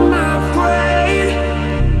I'm afraid.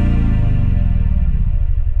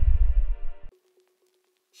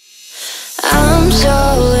 I'm so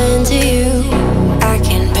into you, I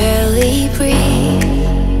can barely breathe.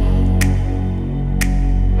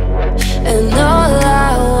 And all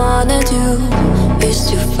I wanna do is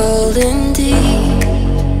to fall in deep.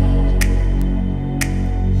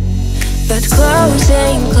 But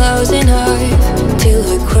closing hard till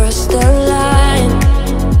we cross the line.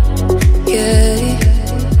 Yeah.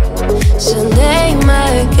 So name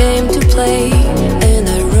my game to play, and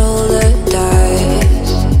I roll the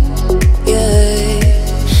dice. Yeah.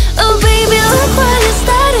 Oh baby, look what you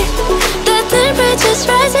started. The temperature's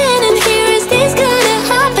rising, and here is this gonna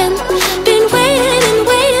happen. Been waiting and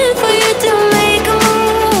waiting for you to make a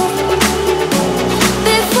move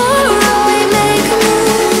before I make a move.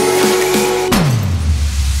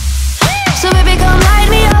 So baby, come light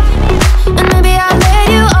me up, and maybe I'll let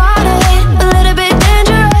you on it. A little bit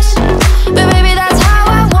dangerous, but baby, that's how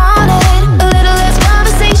I want it. A little less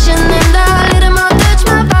conversation and a little more touch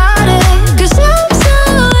my body. 'Cause I'm so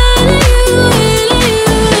into you, into you,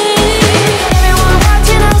 into you. Everyone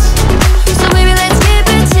watching us, so baby, let's keep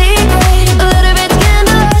it secret. A little bit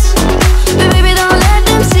scandalous, but baby, don't let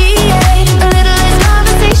them see it. A little less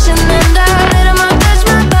conversation and a little more touch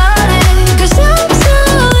my body. 'Cause I'm so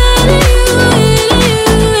into you, into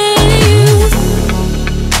you, into you.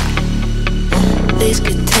 This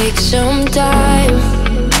could take some time.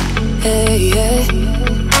 Hey, yeah.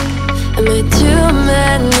 I made too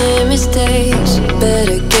many mistakes.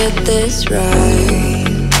 Better get this right,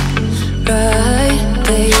 right,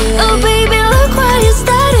 baby. Oh baby, look what you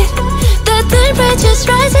started. The temperature's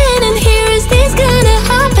rising, and here is this gonna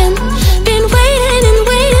happen. Been waiting and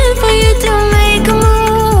waiting for you to make a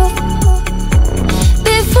move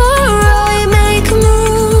before I make a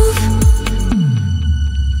move.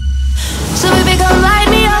 So baby, come light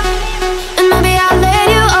me up, and maybe I'll let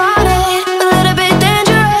you on it. A little bit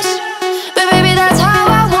dangerous, but baby, that's how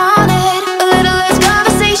I want it. A little less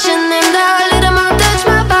conversation and a little more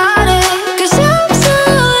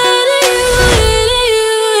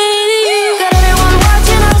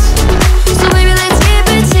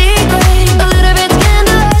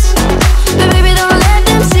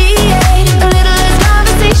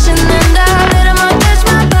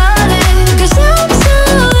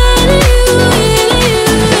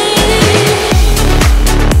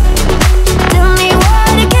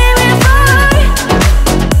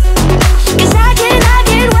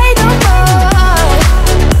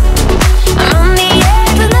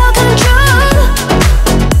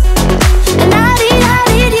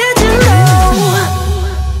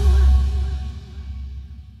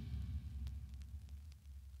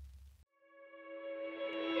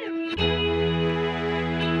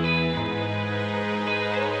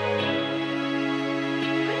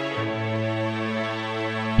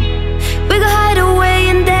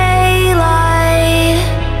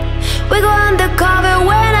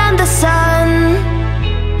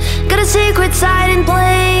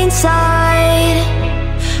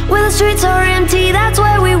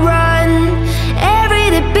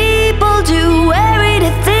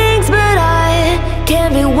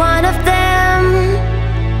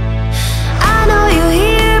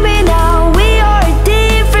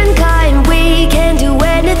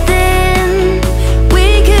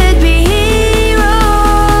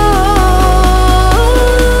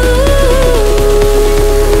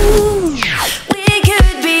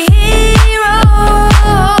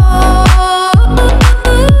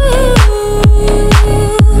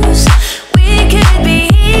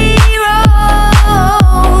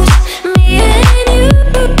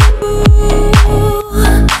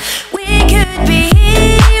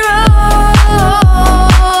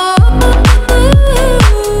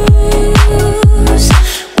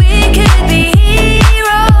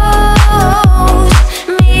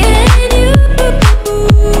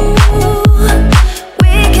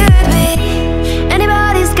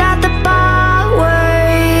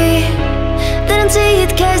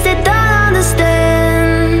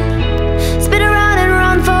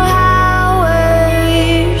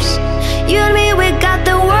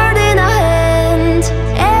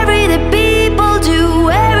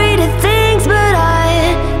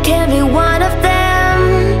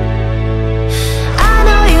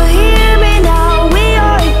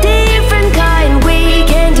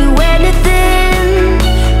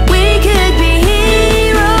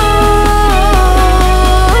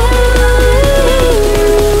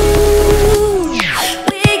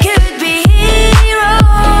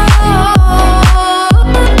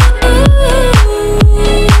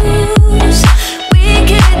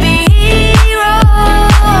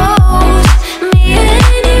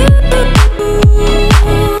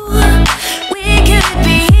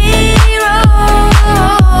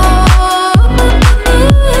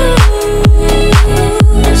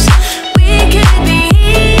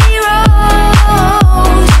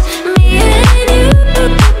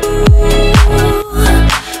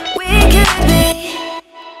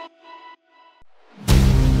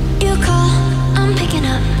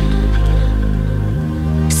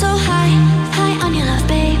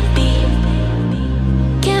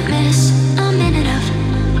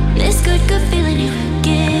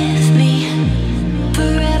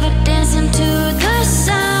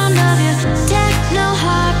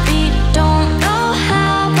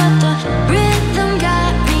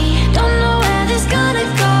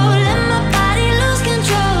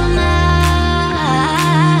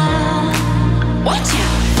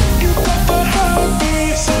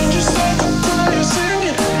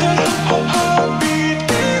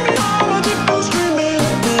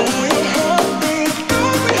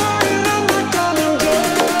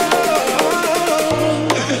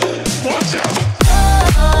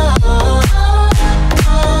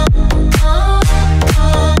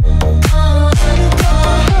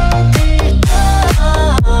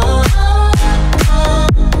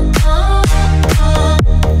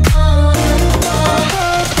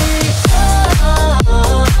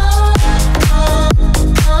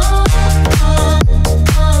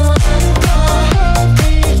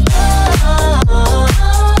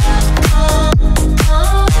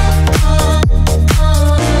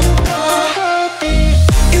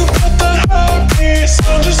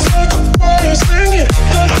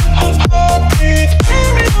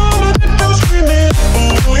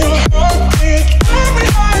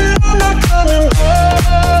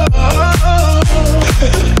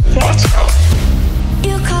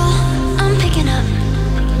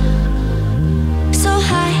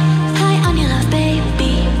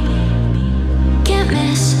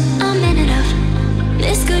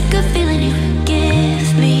good, good feeling you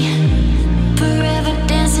give me. Forever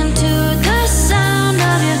dancing to the sound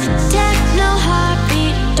of your techno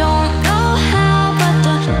heartbeat. Don't know how, but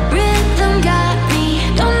the rhythm got me.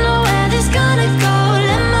 Don't know where this gonna go.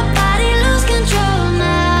 Let my body lose control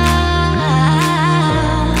now.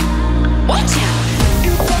 Watch out.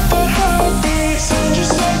 You got that heartbeat, sound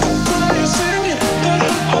just like the choir singing. That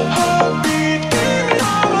heartbeat, give me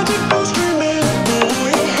all of the ghost dreaming. Oh,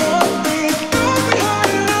 your heartbeat, got me high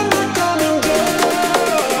and I'm not coming down.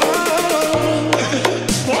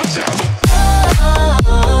 Watch out.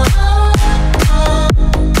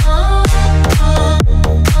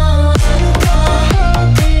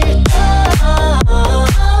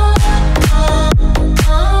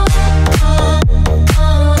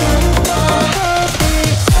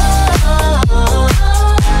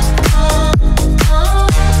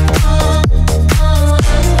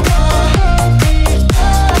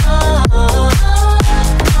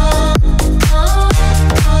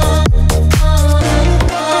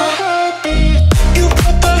 You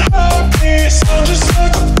got that heartbeat, sound just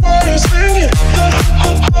like a choir singing. That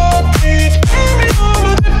heartbeat, give me all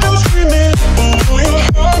of the ghost dreaming. Oh, your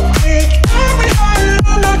heartbeat, got me high and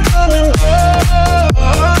I'm not coming down.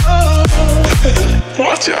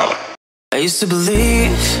 Watch out. I used to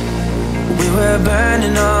believe we were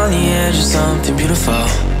burning on the edge of something beautiful,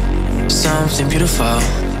 something beautiful.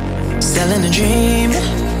 Selling a dream,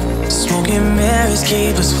 smoking mirrors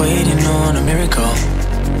keep us waiting on a miracle,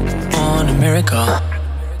 on a miracle.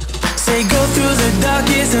 Say go through the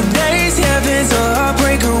darkest of days, heaven's a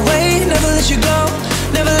heartbreak away. Never let you go,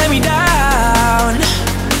 never let me down.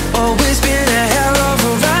 Always been a hell of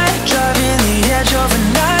a ride, driving the edge of a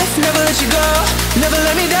knife. Never let you go, never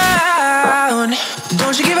let me down.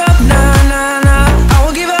 Don't you give up, nah, nah, nah. I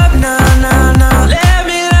won't give up, nah, nah, nah. Let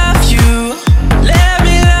me love you, let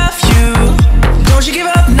me love you. Don't you give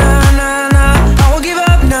up, nah, nah, nah. I won't give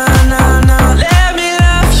up, nah, nah, nah. Let me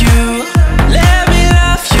love you, let me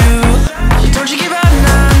love you. Don't you give up,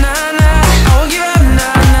 nah, nah, nah. I won't give up,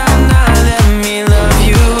 nah, nah, nah. Let me love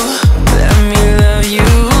you, let me love you.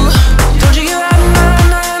 Don't you give up, nah,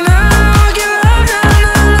 nah, nah. I won't give up, nah,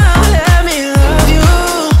 nah, nah. Let me love you,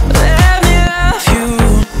 let me love you.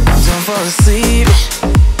 Don't fall asleep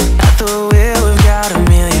at the wheel. We've got a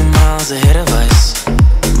million miles ahead of us,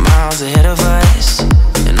 miles ahead of us.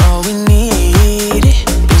 And all we need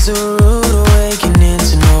is a rude awakening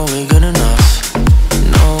to know we're good enough,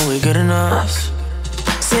 know we're good enough.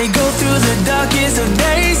 Say go through the darkest of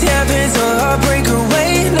days, heaven's a heartbreak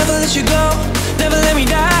away. Never let you go, never let me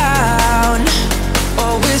down.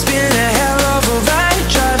 Always been a hell of a ride,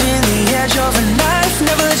 driving the edge of a knife.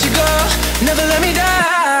 Never let you go, never let me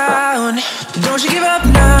down. Don't you give up,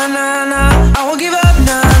 nah, nah, nah. I won't give up,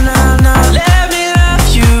 nah, nah, nah. Let me love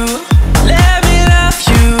you, let me love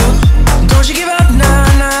you. Don't you give up, nah,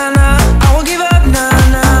 nah, nah. I won't give up, nah,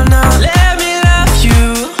 nah, nah. Let me love you,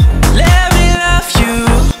 let me love you.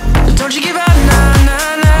 Don't you give up, nah,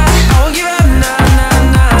 nah, nah. I won't give up, nah, nah,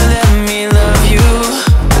 nah. Let me love you,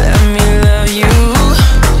 let me love you.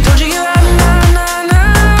 Don't you give up, nah, nah,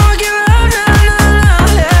 nah. I won't give up, nah, nah, nah.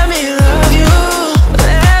 Let me love you,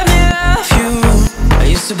 let me love you. I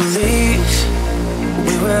used to believe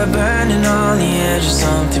we were burning on the edge of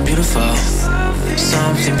something beautiful,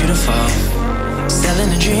 something beautiful.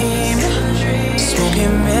 Selling a dream,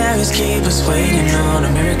 smoking mirrors keep us waiting on a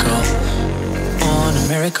miracle, on a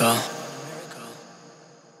miracle.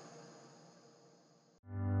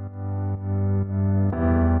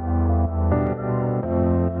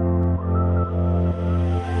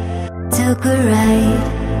 Took a ride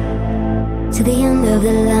to the end of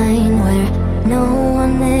the line where no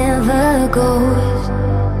one ever goes.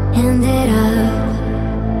 Ended up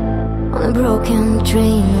on a broken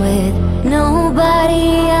train with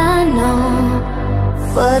nobody I know.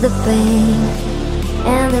 But the pain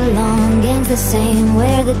and the longing's the same.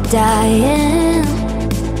 We're the dying.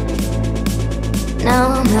 Now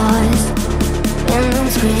I'm lost and I'm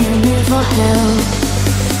screaming for help.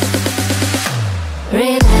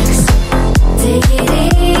 Relax, take it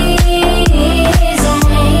easy,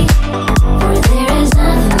 for there is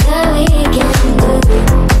nothing that we can do.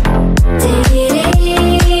 Take it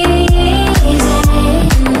easy,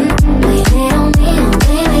 blame it on me,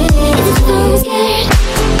 blame it. It's just so scared,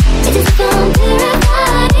 it's just so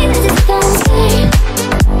terrified, it's just so scared,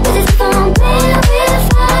 it's just so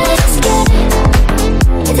terrified, scared.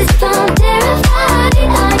 It's just so terrified,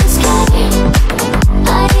 I'm scared.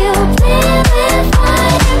 Are you playing with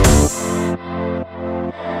fire?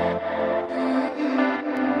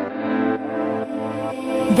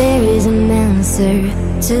 There is an answer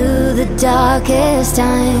to the darkest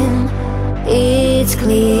time. it's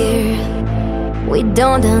clear we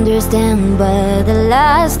don't understand, but the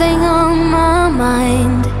last thing on my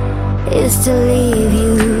mind is to leave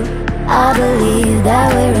you. I believe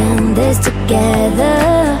that we're in this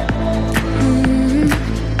together.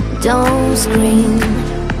 Don't scream,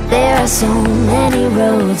 there are so many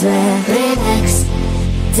roads left. Relax,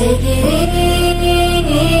 take it easy,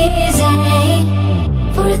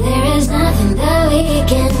 for there is nothing that we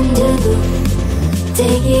can do.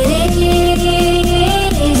 Take it easy, blame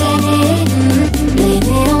it on me, don't blame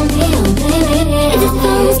it on you. Is it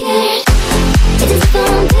so scared? Is it so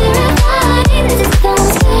terrified? Is it so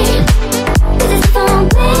scared? Is it so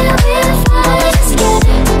where we'll fight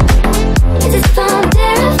together? Is it so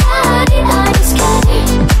terrified? Are you scared?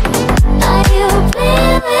 Are you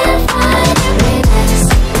playing with fire? Relax,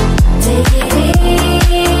 take it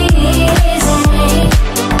easy,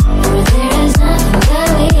 for there is nothing that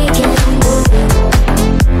we can do.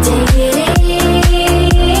 Take it easy,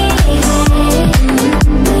 blame it on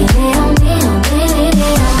me, don't blame it on you.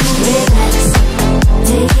 Relax,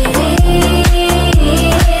 take it easy,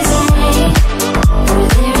 for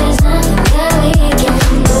there is nothing that we can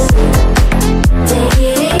do. Take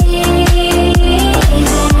it easy, blame it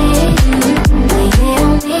on me,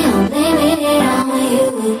 don't blame it on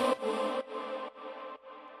you.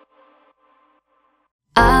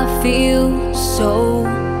 I feel so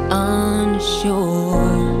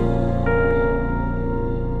unsure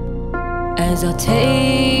as I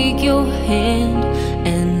take your hand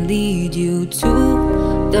and lead you to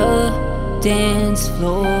the dance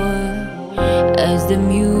floor. As the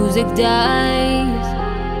music dies,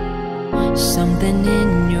 something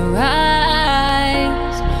in your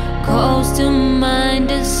eyes calls to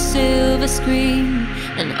mind a silver screen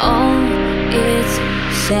and all its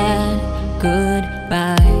sad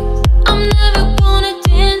goodbyes. I'm never gonna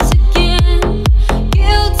dance again.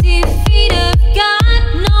 Guilty feet have got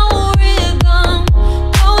no rhythm.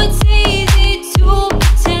 Oh, it's easy to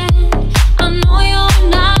pretend. I know you're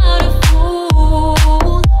not a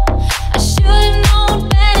fool. I should've known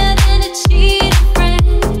better than to cheat a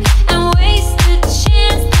friend and waste the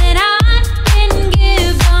chance that I've been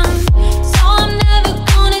given. So I'm never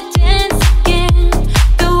gonna dance again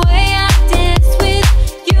the way I danced with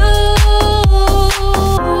you.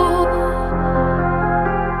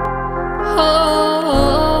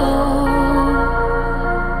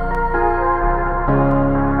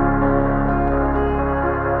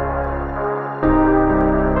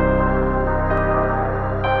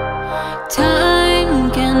 Time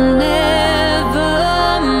can never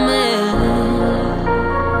mend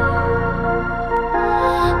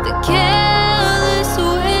the careless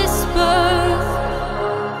whisper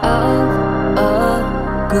of a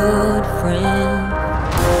good friend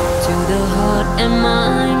to the heart and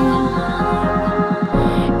mind.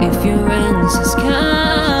 If your answer's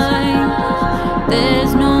kind,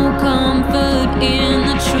 there's no comfort in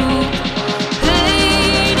the truth.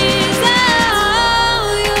 Pain is all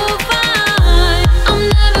you'll find. I'm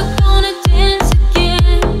never gonna dance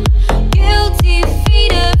again. Guilty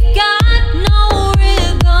feet have got no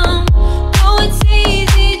rhythm. Oh, it's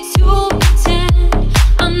easy to pretend.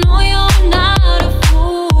 I know you're not a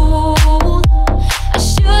fool. I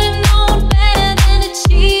should've known better than to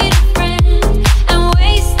cheat a friend and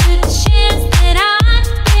waste the chance that I've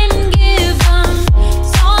been given.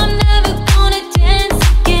 So I'm never gonna dance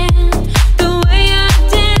again the way I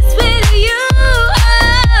danced with you.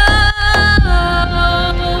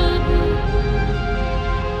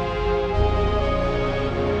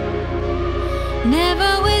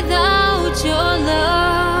 Never without your love.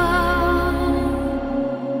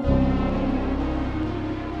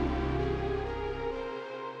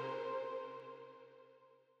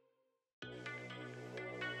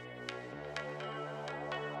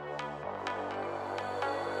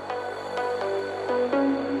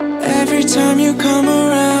 Every time you come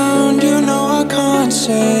around, you know I can't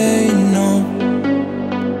say no.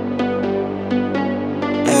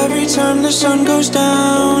 Every time the sun goes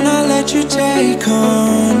down, I let you take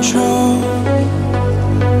control.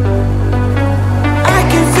 I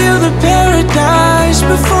can feel the paradise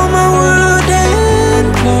before my world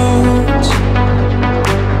implodes.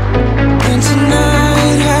 And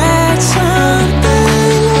tonight had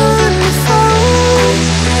something wonderful.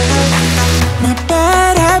 My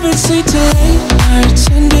bad habits lead to late nights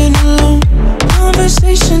ending alone.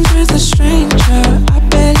 Conversations with a stranger I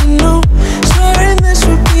barely know. Swearing this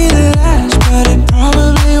would be the last, but it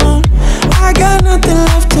probably won't. I got nothing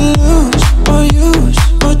left to lose.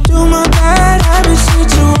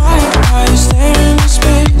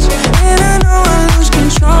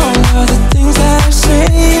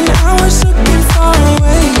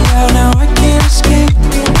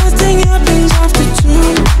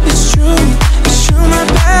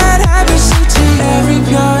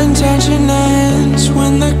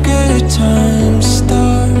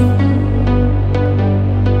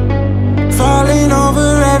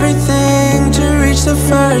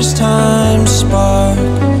 first time spark.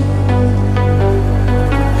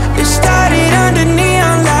 It started under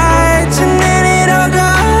neon lights and then it all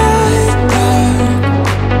got dark.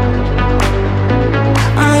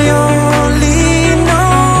 I only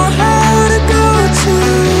know how to go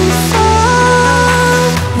too far.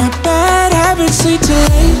 My bad habits lead to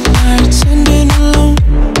late nights ending alone.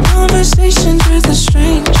 Conversations with a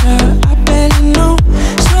stranger I barely know.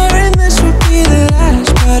 Swearing this would be the last,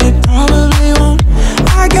 but it probably won't.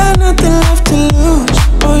 I got nothing left to lose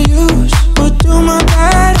or use. What do my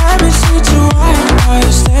bad habits lead to? Why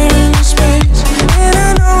you stare into space? And I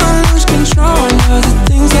know I lose control of the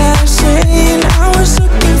things that I say. And I was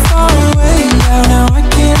looking far away, yeah, now I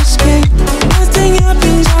can't escape. Nothing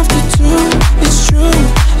happens after two. It's true,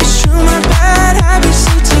 it's true. My bad habits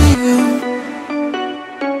lead to you.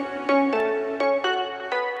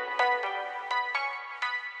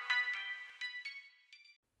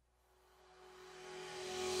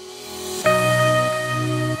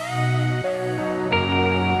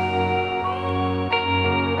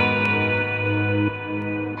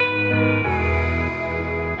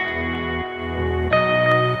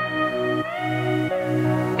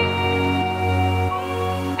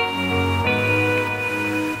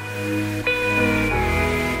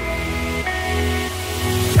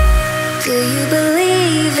 Do you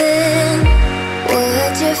believe in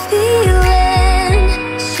what you're feeling?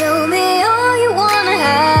 Show me all you wanna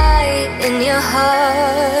hide in your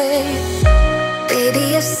heart. Baby,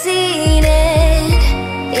 I've seen it.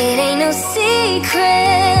 It ain't no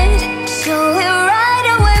secret. Show it right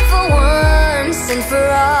away for once and for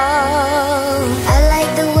all. I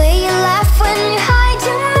like the way you laugh when you hide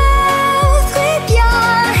your mouth. Grip your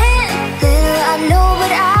hand. Little I know,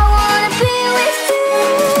 but I wanna be with you.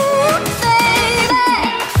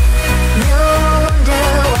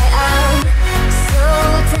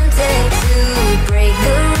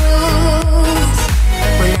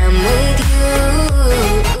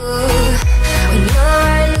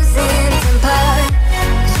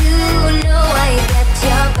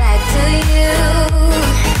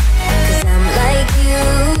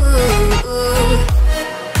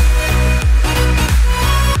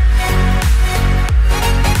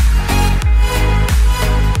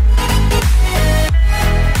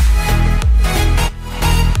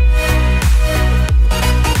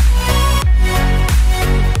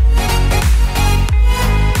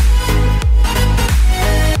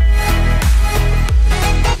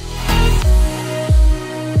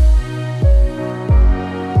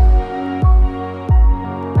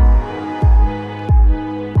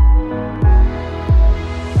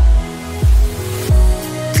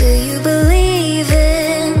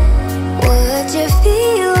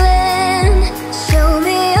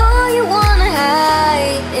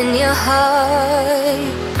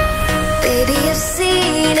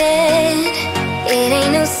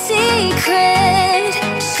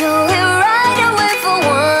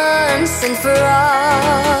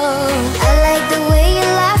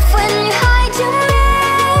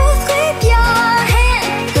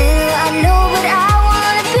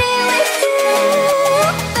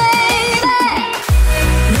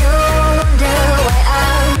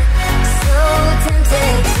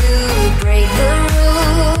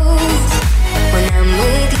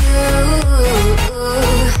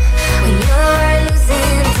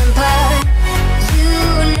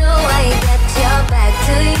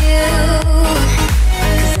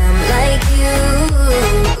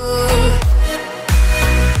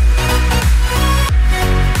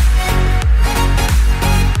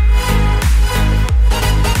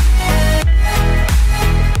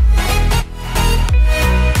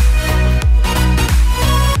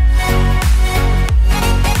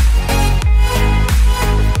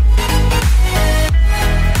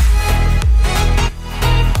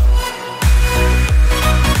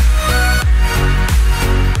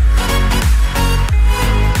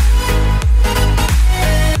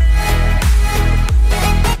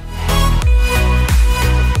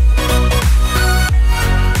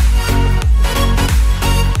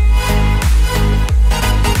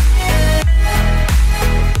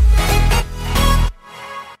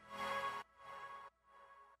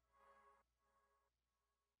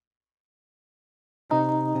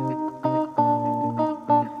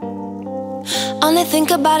 Only think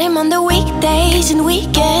about him on the weekdays and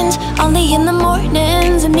weekends. Only in the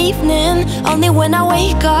mornings and evening. Only when I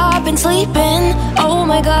wake up and sleeping. Oh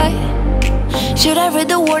my god, should I read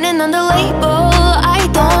the warning on the label? I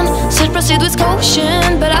don't. Should proceed with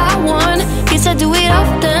caution, but I won. Guess I do it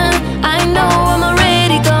often. I know I'm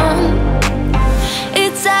already gone.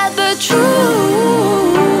 It's sad but true.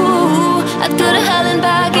 I'd go to hell and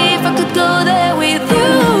back if I could go there with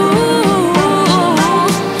you.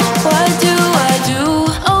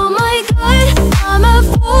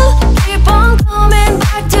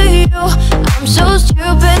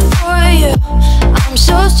 I'm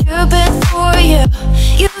so stupid for you.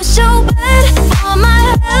 You're so bad for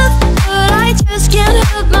my health, but I just can't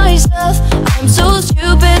help myself. I'm so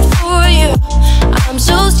stupid for you. I'm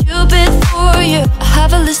so stupid for you. I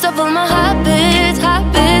have a list of all my habits.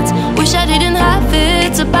 Wish I didn't have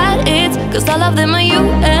it, so bad it's, cause all of them are you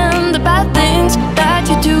and the bad things that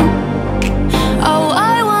you do. Oh,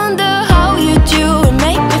 I wonder how you do and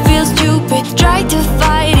make me feel stupid. Try to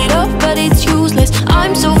fight it off, but it's useless.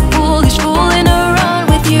 I'm so foolish, fooling around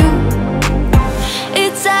with you.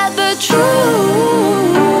 It's sad but true.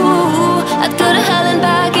 I'd go to hell and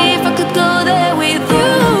back if I could go there with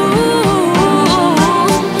you.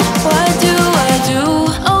 What do I do?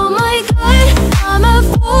 Oh my God, I'm a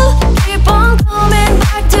fool. Keep on coming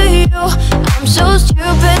back to you. I'm so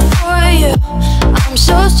stupid for you. I'm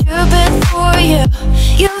so stupid for you.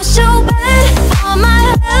 You're so bad for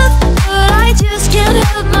my health, but I just can't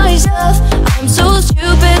help myself. I'm so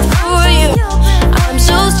stupid for you. I'm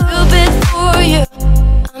so stupid for you.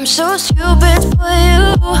 I'm so stupid for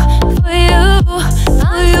you, for you,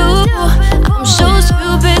 for you. I'm so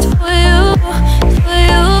stupid for you, for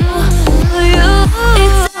you, for you.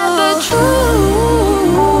 It's never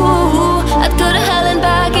true. I'd go to hell and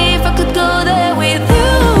back if I could go there with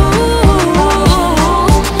you.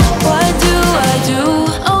 What do I do?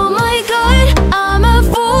 Oh my God, I'm a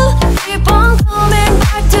fool. Keep on coming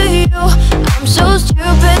back to you. I'm so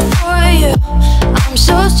stupid for you. I'm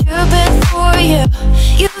so stupid for you.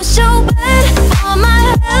 You're so bad for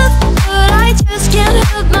my health, but I just can't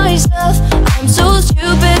help myself. I'm so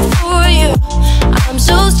stupid for you. I'm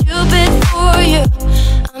so stupid for you.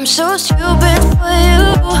 I'm so stupid for you,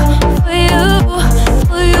 for you,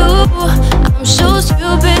 for you. I'm so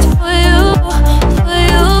stupid for you, for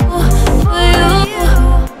you, for you.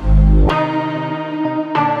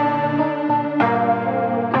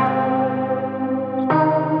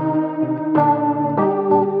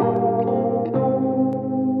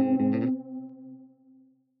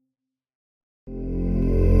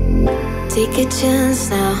 Take a chance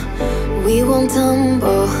now, we won't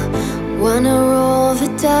tumble. Wanna roll the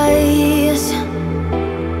dice.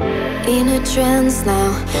 In a trance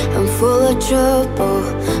now, I'm full of trouble,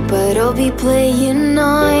 but I'll be playing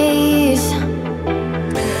nice.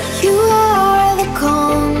 You are the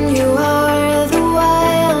calm, you are the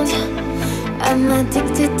wild. I'm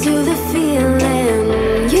addicted to the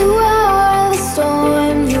feeling. You are the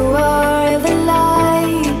storm, you are the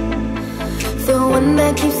light, the one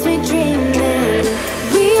that keeps me dreaming.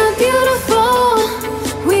 We are beautiful,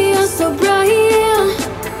 we are so bright.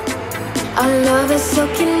 Our love is so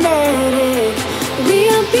kinetic. We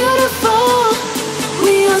are beautiful,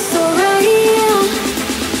 we are so right.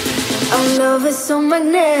 Our love is so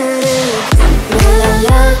magnetic. La la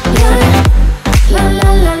la la, la la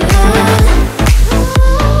la la.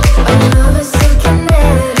 Our love is so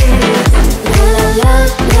kinetic. La la la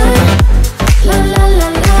la, la la la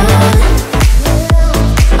la.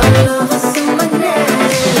 Our love is so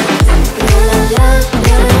magnetic. La la la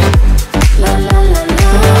la, la la la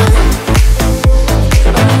la.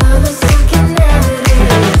 Our love is so kinetic.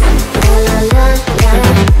 La la la la,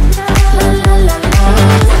 la la la la.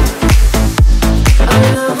 Our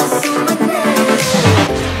love is so magnetic.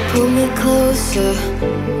 Pull me closer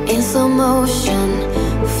in slow motion.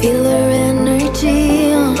 Feel her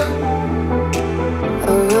energy.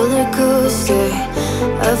 A roller coaster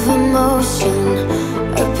of emotion,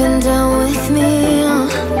 up and down with me.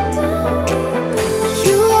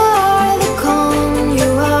 You are the calm, you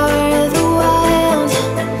are the wild.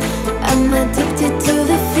 I'm addicted to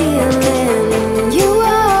the feeling. You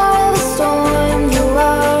are the storm, you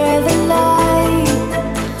are the light,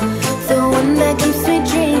 the one that keeps me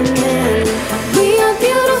dreaming. We are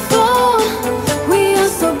beautiful, we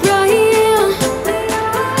are so bright.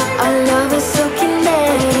 Our love is so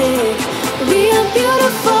kinetic. We are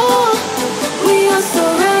beautiful, we are so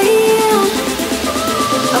right.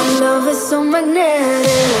 Our love is so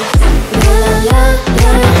magnetic. La la la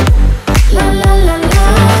la, la la la la.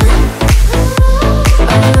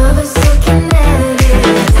 Our love is so kinetic.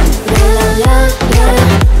 La la la la,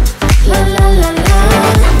 la la la la.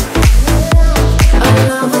 Our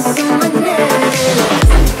love is so magnetic.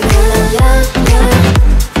 La la la la,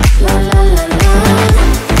 la la la la.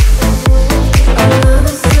 Our love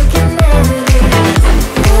is so kinetic.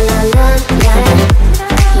 La la la la,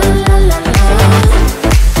 la la la la.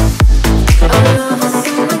 Our love is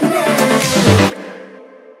so magnetic.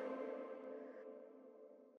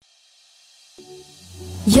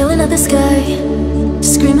 Yelling at the sky,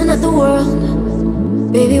 screaming at the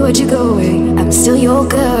world. Baby, where'd you go away? I'm still your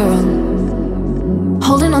girl.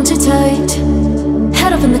 Holding on too tight,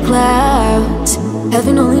 head up in the clouds.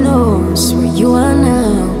 Heaven only knows where you are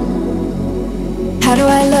now. How do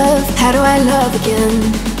I love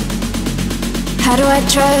again? How do I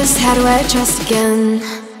trust again?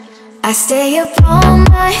 I stay up all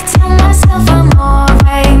night, tell myself I'm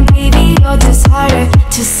alright. Baby, you're just harder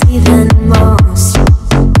to see than most.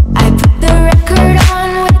 I put the record on,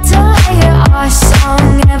 wait till I hear our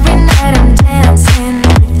song. Every night I'm dancing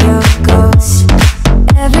with your ghost.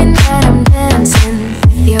 Every night I'm dancing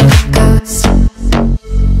with your ghost.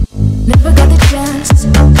 Never got the chance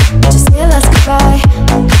to say last goodbye.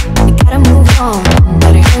 I gotta move on,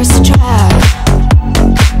 but it hurts to try.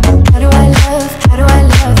 How do I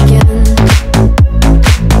love again?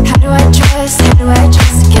 How do I trust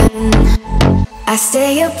again? I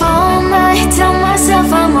stay up all night, tell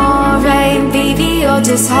myself I'm alright. Baby, you're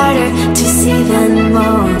just harder to see than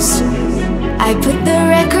most. I put the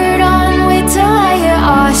record on, wait till I hear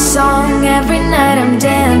our song. Every night I'm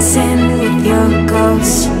dancing with your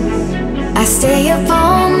ghost. I stay up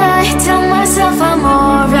all night, tell myself I'm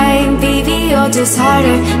alright. Baby, you're just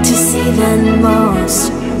harder to see than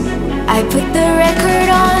most. I put the record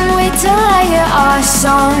on, wait till I hear our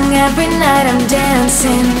song. Every night I'm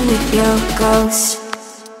dancing with your ghost.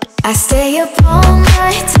 I stay up all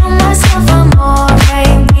night, tell myself I'm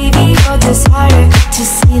alright. Baby, you're just harder to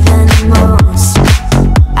see than most.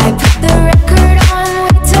 I put the record on,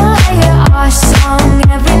 wait till I hear our song.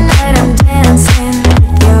 Every night I'm dancing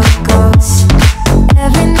with your ghost.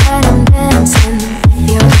 Every night I'm dancing with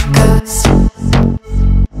your ghost.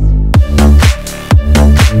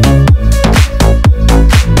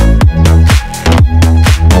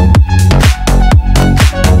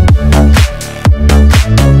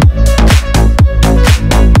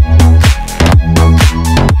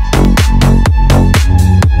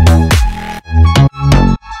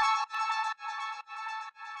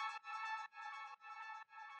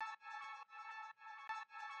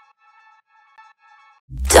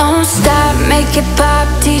 Don't stop, make it pop,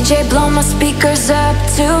 DJ blow my speakers up.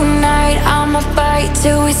 Tonight I'ma fight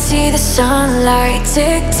till we see the sunlight.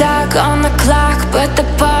 Tick tock on the clock, but the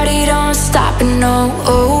party don't stop. And no,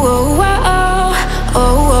 oh, oh, oh, oh,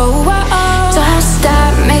 oh, oh, oh. Don't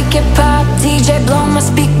stop, make it pop, DJ blow my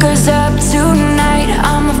speakers up. Tonight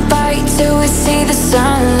I'ma fight till we see the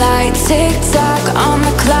sunlight. Tick tock on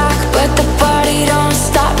the clock, but the party don't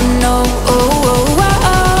stop. And no, oh, oh,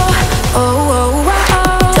 oh, oh, oh, oh.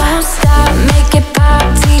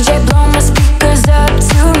 DJ blow my speakers up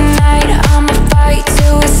tonight. I'ma fight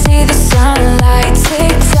till we see the sunlight.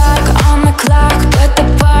 Tick tock on the clock, but the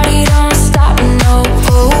party don't stop. No,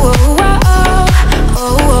 oh, oh, oh,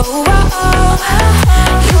 oh, oh, oh, oh.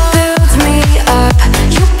 You build me up,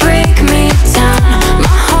 you break me down.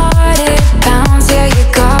 My heart it pounds, yeah you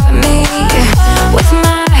got me. With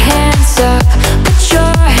my hands up, put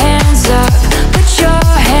your hands up, put your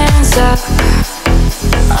hands up.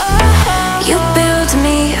 You build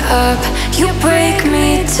me up, you break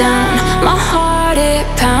me down. My heart it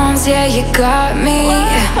pounds, yeah you got me.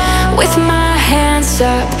 With my hands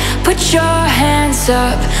up, put your hands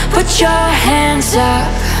up, put your hands up.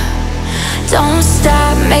 Don't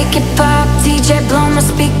stop, make it pop, DJ blow my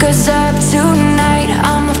speakers up tonight.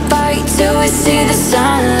 I'ma fight till we see the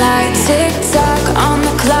sunlight. Tick tock on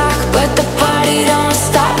the clock, but the party don't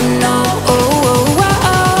stop. No, oh, oh, oh,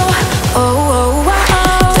 oh, oh, oh,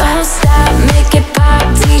 oh. Don't stop, make it pop,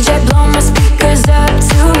 DJ blow my speakers up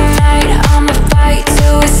tonight. I'ma fight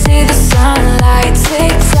till we see the sunlight.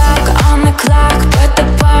 Tick tock on the clock, but the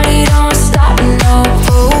party don't stop. No,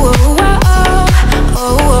 oh, oh, oh,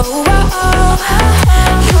 oh, oh, oh, oh.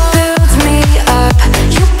 You build me up,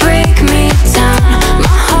 you break me down.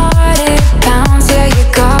 My heart it pounds, yeah you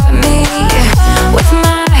got me. With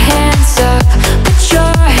my hands up, put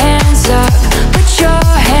your hands up, put your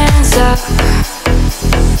hands up.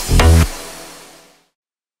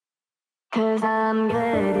 'Cause I'm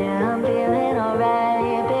good, yeah, I'm feeling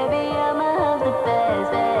alright. Baby, I'ma have the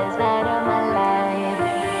best night of my life.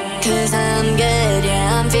 'Cause I'm good,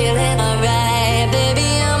 yeah, I'm feeling alright. Baby,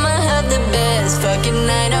 I'ma have the best fucking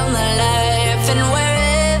night of my life. And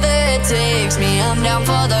wherever it takes me, I'm down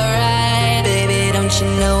for the ride. Baby, don't you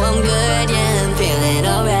know I'm good, yeah, I'm feeling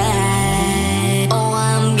alright. Oh,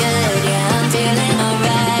 I'm good, yeah, I'm feeling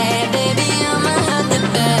alright. Baby, I'ma have the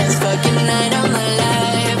best fucking night of my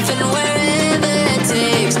life. And wherever it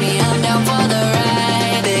takes me, I'm down for the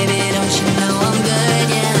ride. Baby, don't you know I'm good,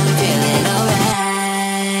 yeah, I'm feeling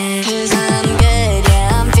alright. 'Cause I'm good,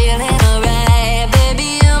 yeah, I'm feeling alright. Baby,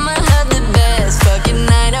 I'ma have the best fucking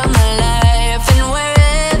night of my life. And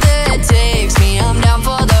wherever it takes me, I'm down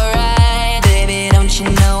for the ride. Baby, don't you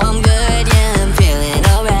know I'm good?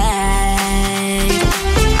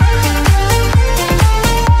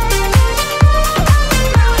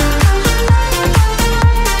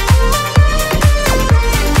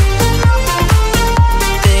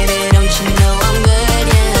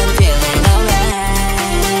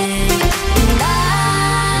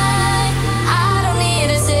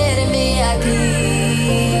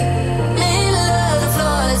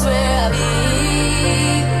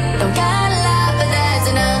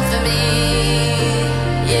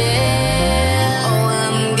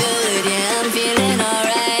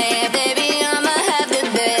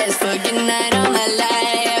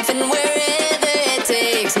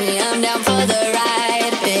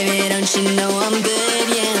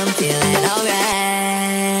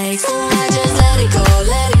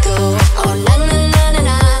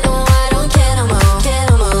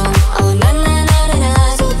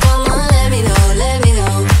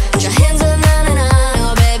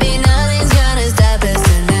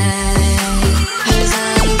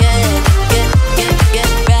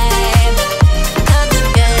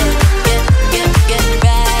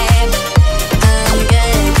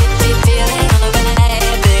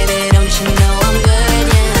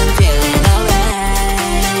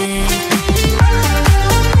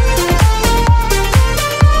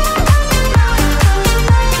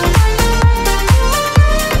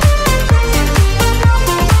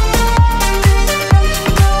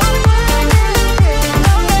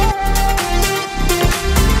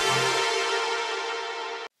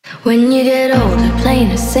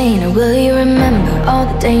 ain't a saint, or will you remember all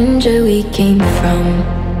the danger we came from?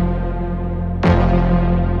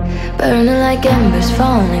 Burning like embers,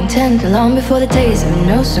 falling tender long before the days of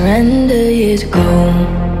no surrender years ago.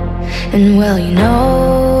 And well, you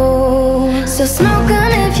know, so smoke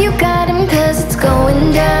on if you got him, cause it's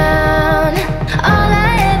going down. All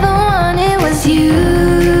I ever wanted was you.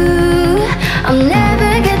 I'll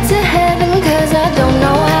never get to heaven cause I don't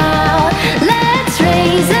know how. Let's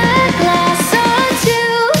raise a glass or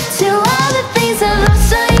two to all the things I've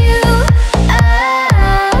lost on you.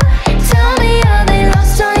 Oh, tell me are they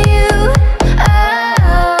lost on you?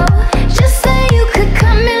 Oh, just so you could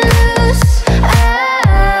cut me loose.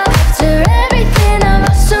 Oh, after everything I've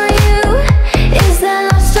lost on you, is that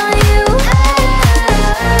lost on you?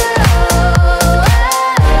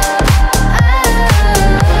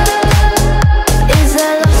 Is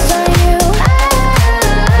that lost on you?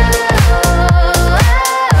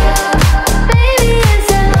 Baby, is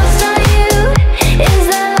that lost on you? Is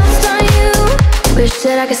that lost on you? Wish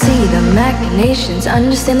that I could see the machinations,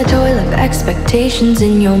 understand the toil of expectations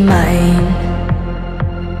in your mind.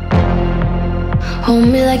 Hold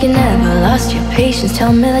me like you never lost your patience.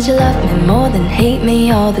 Tell me that you love me more than hate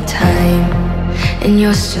me all the time. And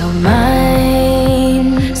you're still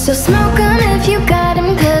mine. So smoke on if you got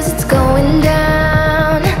him, cause it's going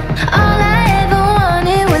down. All I ever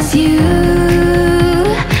wanted was you.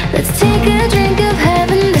 Let's take a drink of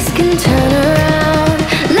heaven, this can turn around.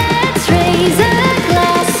 Let's raise a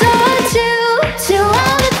glass or two to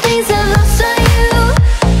all the things I've lost on you.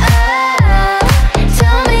 Oh,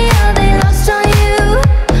 tell me are they lost on you?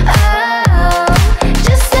 Oh,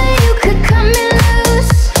 just so you could cut me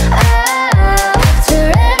loose. Oh, after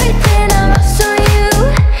everything I've lost on you,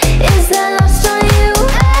 is that lost on you?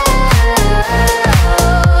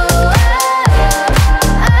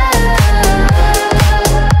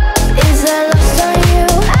 Is that lost on you?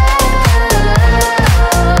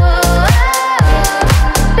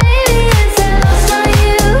 Baby, is that lost on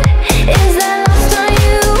you? Is that lost on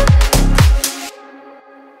you?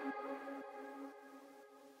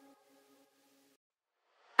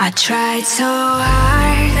 I tried so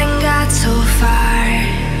hard and got so far,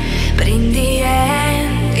 but in the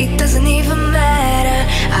end, it doesn't even matter.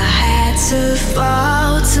 I had to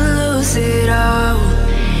fall to lose it all,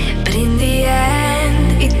 but in the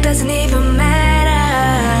end, it doesn't even matter.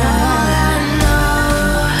 All I know,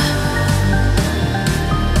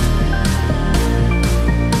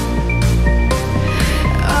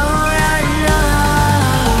 all I know.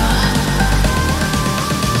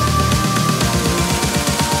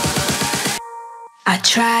 I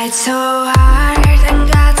tried so hard and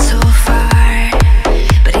got so far,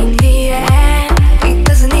 but in the end, it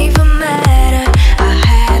doesn't even matter. I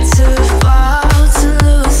had to fall to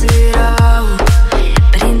lose it all,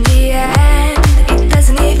 but in the end, it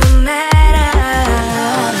doesn't even matter.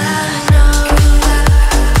 All I know,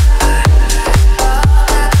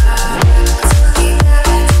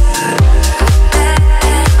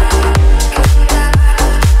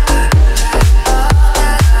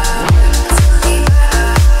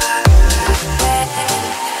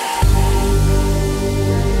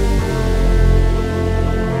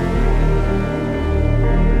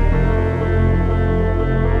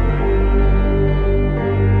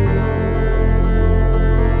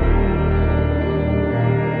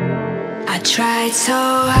 I tried so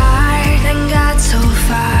hard and got so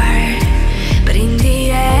far, but in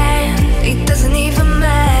the end, it doesn't even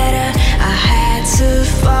matter. I had to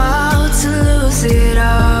fall to lose it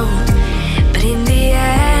all, but in the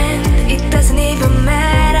end, it doesn't even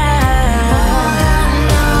matter. All I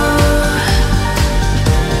know,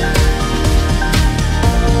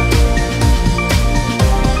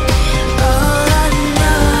 all I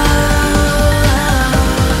know,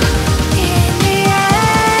 in the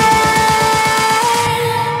end,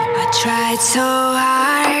 I tried so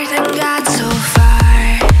hard and got so far,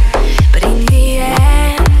 but in the end,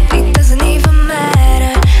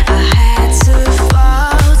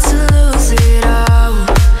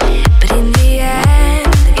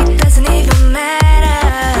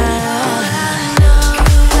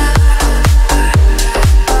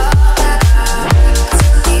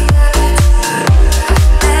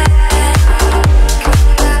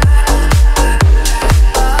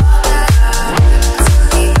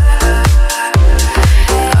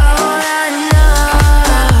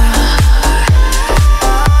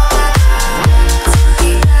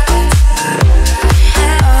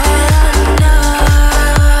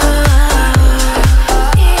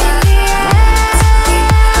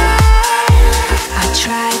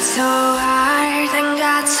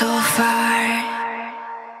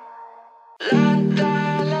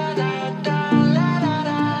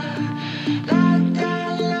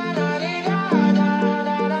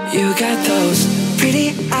 You got those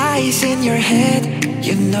pretty eyes in your head,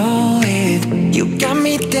 you know it. You got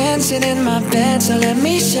me dancing in my bed, so let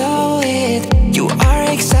me show it. You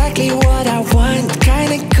are exactly what I want,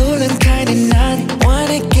 kinda cool and kinda not.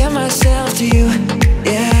 Wanna give myself to you,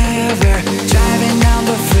 yeah. We're driving down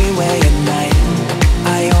the freeway at night.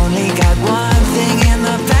 I only got one thing in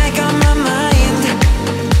the back of my mind.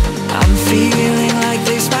 I'm feeling like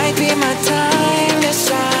this might be my time to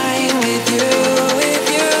shine with you, with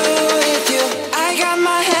you, with you. I got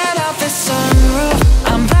my head off the sunroof,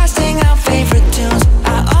 I'm blasting out favorite tunes.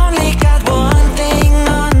 I only got one thing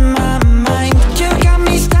on my mind. You got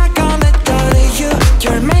me stuck on the thought of you.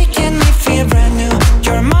 You're making me feel brand new.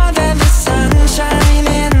 You're more than the sunshine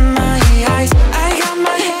in my eyes. I got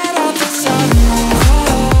my head off the sunroof.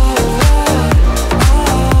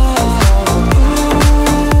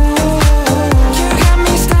 You got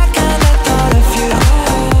me stuck on the thought of you.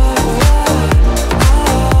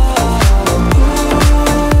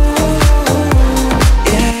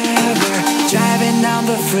 Yeah, we're driving down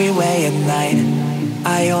the freeway at night.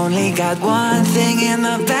 I only got one thing in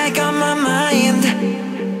the back of my mind.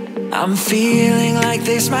 I'm feeling like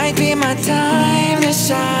this might be my time to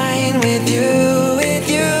shine with you, with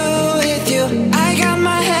you, with you. I got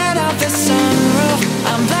my head off the sunroof,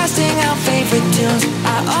 I'm blasting out favorite tunes.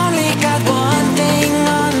 I only got one thing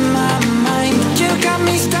on my mind. You got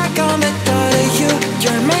me stuck on the thought of you.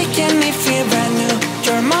 You're making me feel brand new.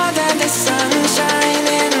 You're more than the sunshine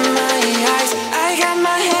in my eyes. I got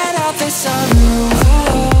my head off the sunroof.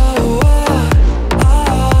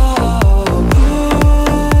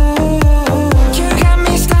 You got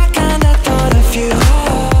me stuck on the thought of you.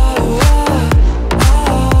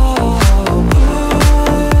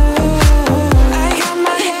 I got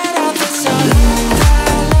my head off the sunroof.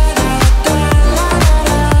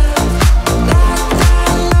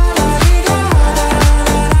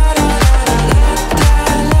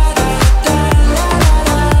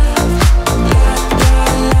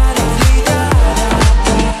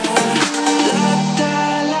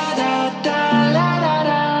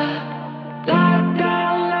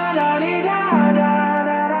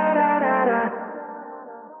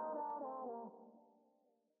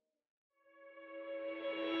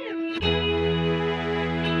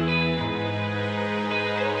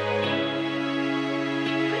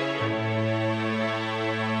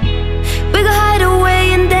 We go hide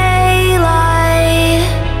away in daylight.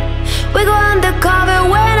 We go undercover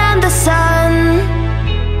when I'm the sun.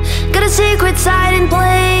 Got a secret side in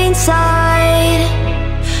plain sight.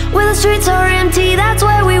 When the streets are empty, that's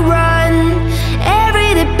where we run.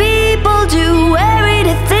 Everyday people do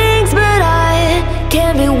everyday things, but I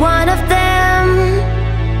can't be one of them.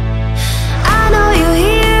 I know you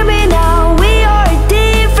hear me now. We are a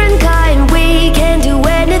different kind. We can do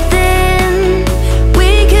anything.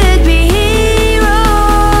 We could be heroes.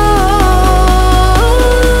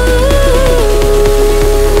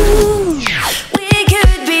 We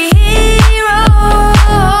could be heroes.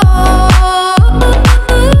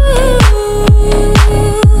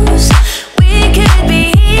 We could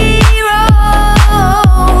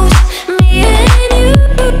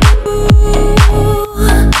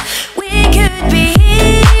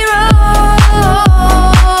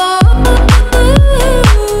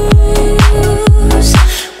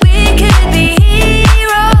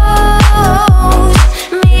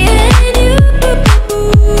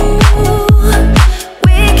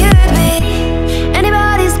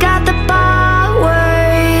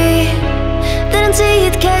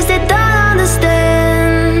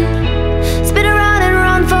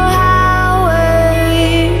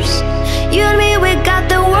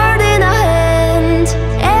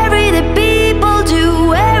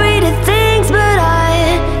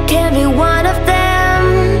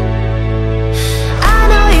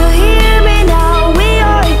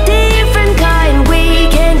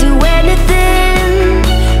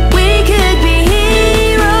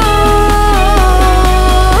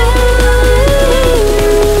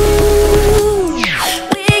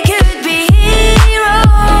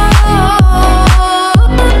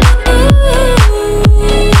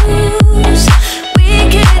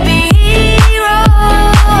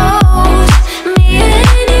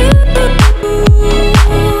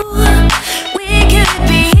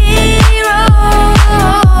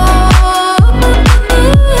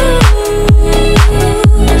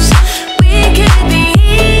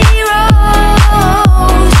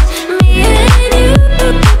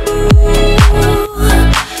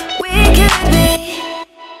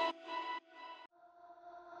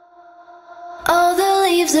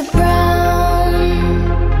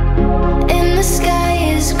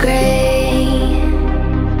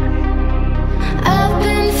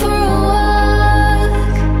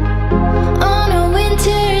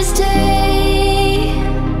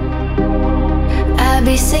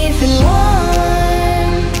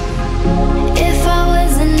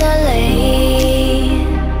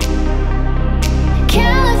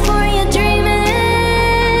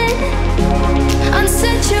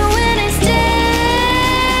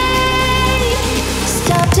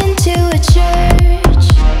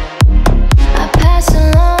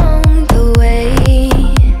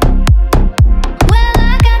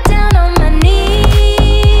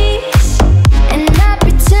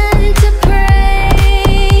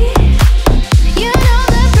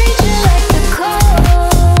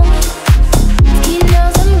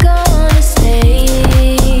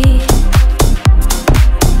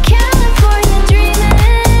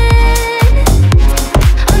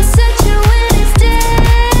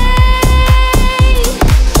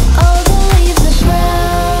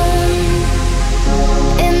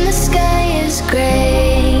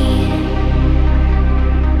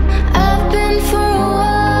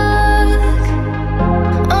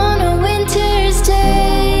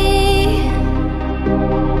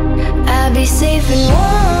be safe and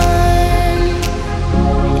warm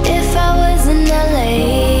if I was in LA.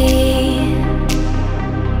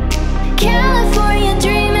 California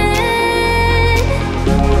dreaming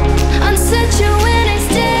on such a winter's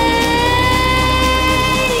day.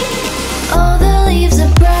 All the leaves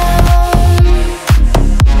are brown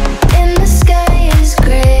and the sky is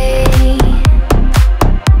gray.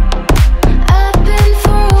 I've been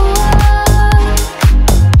for a walk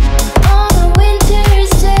on a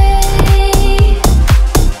winter's day.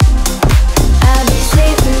 I'd be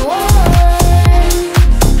safe and warm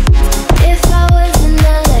if I was in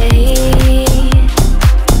LA.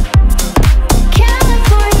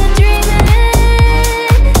 California dreaming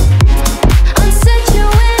on such a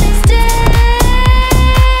winter's day.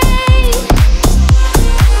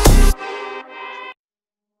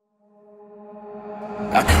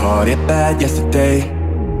 I caught it bad yesterday.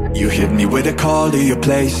 You hit me with a call to your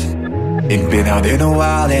place. Ain't been out in a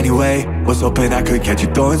while anyway. Was hoping I could catch you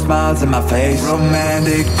throwing smiles in my face.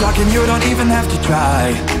 Romantic talking, you don't even have to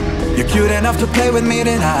try. You're cute enough to play with me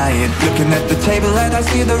tonight. Looking at the table and I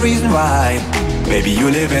see the reason why. Baby, you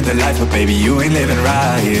living the life, but baby, you ain't living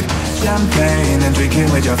right. Champagne and drinking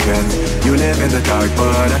with your friends. You live in the dark,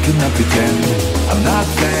 but I cannot pretend. I'm not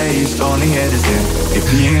faced, only innocent. If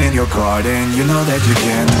being in your garden, you know that you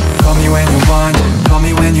can. Call me when you want, call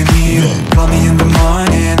me when you need. Call me in the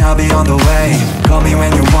morning, I'll be on the way. Call me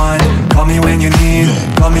when you want, call me when you need.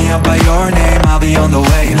 Call me out by your name, I'll be on the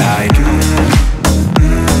way. Like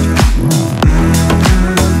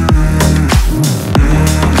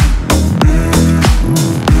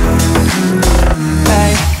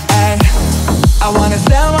hey, hey, I wanna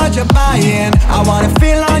sell what you're buying. I wanna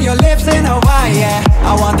feel on your lips in Hawaii, yeah.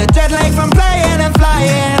 I want the jet lag from playing and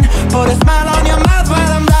flying. Put a smile on your mouth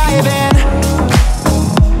while I'm diving.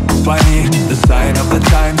 Funny, the sign of the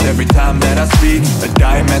times every time that I speak. A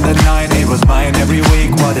dime and a nine, it was mine every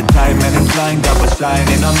week. What a time and it's blind that was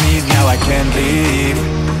shining on me. Now I can't leave.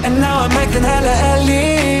 And now I'm acting hella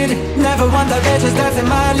elite. Never want the bitches that's in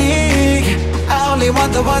my league. I only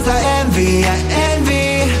want the ones I envy, I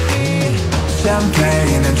envy.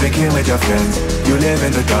 Champagne and drinking with your friends. You live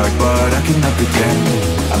in the dark, but I cannot pretend.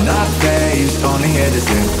 I'm not faced, only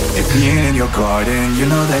innocent. If being in your garden, you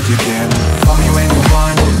know that you can. Call me when you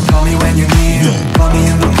want, call me when you need. Call me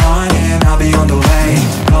in the morning, I'll be on the way.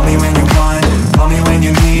 Call me when you want, call me when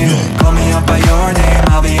you need. Call me up by your name,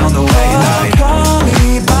 I'll be on the way. Like call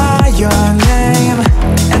me by your name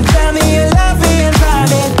and tell me you love me in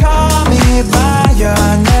private. Call me by your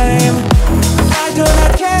name. I do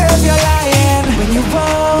not care if you're lying. When you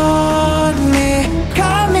want me,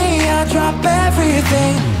 call me, I'll drop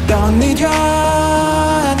everything. Don't need your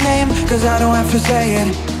name, cause I don't have to say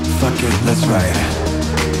it. Fuck it, let's ride.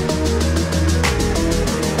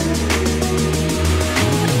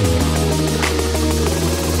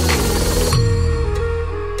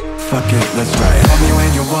 Fuck it, let's ride. Call me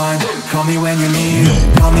when you want, call me when you need.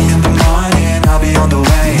 Call me in the morning, I'll be on the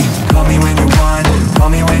way. Call me when you want, call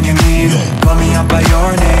me when you need. Call me up by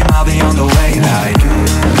your name, I'll be on the way. Like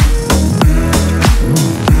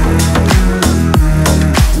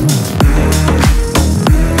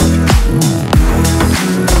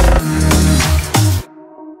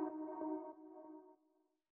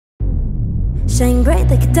shine bright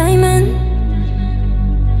like a diamond.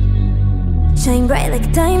 Shine bright like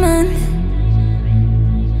a diamond.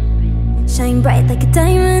 Shine bright like a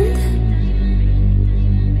diamond.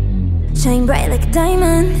 Shine bright like a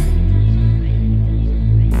diamond.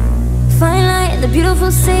 Fine light in the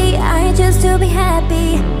beautiful sea. I just to be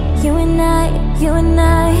happy. You and I,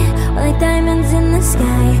 we're like diamonds in the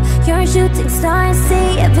sky. You're a shooting star, I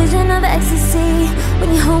see a vision of ecstasy. When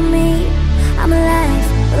you hold me, I'm alive.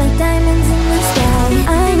 We're like diamonds in the sky.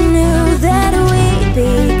 I knew that we'd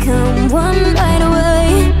become one right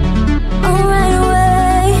away. Oh, right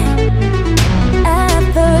away. At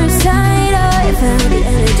first sight, I found the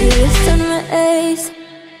energy of sun rays.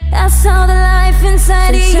 I saw the life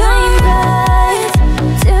inside of you. Shine bright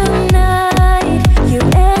tonight, you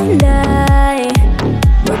and I.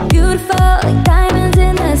 We're beautiful like diamonds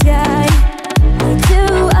in the sky. Eye to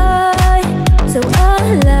eye, so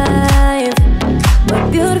alive. We're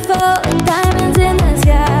beautiful like diamonds in the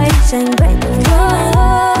sky. Shine bright like a diamond.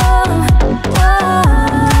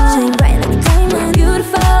 Shine bright like a diamond.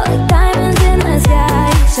 Beautiful like diamonds in the sky.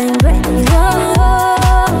 Shine bright like a diamond.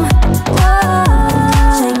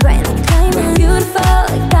 Shine bright like a diamond. Beautiful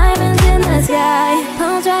like diamonds in the sky.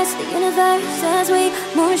 Palms rise to the universe as we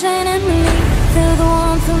moonshine and believe. Feel the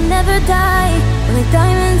warmth, will never die. We're like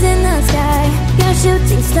diamonds in the sky. You're a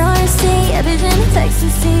shooting star, see a vision of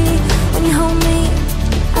ecstasy. When you hold me,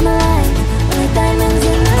 I'm alive. We're like diamonds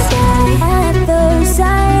in the sky.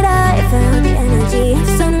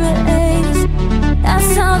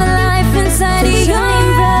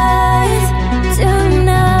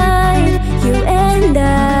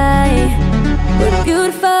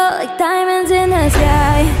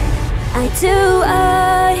 too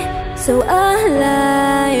high, so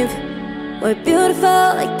alive. We're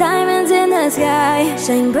beautiful like diamonds in the sky.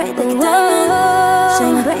 Shine bright like a diamond.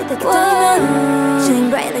 Shine bright like a diamond. Shine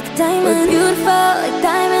bright like a diamond. We're beautiful like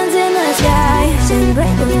diamonds in the sky. Shine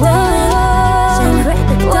bright like a diamond. Shine bright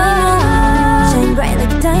like a diamond. Shine bright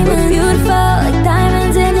like a diamond. We're beautiful like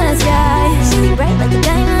diamonds in the sky. Shine bright like a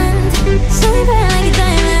diamond. Shine bright like a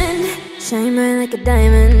diamond. Shine bright like a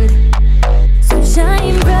diamond. So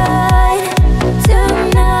shine bright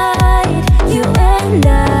tonight, you and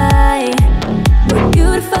I. We're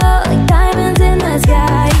beautiful like diamonds in the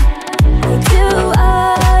sky. We're too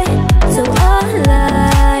high, so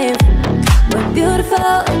alive. We're beautiful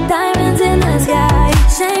like diamonds in the sky.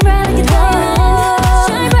 Shine bright like a diamond.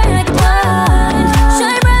 Shine bright like a diamond.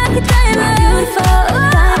 Shine bright like a diamond. We're beautiful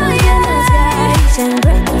like diamonds in the sky. Shine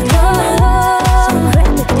bright like a diamond. Shine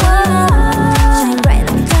bright like a diamond. Shine bright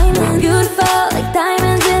like a diamond. We're beautiful like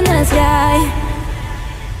diamonds in the sky.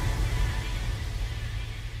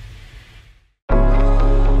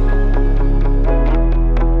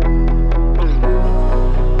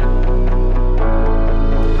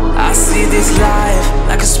 This life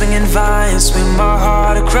like a swinging vine, swing my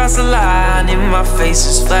heart across the line. In my face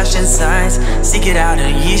is flashing signs. Seek it out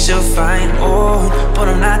and ye shall find. Old, but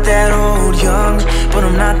I'm not that old. Young, but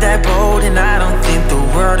I'm not that bold. And I don't think the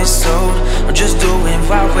world is sold. I'm just doing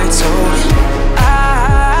what we're told.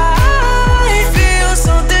 I feel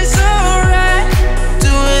something so right,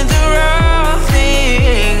 doing the wrong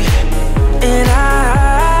thing. And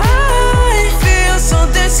I feel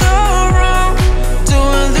something so wrong,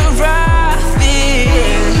 doing the right.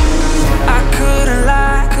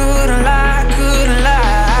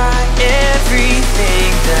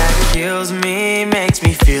 Kills me, makes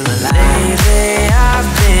me feel alive. Lately I've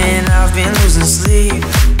been losing sleep,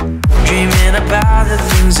 dreaming about the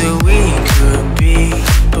things that we could be.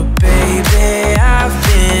 But baby, I've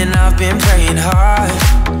been praying hard.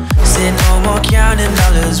 Said no more counting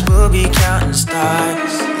dollars, we'll be counting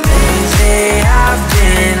stars. Lately I've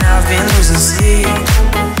been losing sleep,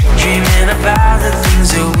 dreaming about the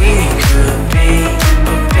things that we could be.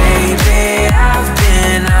 But baby, I've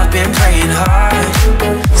been praying hard.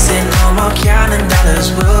 Said no more counting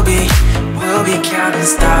dollars, we'll be counting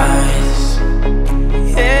stars.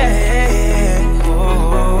 Yeah,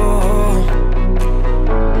 oh.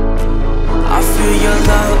 I feel your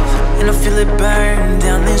love and I feel it burn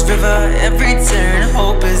down this river every turn.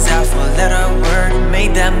 Hope is out for letter word.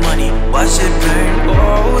 Made that money, watch it burn.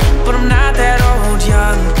 Old, but I'm not that old.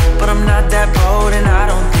 Young, but I'm not that bold. And I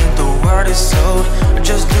don't think the word is sold. I'm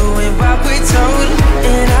just doing what we're told.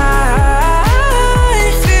 And I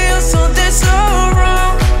feel something so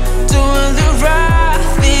wrong, doing the right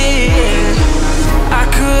thing. I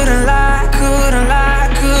couldn't lie, couldn't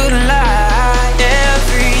lie, couldn't lie.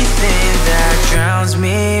 Everything that drowns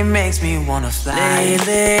me makes me wanna fly.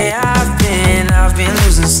 Lately I've been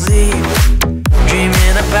losing sleep,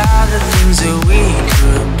 dreaming about the things that we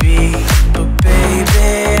could be. But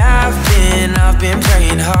baby, I've been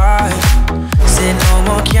praying hard. Said no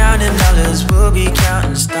more counting dollars, we'll be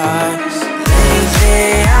counting stars.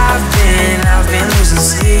 Lately I've been losing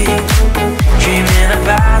sleep, dreaming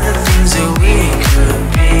about the things that we could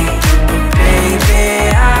be. But baby,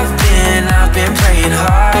 I've been praying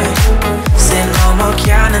hard. Said no more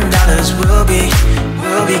counting dollars, we'll be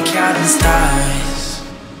counting stars.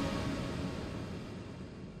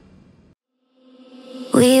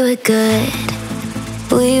 We were good,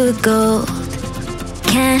 we were gold,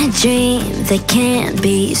 kind of dream that can't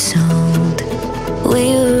be sold.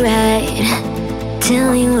 We were right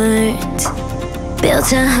till we weren't,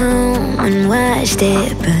 built a home and watched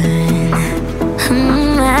it burn.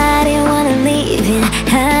 I didn't wanna leave you,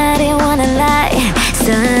 I didn't wanna lie.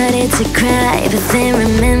 Started to cry, but then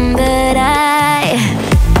remembered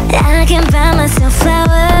I can buy myself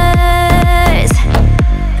flowers,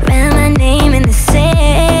 write my name in the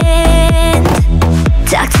sand,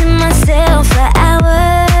 talk to myself for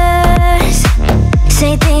hours,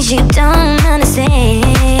 say things you don't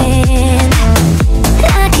understand.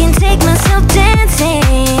 I can take myself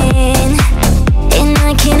dancing, and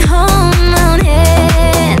I can hold my own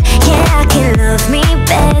hand. Yeah, I can love me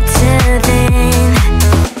better than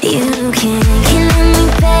you can. Can love me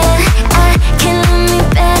better, I can love me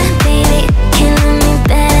better, baby. Can love me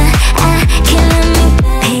better, I can love me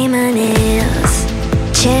better. Paint my nails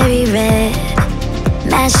cherry red,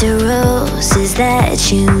 match the roses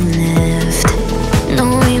that you left. No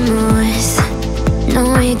remorse, no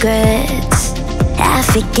regrets, I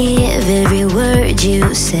forgive every word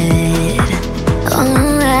you said.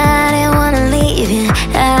 Oh, I didn't wanna leave you,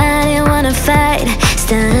 I didn't wanna fight.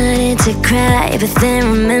 started to cry, but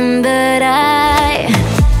then remembered I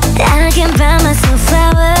can buy myself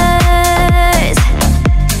flowers,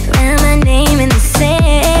 write my name in the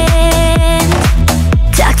sand,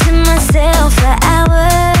 talk to myself for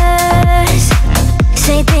hours,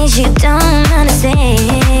 say things you don't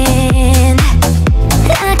understand.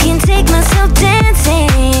 I can take myself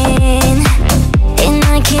dancing, and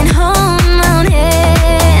I can hold my own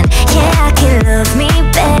hand. Yeah, I can love me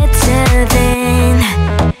better than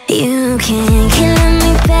you can. Can love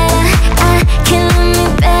me better, I can love me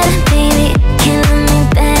better, baby. Can love me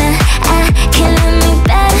better, I can love me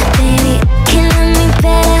better, baby. Can love me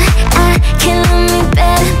better, I can love me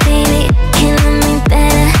better, baby. Can love me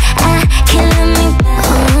better, I can love me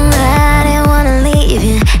better. Oh, I didn't wanna leave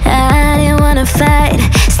you, I didn't wanna fight.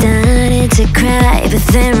 Started to cry, but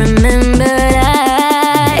then remembered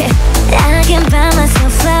I can buy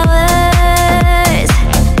myself flowers,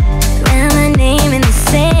 write my name in the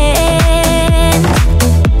sand,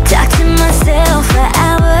 talk to myself for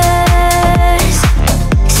hours,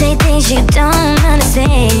 say things you don't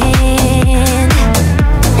understand.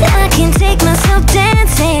 I can take myself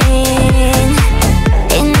dancing,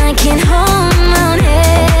 and I can hold my own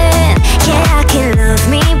hand. Yeah, I can love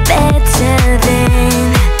me better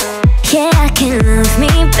than, yeah, I can love me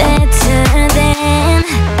better than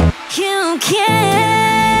you can.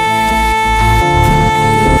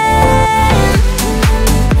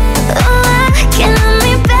 Oh, I can love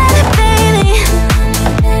me better, baby.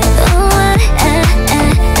 Oh, I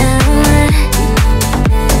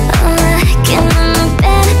can love me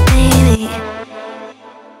better, baby.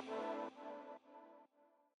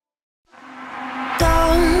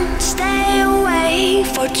 Don't stay away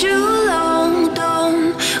for too long.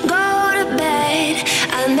 Don't go to bed.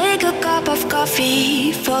 I'll make a cup of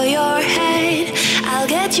coffee for your head. I'll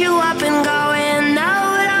get you up and going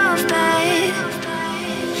out of bed.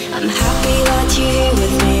 I'm happy that you're here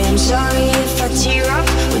with me. I'm sorry if I tear up.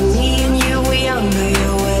 When me and you were younger,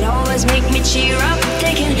 you would always make me cheer up.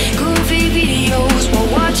 Taking goofy videos while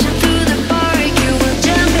watching through the park. You would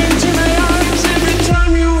jump into my arms every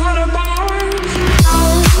time you had a bar.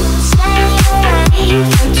 Don't stay away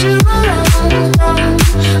for too long. Don't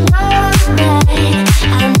go to bed.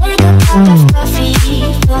 I'll make a cup of coffee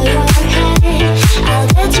for your head. I'll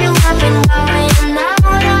get you up and going out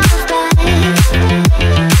of bed.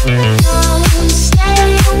 Don't stay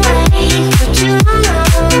away for too long.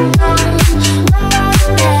 Don't go to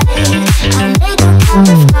bed. I'll make a cup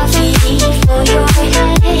of coffee for your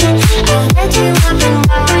head. I'll get you up and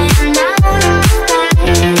going out of bed.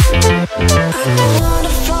 I don't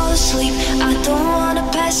wanna fall asleep, I don't wanna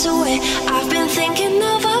pass away. I've been thinking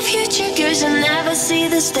of our future girls and never see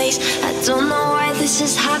the stakes. I don't know why this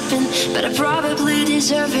has happened, but I probably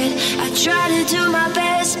deserve it. I try to do my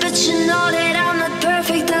best, but you know that I'm not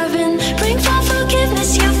perfect. I've been praying for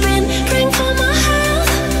forgiveness, you've been praying for my health.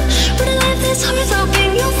 When I live this hard,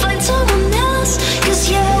 hoping you'll find someone else. Cause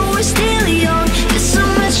yeah, we're still young, there's so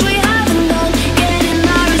much we haven't done. Getting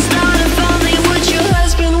married, started a family, would your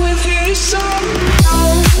husband with your son?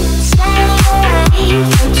 Don't stay away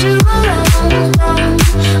for too long. Don't go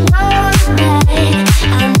to bed.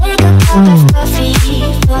 I'll make a cup of coffee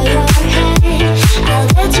for your head. I'll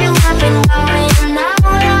get you up and going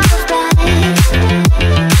out of bed.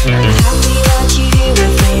 I'm happy that you're here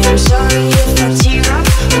with me. I'm sorry if I tear up.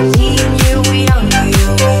 When me and you were younger, you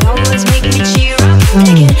would always make me cheer up.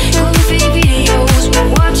 Taking goofy videos while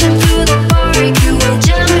watching through the park. You would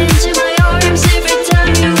jump into my arms every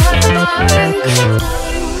time you had a bark.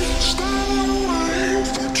 Stay away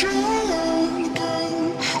for too long.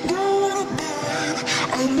 Don't go to bed.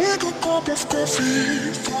 I'll make a cup of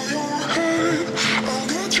coffee for your head. I'll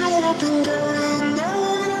get you up and going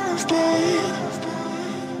out of bed.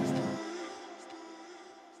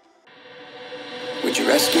 Would you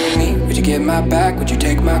rescue me? Would you get my back? Would you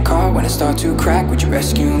take my car when it starts to crack? Would you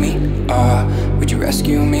rescue me? Would you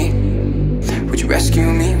rescue me? Would you rescue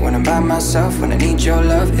me when I'm by myself? When I need your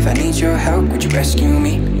love, if I need your help, would you rescue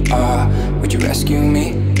me? Would you rescue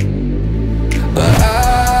me? But I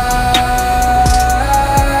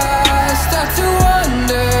start to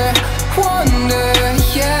wonder,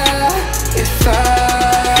 yeah, if I'm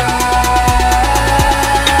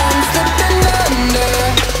slipping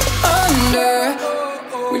under.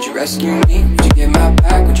 Would you rescue me? Would you get my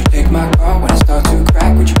back? Would you take my car when it starts to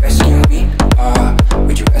crack? Would you rescue me?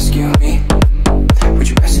 Would you rescue me? Would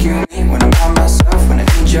you rescue me when I'm by myself? When I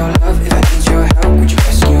need your love, if I need your help, would you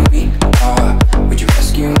rescue me? Would you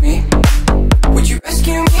rescue me? Would you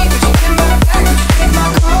rescue me? Would you get my back? Would you take my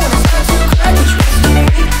car when it starts to crack? Would you rescue me?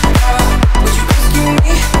 Would you rescue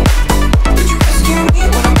me? Would you rescue me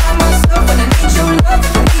when I'm by myself? When I need your love,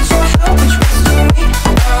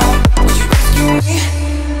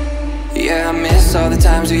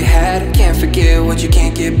 times we had. Can't forget what you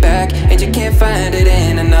can't get back, and you can't find it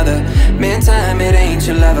in another. Man, time, it ain't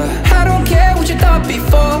your lover. I don't care what you thought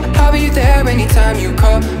before, I'll be there anytime you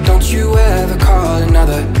call. Don't you ever call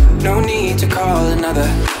another, no need to call another.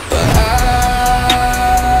 But I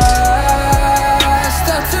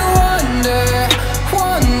start to wonder,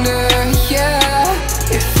 yeah,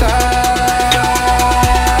 if I'm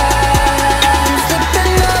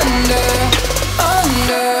slipping under.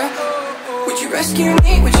 Would you rescue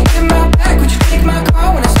me? Would you get my back? Would you take my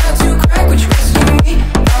car when I start to crack? Would you rescue me?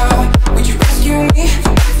 Would you rescue me?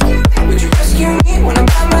 Would you rescue me when I'm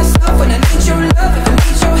by myself? When I need your love, if I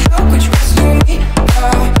need your help? Would you rescue me?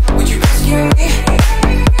 Would you rescue me?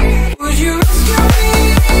 Would you rescue me?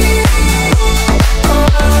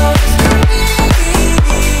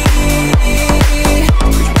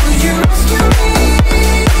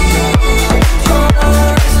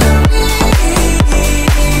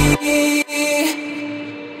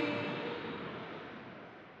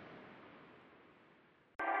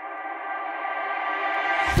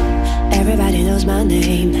 Everybody knows my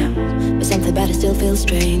name now, but something about it still feels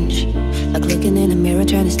strange. Like looking in a mirror,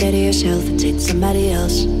 trying to steady yourself and say to somebody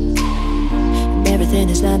else. And everything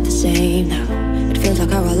is not the same now. It feels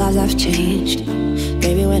like our lives have changed.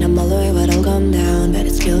 Maybe when I'm all away, it'll calm down, but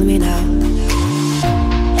it's killing me now.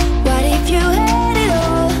 What if you had it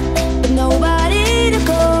all, but nobody to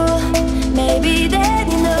call? Maybe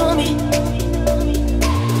then you know me.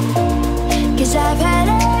 'Cause I've had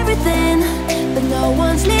everything, but no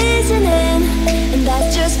one's listening, and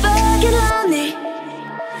that's just fucking lonely.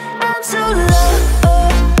 I'm so lonely.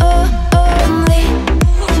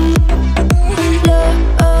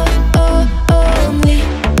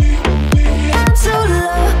 I'm so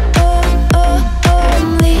lonely.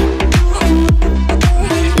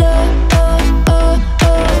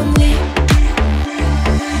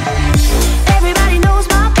 Everybody knows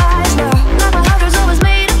my price now. My heart was always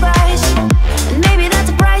made of price, and maybe that's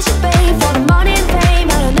a price you pay for the money and fame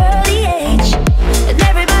at an early age. And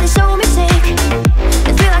everybody told me sick,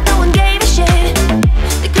 and feel like no one gave a shit.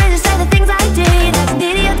 The craziest are the things I did as an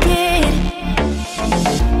idiot kid.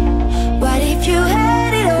 What if you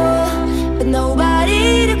had it all, but nobody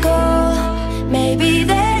to call? Maybe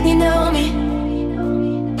then you know me.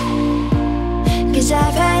 'Cause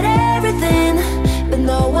I've had everything, but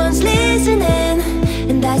no one's listening,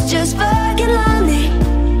 and that's just fucking lonely.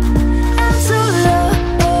 I'm so lonely.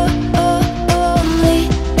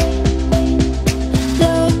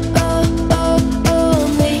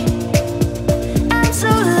 Lonely. I'm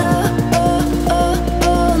so lonely.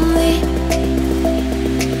 Lonely.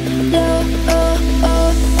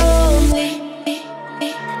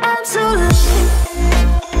 I'm so lonely. I'm so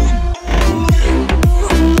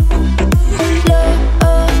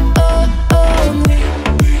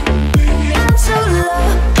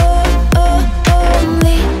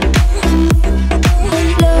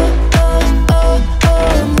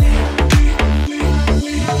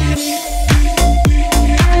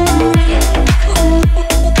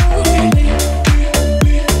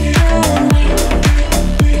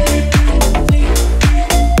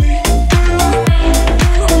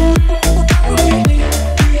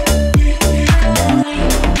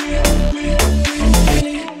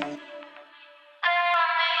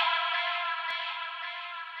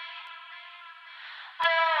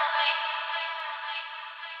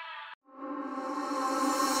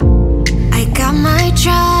I got my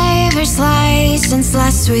driver's license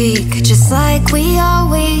last week, just like we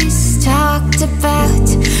always talked about.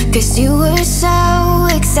 'Cause you were so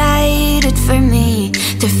excited for me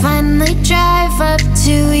to finally drive up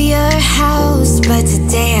to your house. But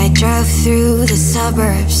today I drove through the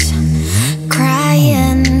suburbs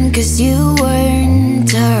crying 'cause you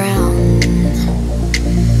weren't around.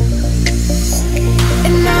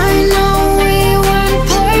 And I know we weren't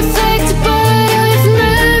perfect, but I've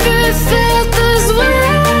never felt this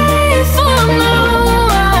way for no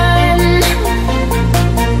one.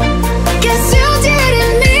 'Cause you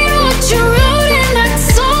didn't mean what you wrote in that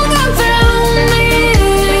song about me.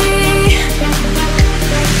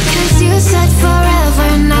 'Cause you said forever,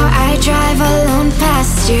 now I drive alone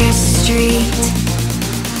past your street.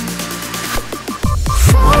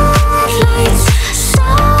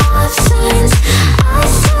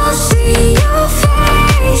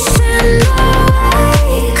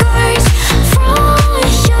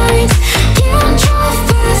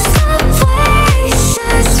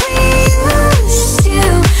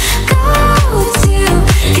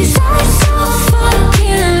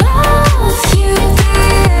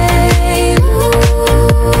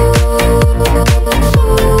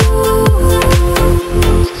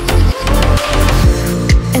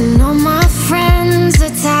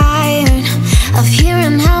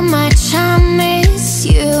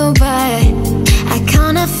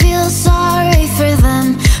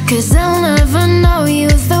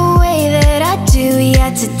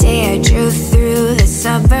 Today I drove through the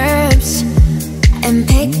suburbs and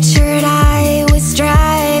pictured I was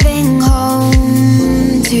driving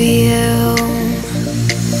home to you.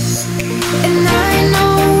 And I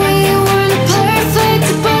know we weren't perfect,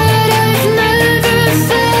 but I've never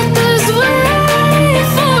felt this way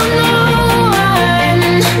for no one.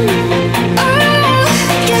 Oh,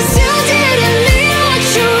 guess you didn't mean what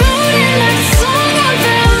you wrote in that song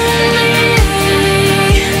about me.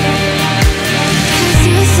 'Cause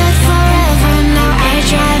you said forever, now I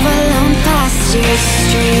drive alone past your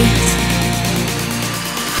street.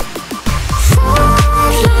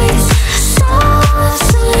 Lights, stop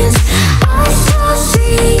signs, I still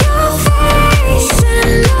see your face in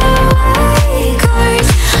the white cars,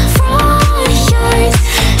 front yards.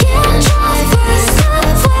 Can't drive us to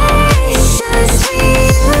places we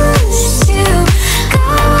used to go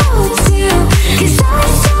to, 'cause I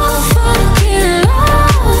so fucking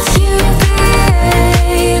love you,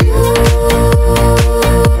 babe.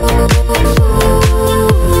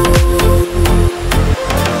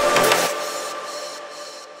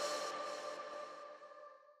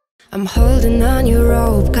 I'm holding on your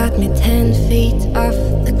rope, got me 10 feet off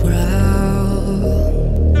the ground.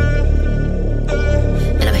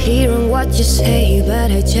 And I'm hearing what you say,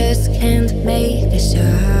 but I just can't make a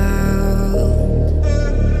sound.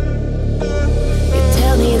 You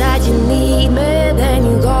tell me that you need me, then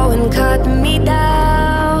you go and cut me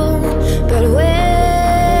down. But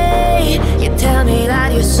wait, you tell me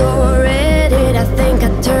that you're sorry, did I think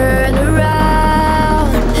I'd turn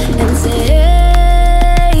around and say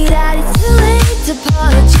that it's too late to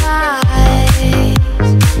apologize?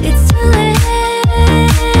 It's too late.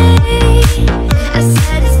 I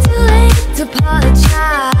said it's too late to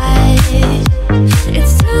apologize.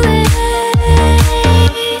 It's too late.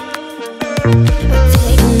 But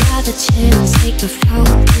take another chance, take a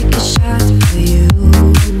fall, take a shot for you.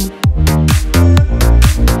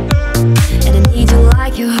 And I need you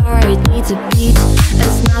like your heart needs a beat.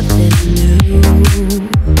 That's nothing new.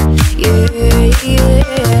 Yeah,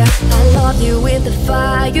 yeah. I loved you with the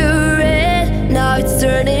fire red, now it's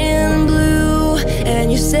turning blue. And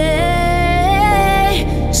you say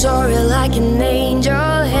sorry like an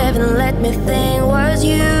angel, heaven let me think was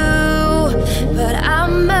you. But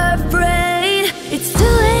I'm afraid it's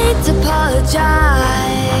too late to apologize.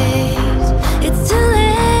 It's too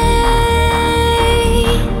late.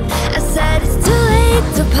 I said it's too late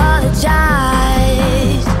to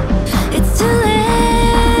apologize. It's too late.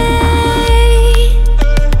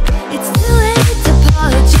 It's too late to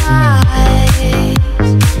apologize.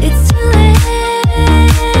 It's too late.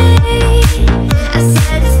 I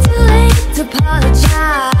said it's too late to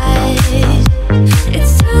apologize.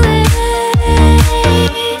 It's too late.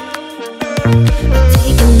 But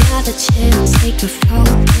take another chance, take a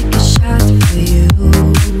fall, take a shot for you.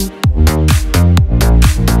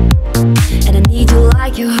 And I need you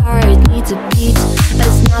like your heart needs a beat.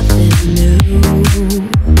 That's nothing new.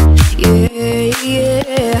 Yeah,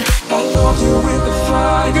 yeah. I love you with the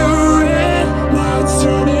fire red, now it's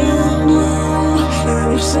turning blue. And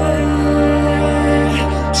you say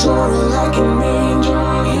sorry like an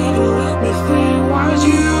angel, you let me think was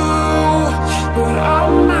you. But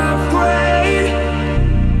I'm afraid.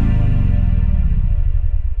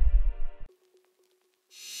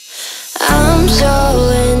 I'm so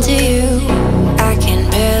into you, I can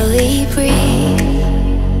barely breathe.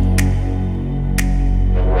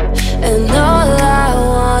 And all I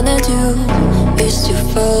wanna do is to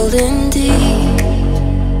fall in deep.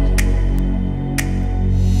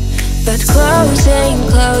 But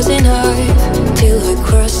closing hard till we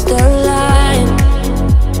cross the line.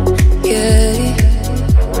 Yeah.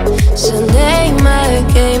 So name my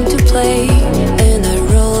game to play, and I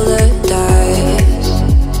roll the dice.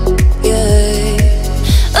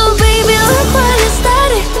 Yeah. Oh baby, look what you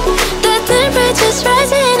started. The temperature's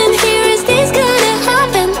rising, and here is this gonna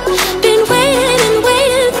happen. Been waiting and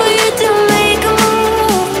waiting for you to make a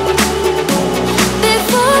move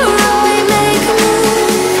before I make a move.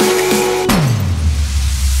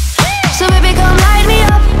 So baby, come light me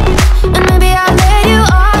up, and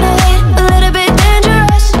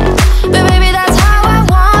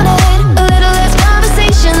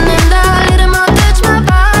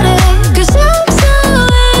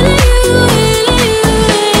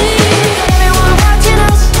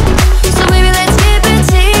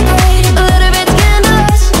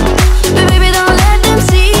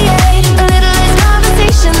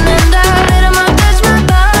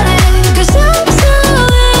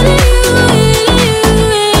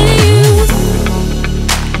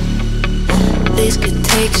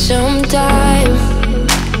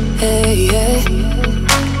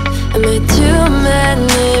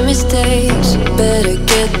mistakes. Better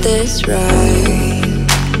get this right,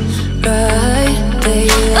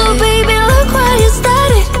 baby. Oh baby, look what you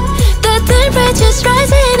started. The temperature's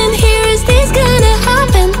rising and here is this gonna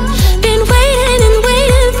happen. Been waiting and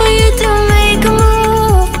waiting for you to make a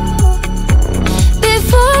move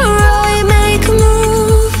before I make a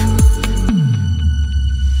move.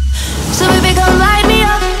 So baby, come light me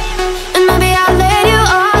up and maybe I'll let you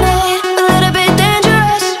on it. A little bit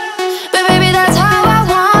dangerous, but baby that's how I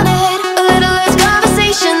want it. A little less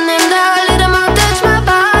conversation and a little more touch my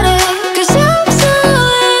body. 'Cause I'm so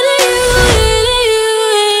into you.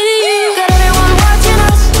 Got everyone watching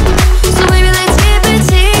us, so baby let's keep it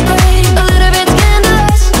secret. A little bit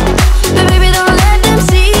scandalous, but baby don't let them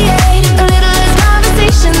see it. A little less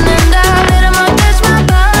conversation and a little more touch my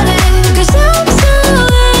body. 'Cause I'm so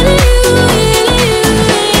into you.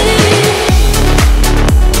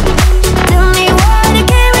 Tell me what you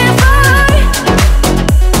came here for,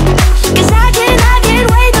 'cause I can't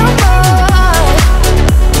wait no more.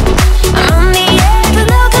 I'm on the edge with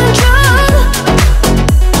no control,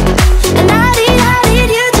 and I need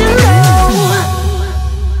you to know.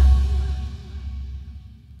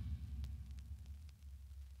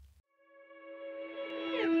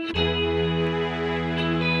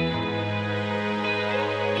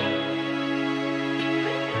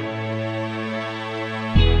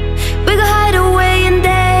 We go hide away in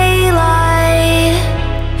daylight.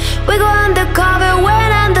 We go undercover when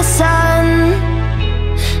under sun.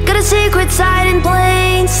 Got a secret side in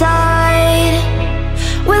plain sight.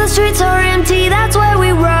 When the streets are empty, that's where we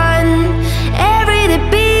run. Everyday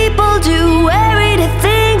people do everyday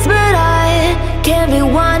things, but I can't be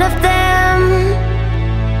one of them.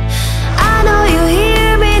 I know you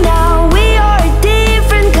hear me now. We are a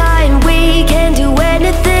different kind. We can do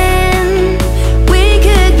anything. We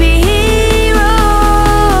could be heroes.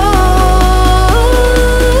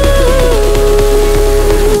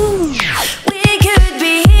 We could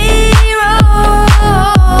be heroes.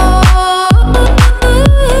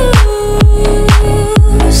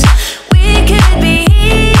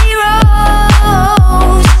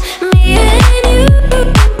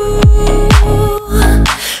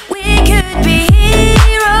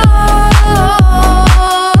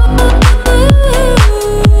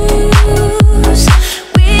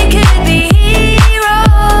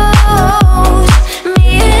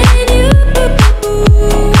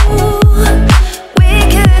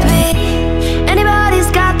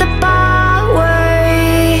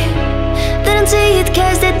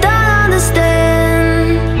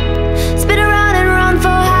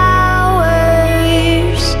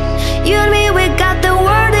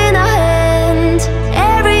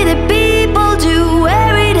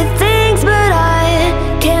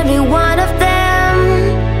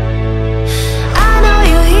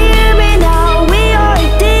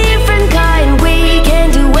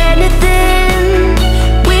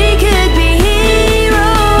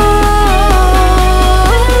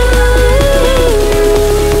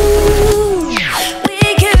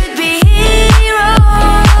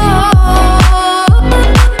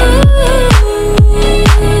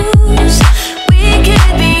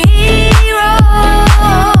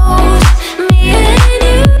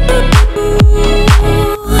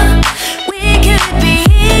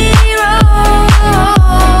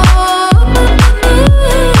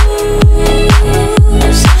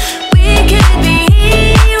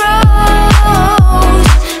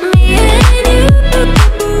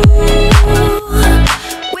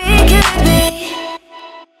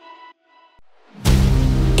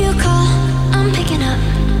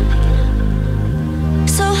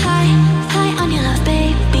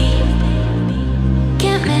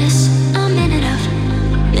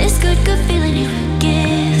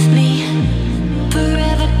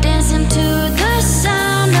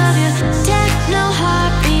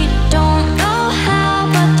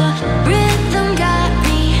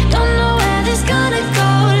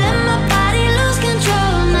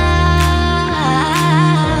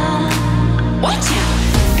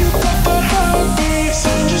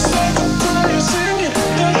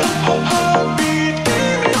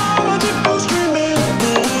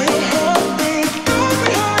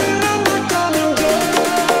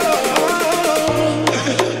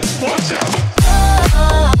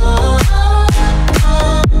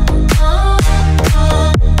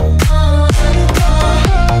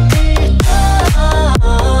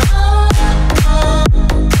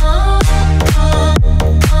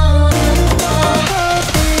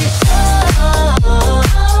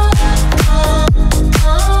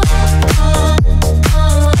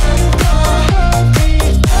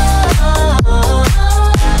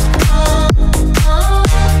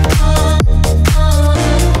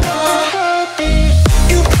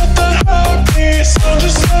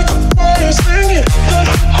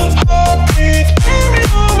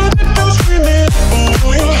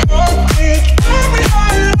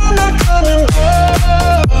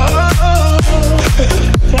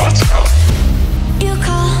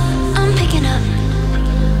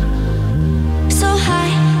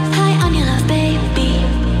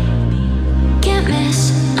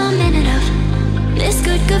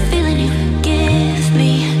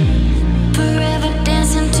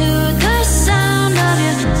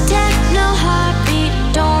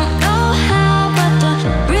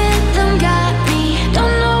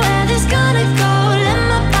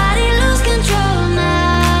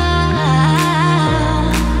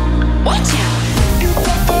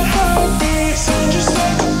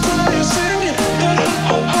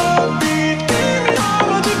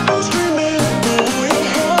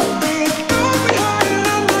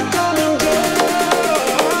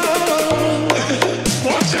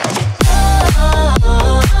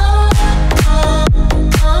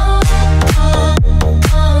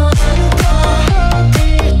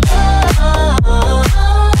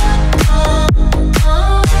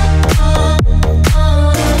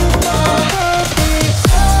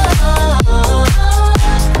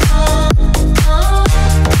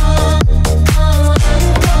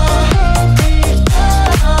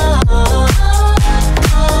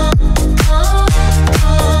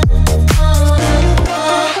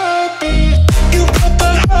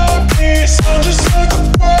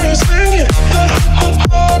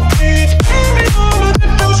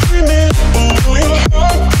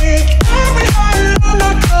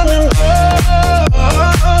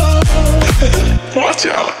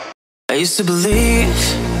 used to believe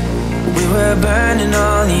we were burning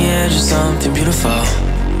on the edge of something beautiful,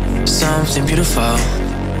 something beautiful.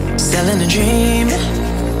 Selling a dream,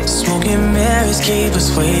 smoking mirrors keep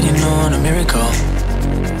us waiting on a miracle,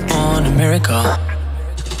 on a miracle.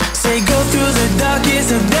 Say go through the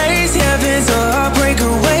darkest of days, heaven's a heartbreak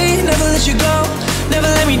away. Never let you go, never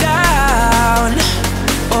let me down.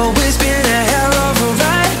 Always been a hell of a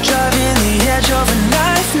ride, driving the edge of a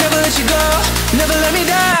knife. Never let you go, never let me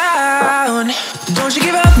down. Don't you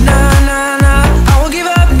give up, nah, nah, nah. I won't give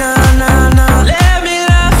up, nah, nah, nah. Let me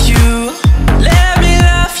love you, let me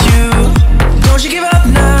love you. Don't you give up,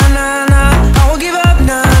 nah, nah, nah. I won't give up,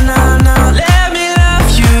 nah, nah, nah. Let me love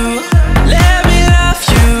you, let me love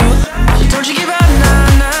you. Don't you give up, nah,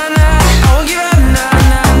 nah, nah. I won't give up, nah,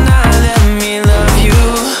 nah, nah. Let me love you,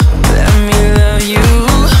 let me love you.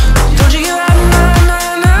 Don't you give up, nah,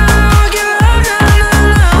 nah, nah. I won't give up, nah, nah,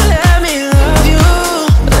 nah. Let me love you,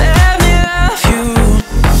 let me love you.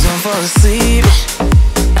 Don't fall asleep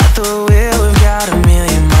at the wheel. We've got a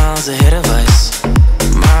million miles ahead of us,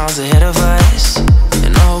 miles ahead of us.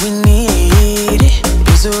 And all we need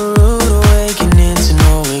is a rude awakening to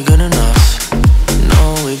know we're good enough,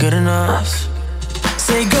 know we're good enough.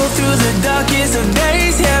 Say go through the darkest of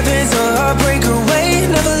days, heaven's a heartbreak away.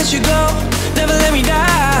 Never let you go, never let me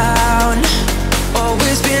down.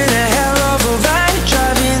 Always been a hell of a ride,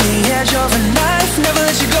 driving the edge of a knife. Never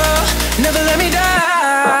let you go, never let me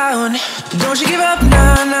down. Don't you give up,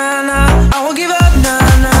 nah, nah, nah. I won't give up, nah,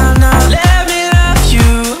 nah, nah. Let me love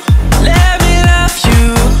you, let me love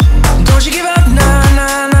you. Don't you give up, nah,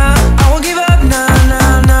 nah, nah. I won't give up, nah,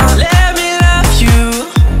 nah, nah. Let me love you,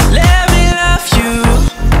 let me love you.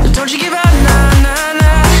 Don't you give up, nah, nah,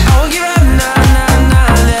 nah. I won't give up, nah, nah, nah.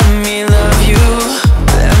 Let me love you,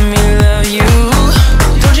 let me love you.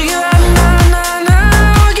 Don't you give up, nah, nah, nah.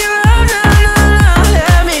 I won't give up, nah, nah, nah.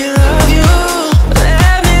 Let me love you,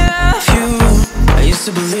 let me love you. I used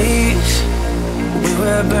to believe we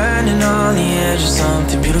were burning on the edge of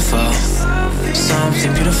something beautiful,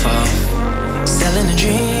 something beautiful. Selling a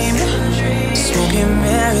dream, smoking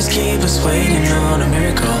mirrors keep us waiting on a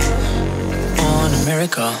miracle, on a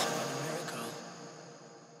miracle.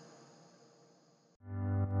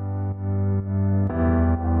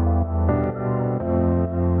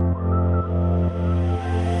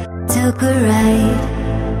 Took a ride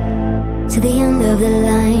to the end of the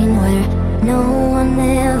line where no one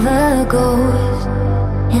ever goes.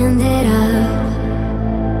 Ended up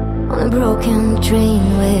on a broken train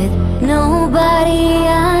with nobody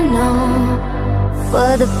I know.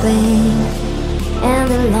 But the pain and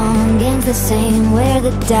the longing's the same, we're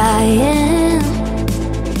the dying.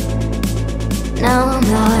 Now I'm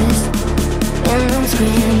lost and I'm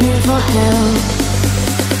screaming for help.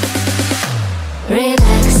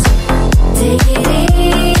 Relax, take it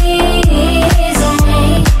easy,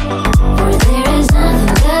 for there is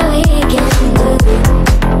nothing that we can do.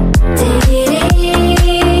 Take it easy,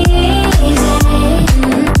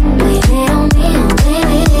 blame it on me, I'm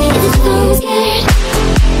blaming it. It's just I'm scared,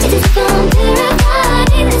 it's just I'm terrified,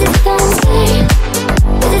 it's just I'm scared,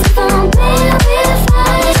 it's just I'm playing with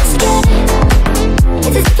fire, scared.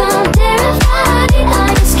 It's just I'm terrified,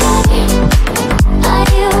 are you scared? Are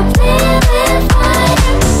you playing with fire?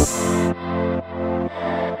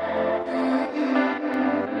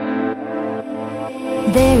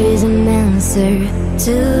 There is an answer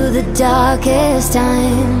to the darkest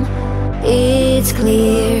time. It's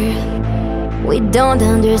clear we don't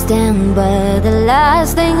understand, but the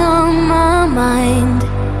last thing on my mind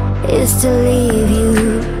is to leave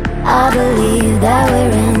you. I believe that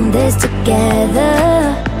we're in this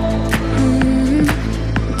together.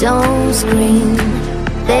 Don't scream,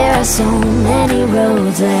 there are so many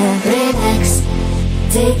roads left. Relax,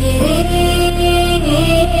 take it easy,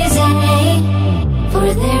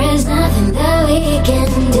 for there is nothing that we can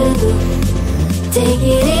do. Take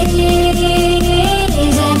it easy,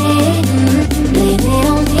 blame it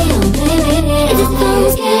on me, I'm blaming it. It's just I'm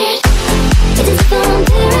scared, it's just I'm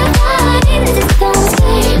terrified, it's just I'm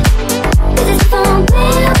scared, it's just I'm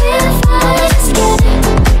playing with fire, scared.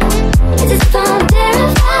 It's just I'm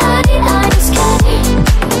terrified, are you scared?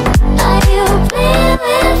 Are you playing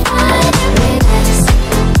with fire? Relax,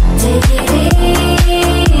 take it easy,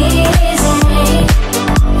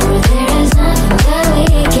 for there is nothing that we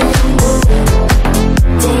can do.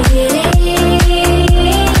 Take it easy,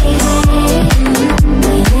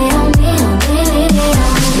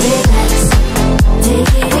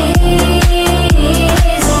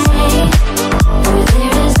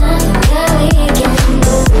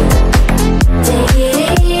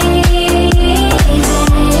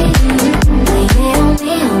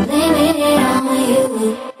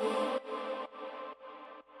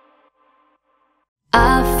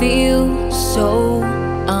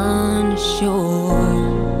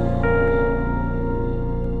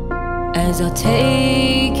 'Cause I'll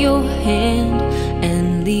take your hand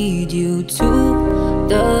and lead you to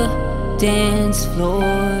the dance floor.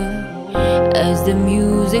 As the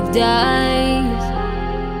music dies,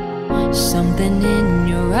 something in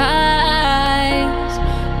your eyes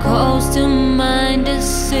calls to mind a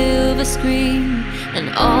silver screen and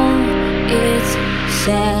all its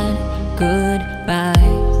sad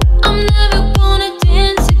goodbyes. I'm never gonna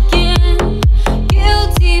dance again.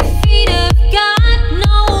 Guilty feet have got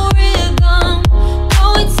no rhythm.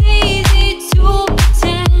 Though it's easy to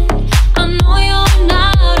pretend, I know you're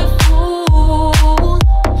not a fool.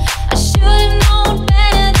 I should've known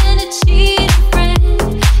better than to cheat a friend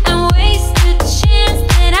and waste the chance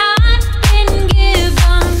that I've been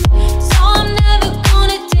given. So I'm never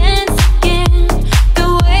gonna dance again the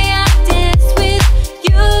way I danced with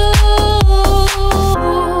you.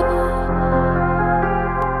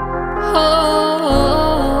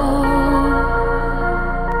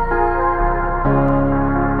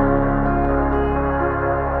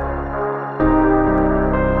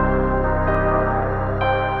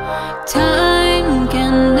 Time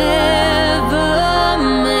can never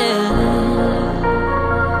mend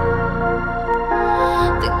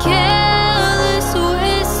the careless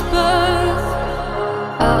whisper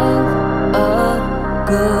of a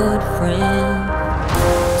good friend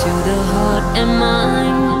to the heart and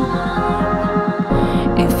mind.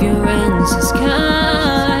 If your ends is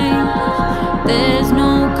kind, there's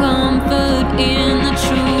no comfort in the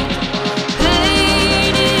truth.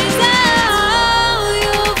 Pain is all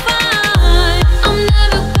you'll find. I'm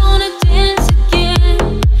never gonna dance again.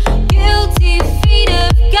 Guilty feet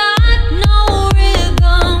have got no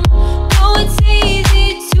rhythm. Though it's easy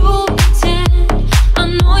to pretend, I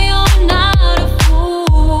know you're not a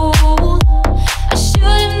fool. I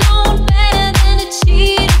should've known better than to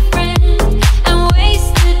cheat a friend and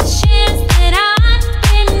waste the chance that I've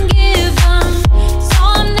been given. So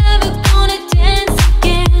I'm never gonna dance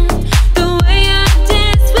again the way I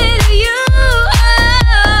danced with you.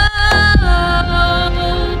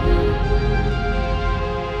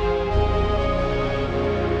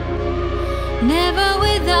 Never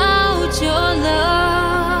without your love.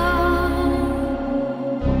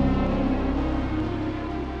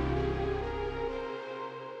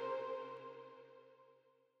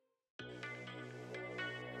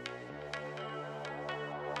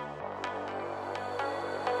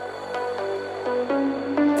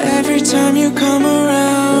 Every time you come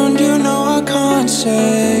around, you know I can't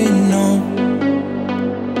say no.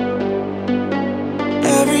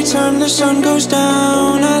 Every time the sun goes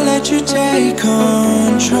down, I let you take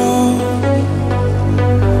control.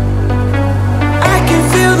 I can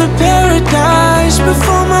feel the paradise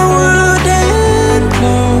before my world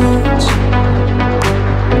implodes.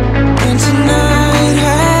 And tonight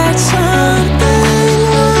had something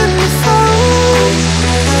wonderful.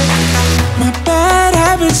 My bad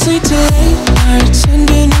habits lead to late nights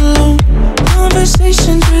ending alone.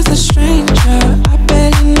 Conversations with a stranger I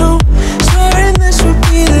barely know. Swearing this would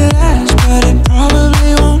be the last, but it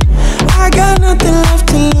probably won't. I got nothing left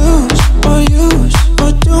to lose or use.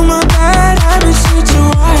 Or do my bad habits lead to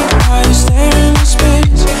white? Are you staring into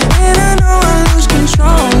space? And I know I lose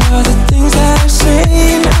control of the things that I say.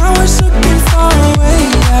 I was looking far away,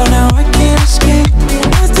 out now I can't escape.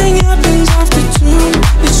 Nothing happens after two.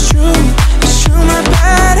 It's true, it's true. My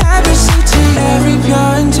bad habits lead to every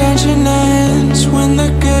pure intention ends when the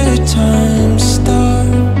good times start.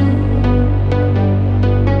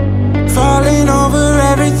 Falling over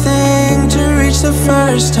everything to reach the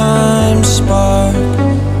first time spark.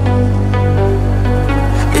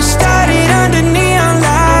 It started under neon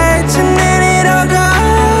lights and then it all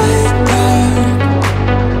got dark.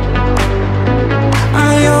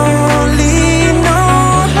 I only know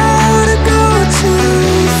how to go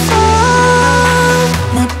too far.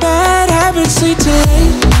 My bad habits lead to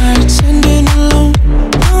late nights ending alone.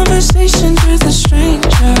 Conversations with a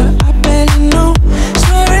stranger I barely know.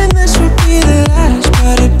 Swearing this would be the last,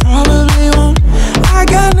 but it probably won't. I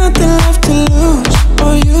got nothing left to lose or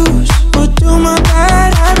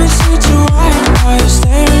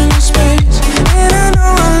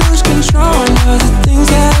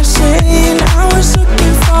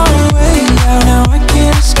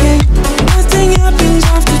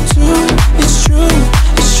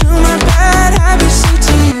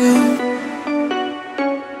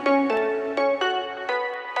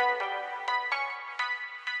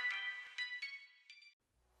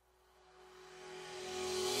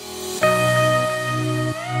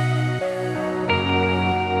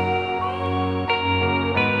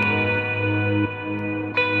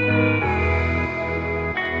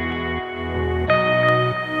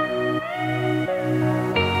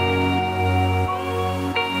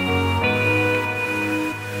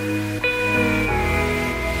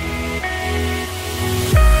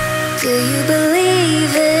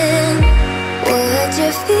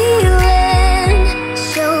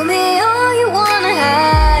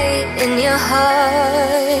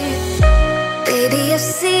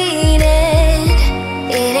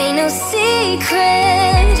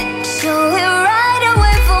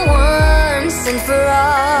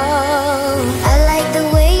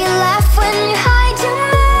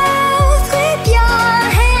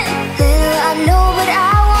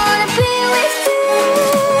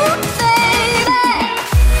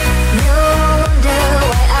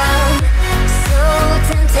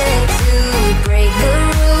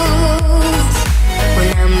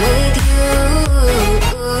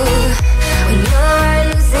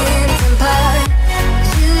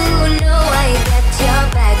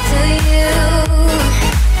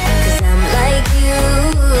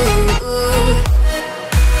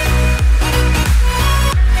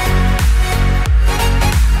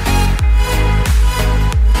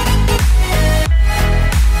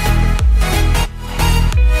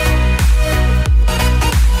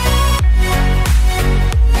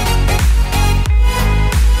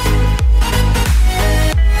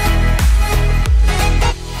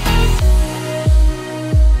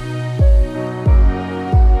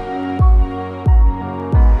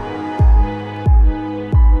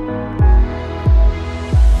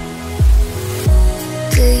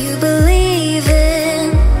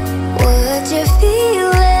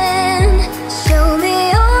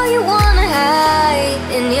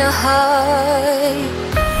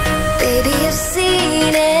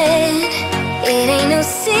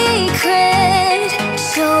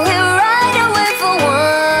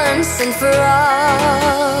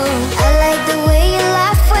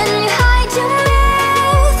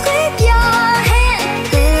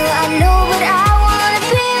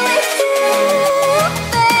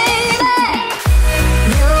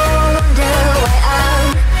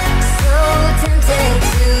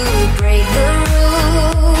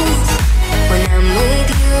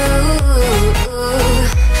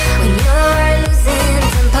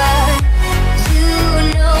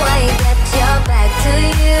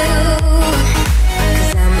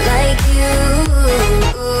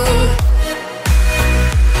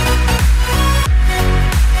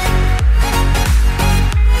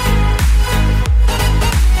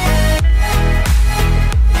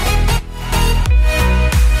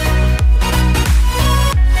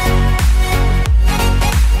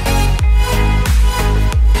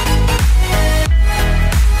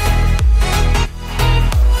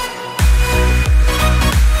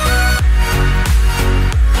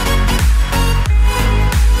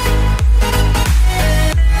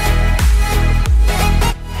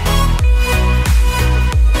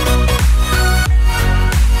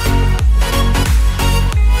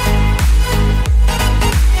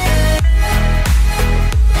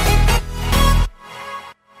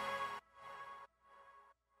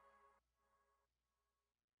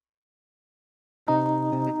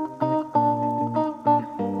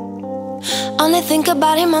Only think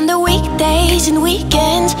about him on the weekdays and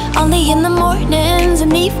weekends. Only in the mornings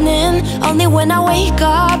and evening. Only when I wake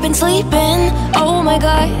up and sleeping. Oh my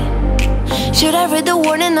god. Should I read the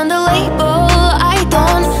warning on the label? I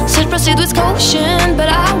don't. Should proceed with caution, but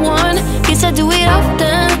I won. Guess I do it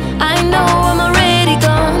often. I know I'm already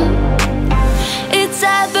gone. It's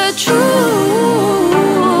sad but true.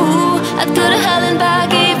 I'd go to hell and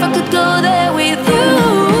back if I could go there with you.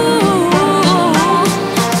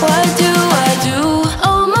 What do I do?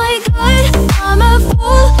 Oh my god, I'm a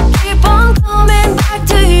fool. Keep on coming back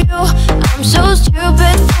to you. I'm so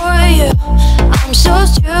stupid for you. I'm so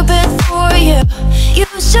stupid for you.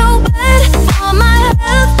 You're so bad for my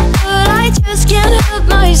health, but I just can't help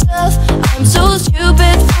myself. I'm so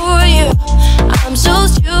stupid for you. I'm so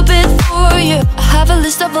stupid for you. I have a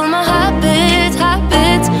list of all my habits.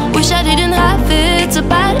 Wish I didn't have it, so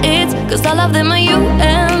bad it's cause all of them are you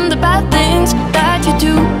and the bad things that you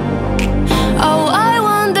do. Oh, I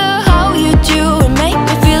wonder how you do and make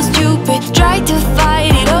me feel stupid. Try to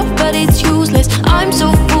fight it off, but it's useless. I'm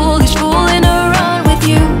so foolish, fooling around with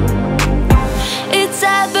you. It's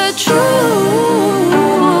sad but true.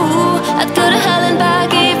 I'd go to hell and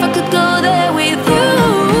back if I could go there with you.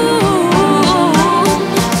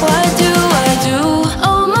 What do I do?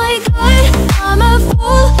 Oh my god, I'm a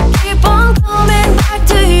fool. Keep on coming back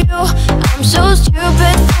to you. I'm so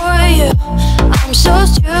stupid for you. I'm so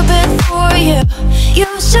stupid for you.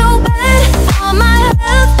 You're so bad for my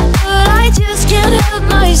health, but I just can't help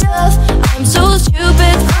myself. I'm so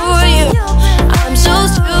stupid for you. I'm so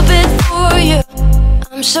stupid for you.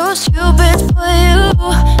 I'm so stupid for you,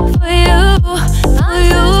 for you, for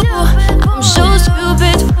you. I'm so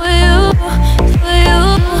stupid for you, for you,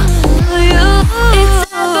 for you.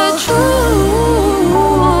 It's never true.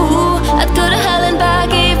 I'd go to hell and back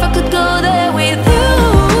if I could go there with you.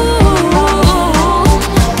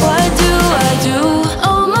 What do I do?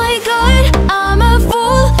 Oh my god, I'm a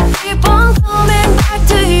fool. Keep on coming back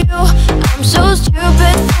to you. I'm so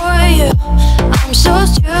stupid for you. I'm so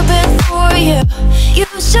stupid for you.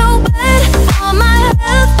 You're so bad for my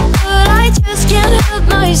health, but I just can't help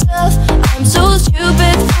myself. I'm so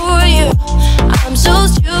stupid for you. I'm so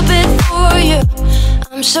stupid for you.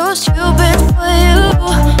 I'm so stupid for you,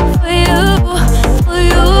 for you, for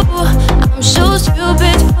you. I'm so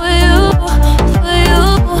stupid for you, for you,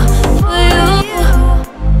 for you.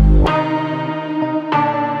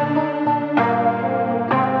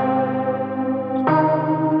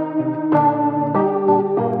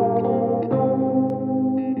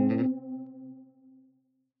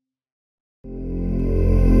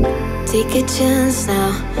 Take a chance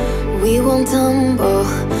now, we won't tumble.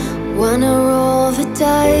 Wanna roll the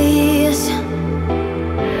dice.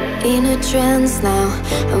 In a trance now,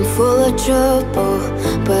 I'm full of trouble,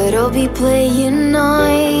 but I'll be playing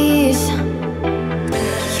nice.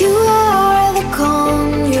 You are the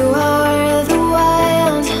calm, you are the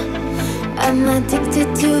wild. I'm addicted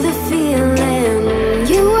to the feeling.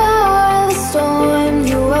 You are the storm,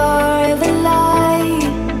 you are the light,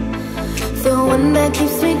 the one that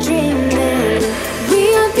keeps me dreaming. We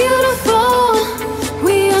are beautiful,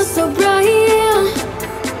 we are so bright.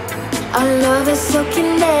 Our love is so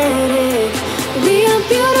kinetic. We are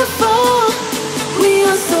beautiful, we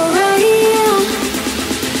are so right.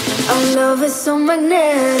 Our love is so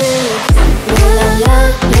magnetic. La la la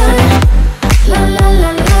la, la la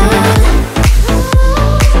la la.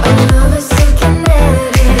 Our love is so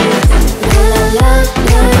kinetic. La la la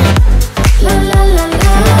la, la la la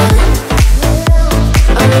la.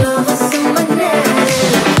 Our love is so magnetic.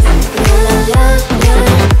 La la la la,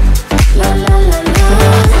 la la la la.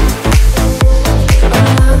 Our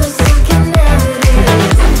love is so kinetic.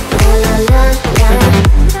 La la la la,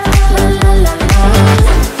 la la la la.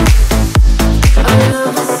 Our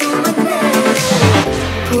love is so magnetic.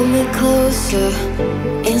 Pull me closer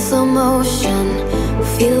in slow motion.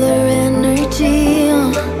 Feel her energy.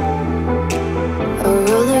 A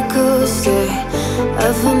roller coaster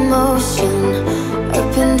of emotion,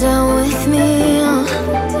 up and down with me.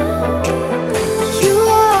 You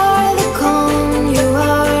are the calm, you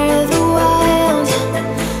are the wild.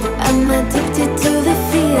 I'm addicted to the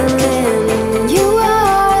feeling. You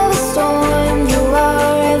are the storm, you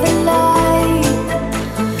are the light,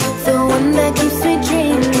 the one that keeps me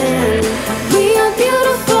dreaming. We are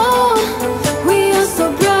beautiful, we are so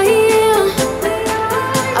bright.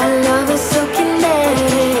 Our love is so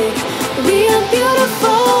kinetic. We are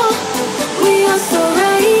beautiful, we are so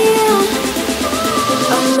right.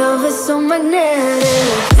 Our love is so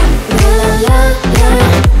magnetic. La la la la,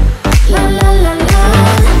 la la la la.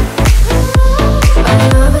 Our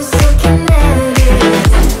love is so kinetic.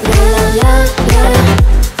 La la la la,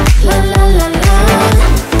 la la la la.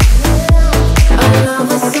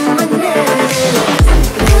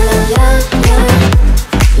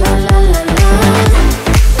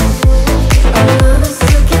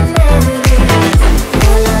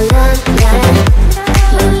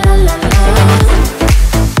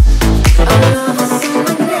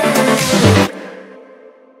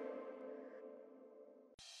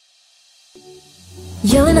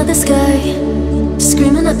 the sky,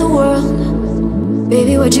 screaming at the world.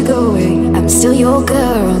 Baby, where'd you go away? I'm still your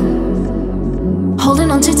girl.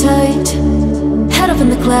 Holding on too tight, head up in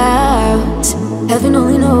the clouds. Heaven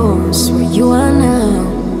only knows where you are now.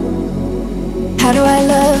 How do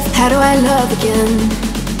I love again?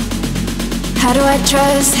 How do I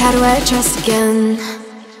trust again?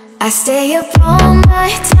 I stay up all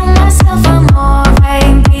night, tell myself I'm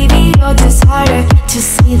alright. Baby, you're just harder to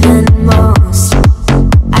see than most.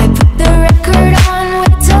 I put the record on,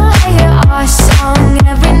 wait till I hear our song.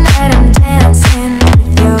 Every night I'm dancing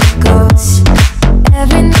with your ghost.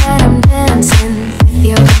 Every night I'm dancing with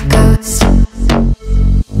your ghost.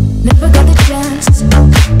 Never got the chance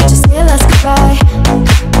to say a last goodbye.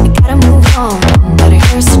 I gotta move on, but it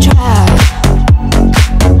hurts to try.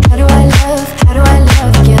 How do I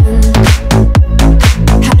love again?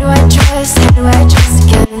 How do I trust again?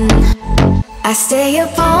 I stay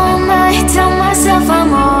up all night, tell myself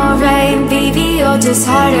I'm alright. Baby, you're just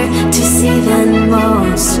harder to see than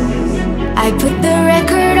most. I put the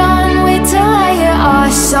record on, wait till I hear our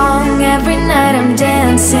song. Every night I'm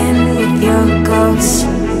dancing with your ghost.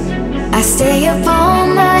 I stay up all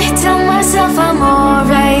night, tell myself I'm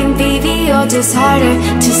alright. Baby, you're just harder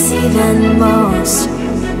to see than most.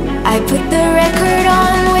 I put the record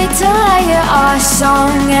on, wait till I hear our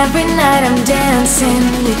song. Every night I'm dancing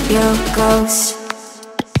with your ghost.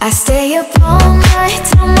 I stay up all night,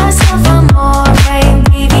 tell myself I'm alright.